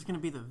character is going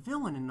to be the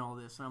villain in all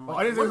this. And I'm like,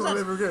 I didn't say my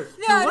favorite character.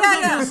 what is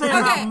that going to say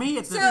about Okay, me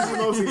at this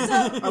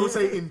so- point? I would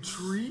say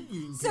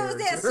intriguing. So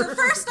character. so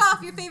first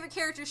off, your favorite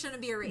character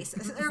shouldn't be a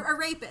racist or a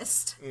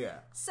rapist. Yeah.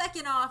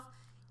 Second off,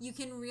 you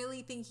can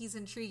really think he's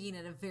intriguing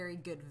and a very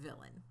good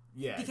villain.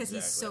 Yeah, Because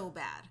he's exactly. so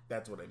bad.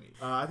 That's what I mean.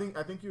 I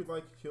think you'd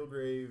like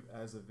Kilgrave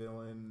as a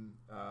villain.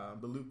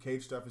 The Luke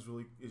Cage stuff is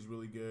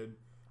really good.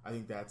 I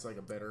think that's like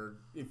a better.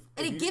 And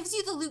it gives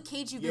you the Luke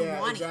Cage you've been yeah,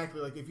 wanting.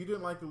 exactly. Like if you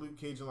didn't like the Luke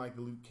Cage and like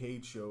the Luke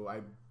Cage show, I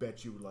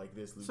bet you would like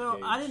this Luke So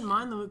Cage. I didn't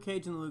mind the Luke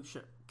Cage and the Luke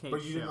Cage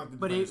But you didn't show. like the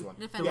But Defenders one.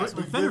 Defenders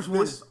one. Defenders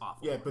one is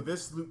awful. Yeah, but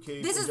this Luke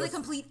Cage. This is the just-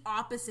 complete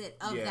opposite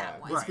of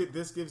that one. Right.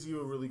 This gives you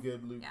a really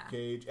good Luke Yeah.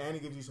 Cage, and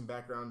it gives you some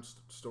background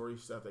story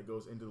stuff that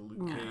goes into the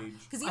Luke Cage.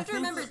 Because you I have to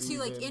think remember, too,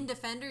 like, season- in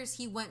Defenders,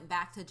 he went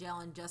back to jail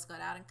and just got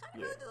out and kind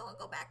of really doesn't want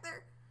to go back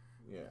there.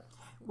 Yeah.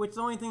 Which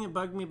the only thing that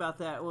bugged me about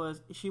that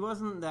was she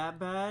wasn't that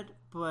bad,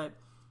 but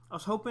I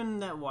was hoping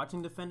that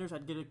watching Defenders,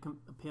 I'd get a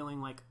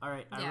appealing like, all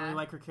right, I Yeah. really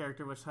like her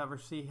character. Let's have her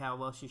see how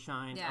well she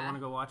shines. I Yeah. want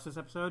to go watch this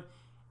episode,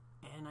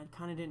 and I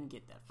kind of didn't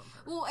get that from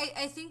her. Well,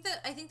 I think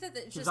that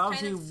it's She's just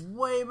obviously kind of...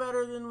 way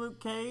better than Luke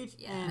Cage,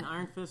 Yeah. and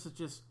Iron Fist is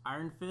just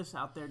Iron Fist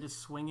out there just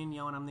swinging,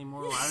 yelling, "I'm the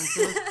immortal Iron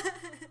Fist."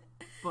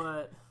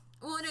 But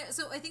Well, no,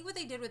 so I think what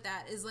they did with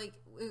that is like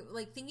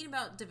thinking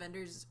about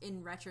Defenders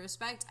in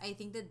retrospect. I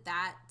think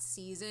that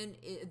season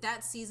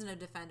of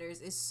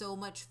Defenders is so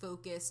much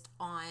focused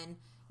on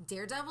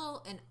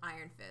Daredevil and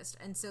Iron Fist,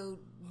 and so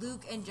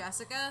Luke and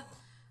Jessica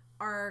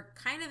are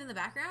kind of in the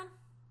background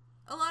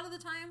a lot of the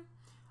time.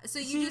 So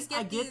you see, just get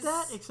I get these...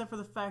 that, except for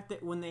the fact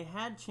that when they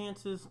had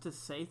chances to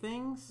say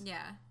things,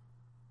 Yeah.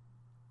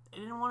 they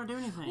didn't want to do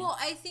anything. Well,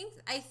 I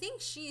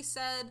think she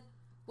said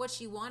what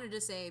she wanted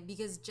to say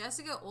because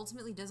Jessica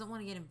ultimately doesn't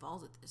want to get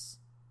involved with this.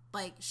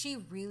 Like, she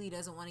really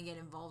doesn't want to get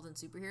involved in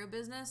superhero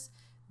business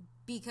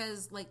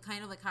because, like,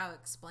 kind of like how I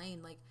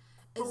explained, like,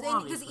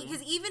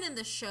 because even in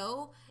the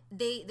show,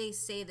 they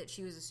say that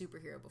she was a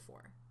superhero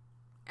before,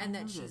 and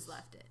that she's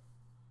left it.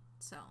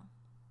 So,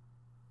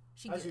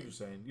 she I see did. what you're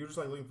saying. You're just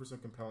like looking for some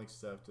compelling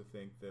stuff to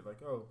think that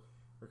like, oh,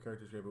 her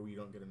character's great, but we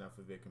don't get enough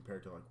of it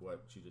compared to like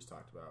what she just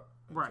talked about.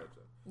 Right.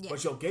 Yeah.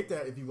 But you'll get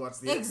that if you watch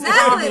the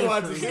Exactly. if you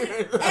watch the-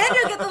 And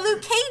you'll get the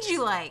Luke Cage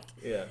you like.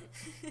 Yeah.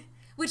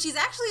 Which he's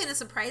actually in a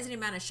surprising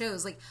amount of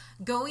shows. Like,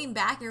 going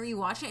back and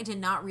rewatching it, I did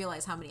not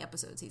realize how many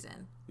episodes he's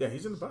in. Yeah,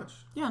 he's in a bunch.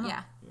 yeah, no.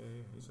 Yeah. Yeah,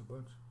 he's in a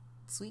bunch.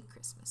 Sweet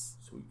Christmas.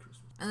 Sweet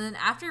Christmas. And then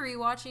after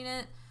rewatching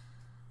it,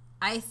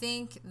 I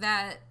think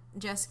that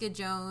Jessica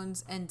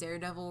Jones and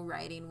Daredevil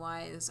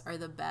writing-wise are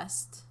the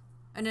best.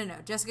 No.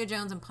 Jessica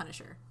Jones and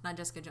Punisher. Not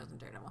Jessica Jones and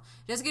Daredevil.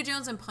 Jessica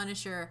Jones and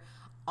Punisher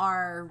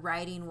are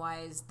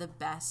writing-wise the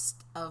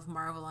best of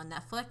Marvel on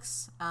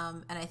Netflix.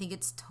 And I think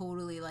it's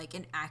totally like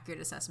an accurate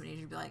assessment. You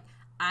should be like,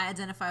 I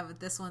identify with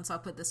this one, so I'll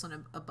put this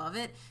one above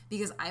it.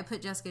 Because I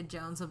put Jessica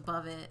Jones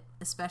above it,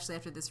 especially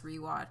after this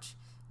rewatch,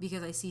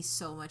 because I see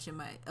so much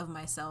of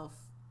myself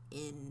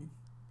in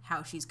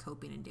how she's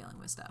coping and dealing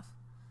with stuff.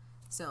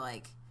 So,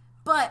 like,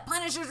 but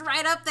Punisher's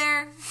right up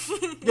there.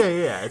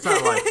 Yeah. It's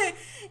not like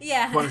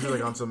Yeah. Punisher's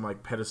like on some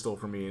like pedestal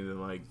for me, and then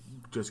like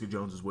Jessica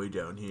Jones is way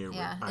down here.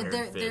 Yeah, with Iron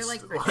they're Fist.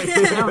 like-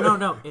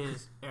 No.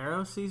 Is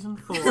Arrow season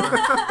 4?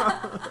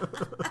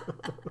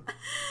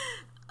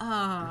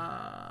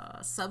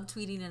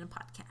 Subtweeting in a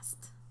podcast.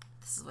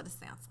 This is what it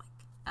sounds like.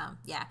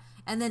 Yeah.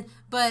 And then,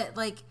 but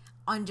like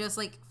on just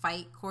like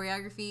fight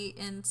choreography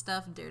and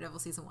stuff, Daredevil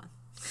season 1.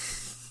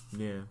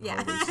 Yeah.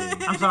 Hardly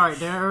seen. I'm sorry,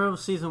 Arrow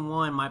season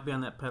 1 might be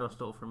on that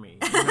pedestal for me.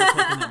 I'm not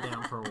taking that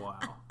down for a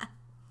while.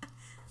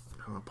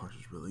 Oh,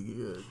 Punisher's really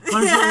good.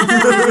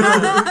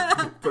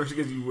 Punisher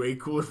gives you way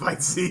cooler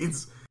fight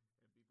scenes.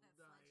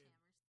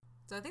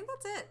 So I think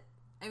that's it.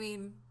 I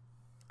mean,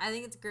 I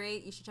think it's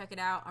great. You should check it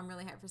out. I'm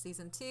really hyped for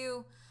season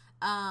 2.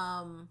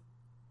 I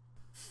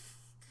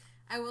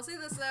will say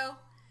this, though.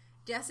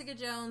 Jessica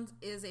Jones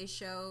is a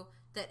show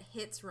that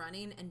hits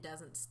running and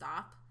doesn't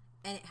stop.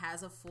 And it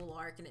has a full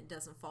arc and it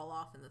doesn't fall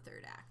off in the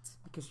third act.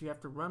 Because you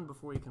have to run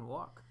before you can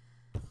walk.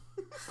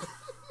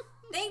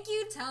 Thank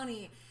you,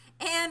 Tony.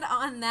 And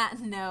on that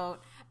note,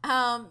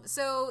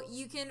 so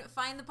you can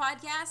find the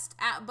podcast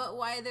at But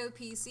Why Though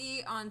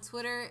PC on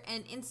Twitter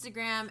and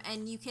Instagram,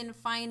 and you can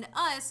find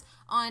us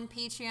on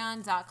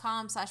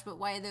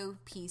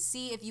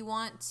patreon.com/ButWhyThoughPC if you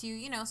want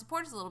to,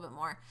 support us a little bit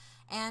more.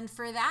 And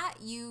for that,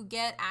 you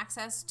get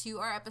access to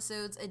our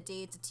episodes a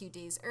day to 2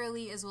 days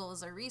early, as well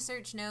as our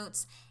research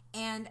notes.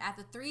 And at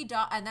the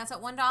and that's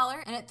at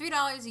 $1. And at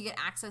 $3, you get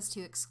access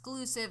to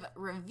exclusive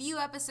review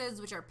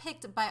episodes, which are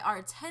picked by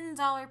our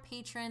 $10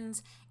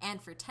 patrons.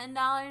 And for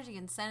 $10, you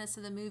can send us to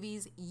the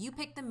movies. You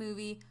pick the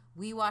movie,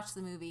 we watch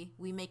the movie,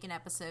 we make an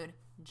episode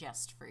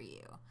just for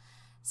you.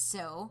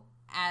 So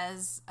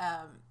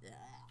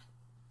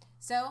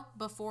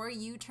before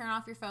you turn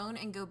off your phone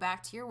and go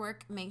back to your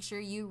work, make sure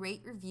you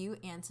rate, review,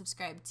 and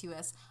subscribe to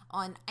us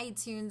on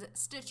iTunes,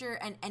 Stitcher,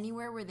 and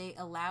anywhere where they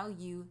allow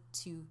you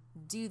to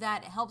do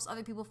that. It helps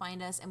other people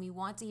find us, and we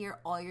want to hear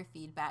all your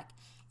feedback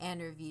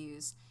and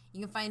reviews.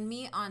 You can find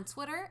me on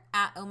Twitter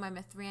at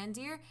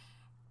ohmymythrandir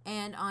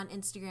and on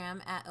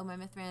Instagram at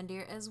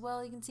ohmymythrandir as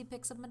well. You can see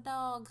pics of my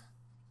dog.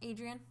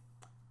 Adrian?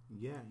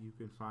 Yeah, you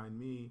can find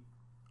me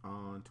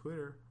on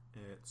Twitter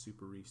at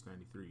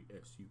SuperReese93,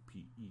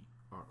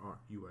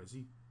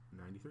 SuperRruiz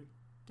 93.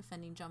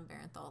 Defending John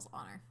Barenthal's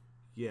honor.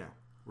 Yeah,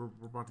 we're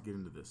about to get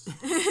into this.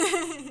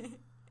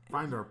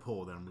 Find our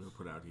poll that I'm going to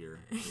put out here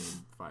in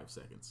 5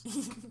 seconds.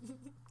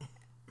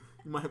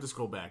 You might have to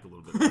scroll back a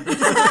little bit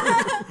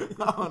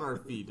on our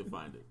feed to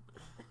find it.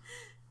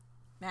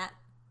 Matt?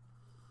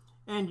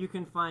 And you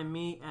can find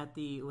me at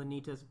the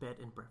Lanita's Bed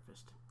and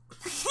Breakfast.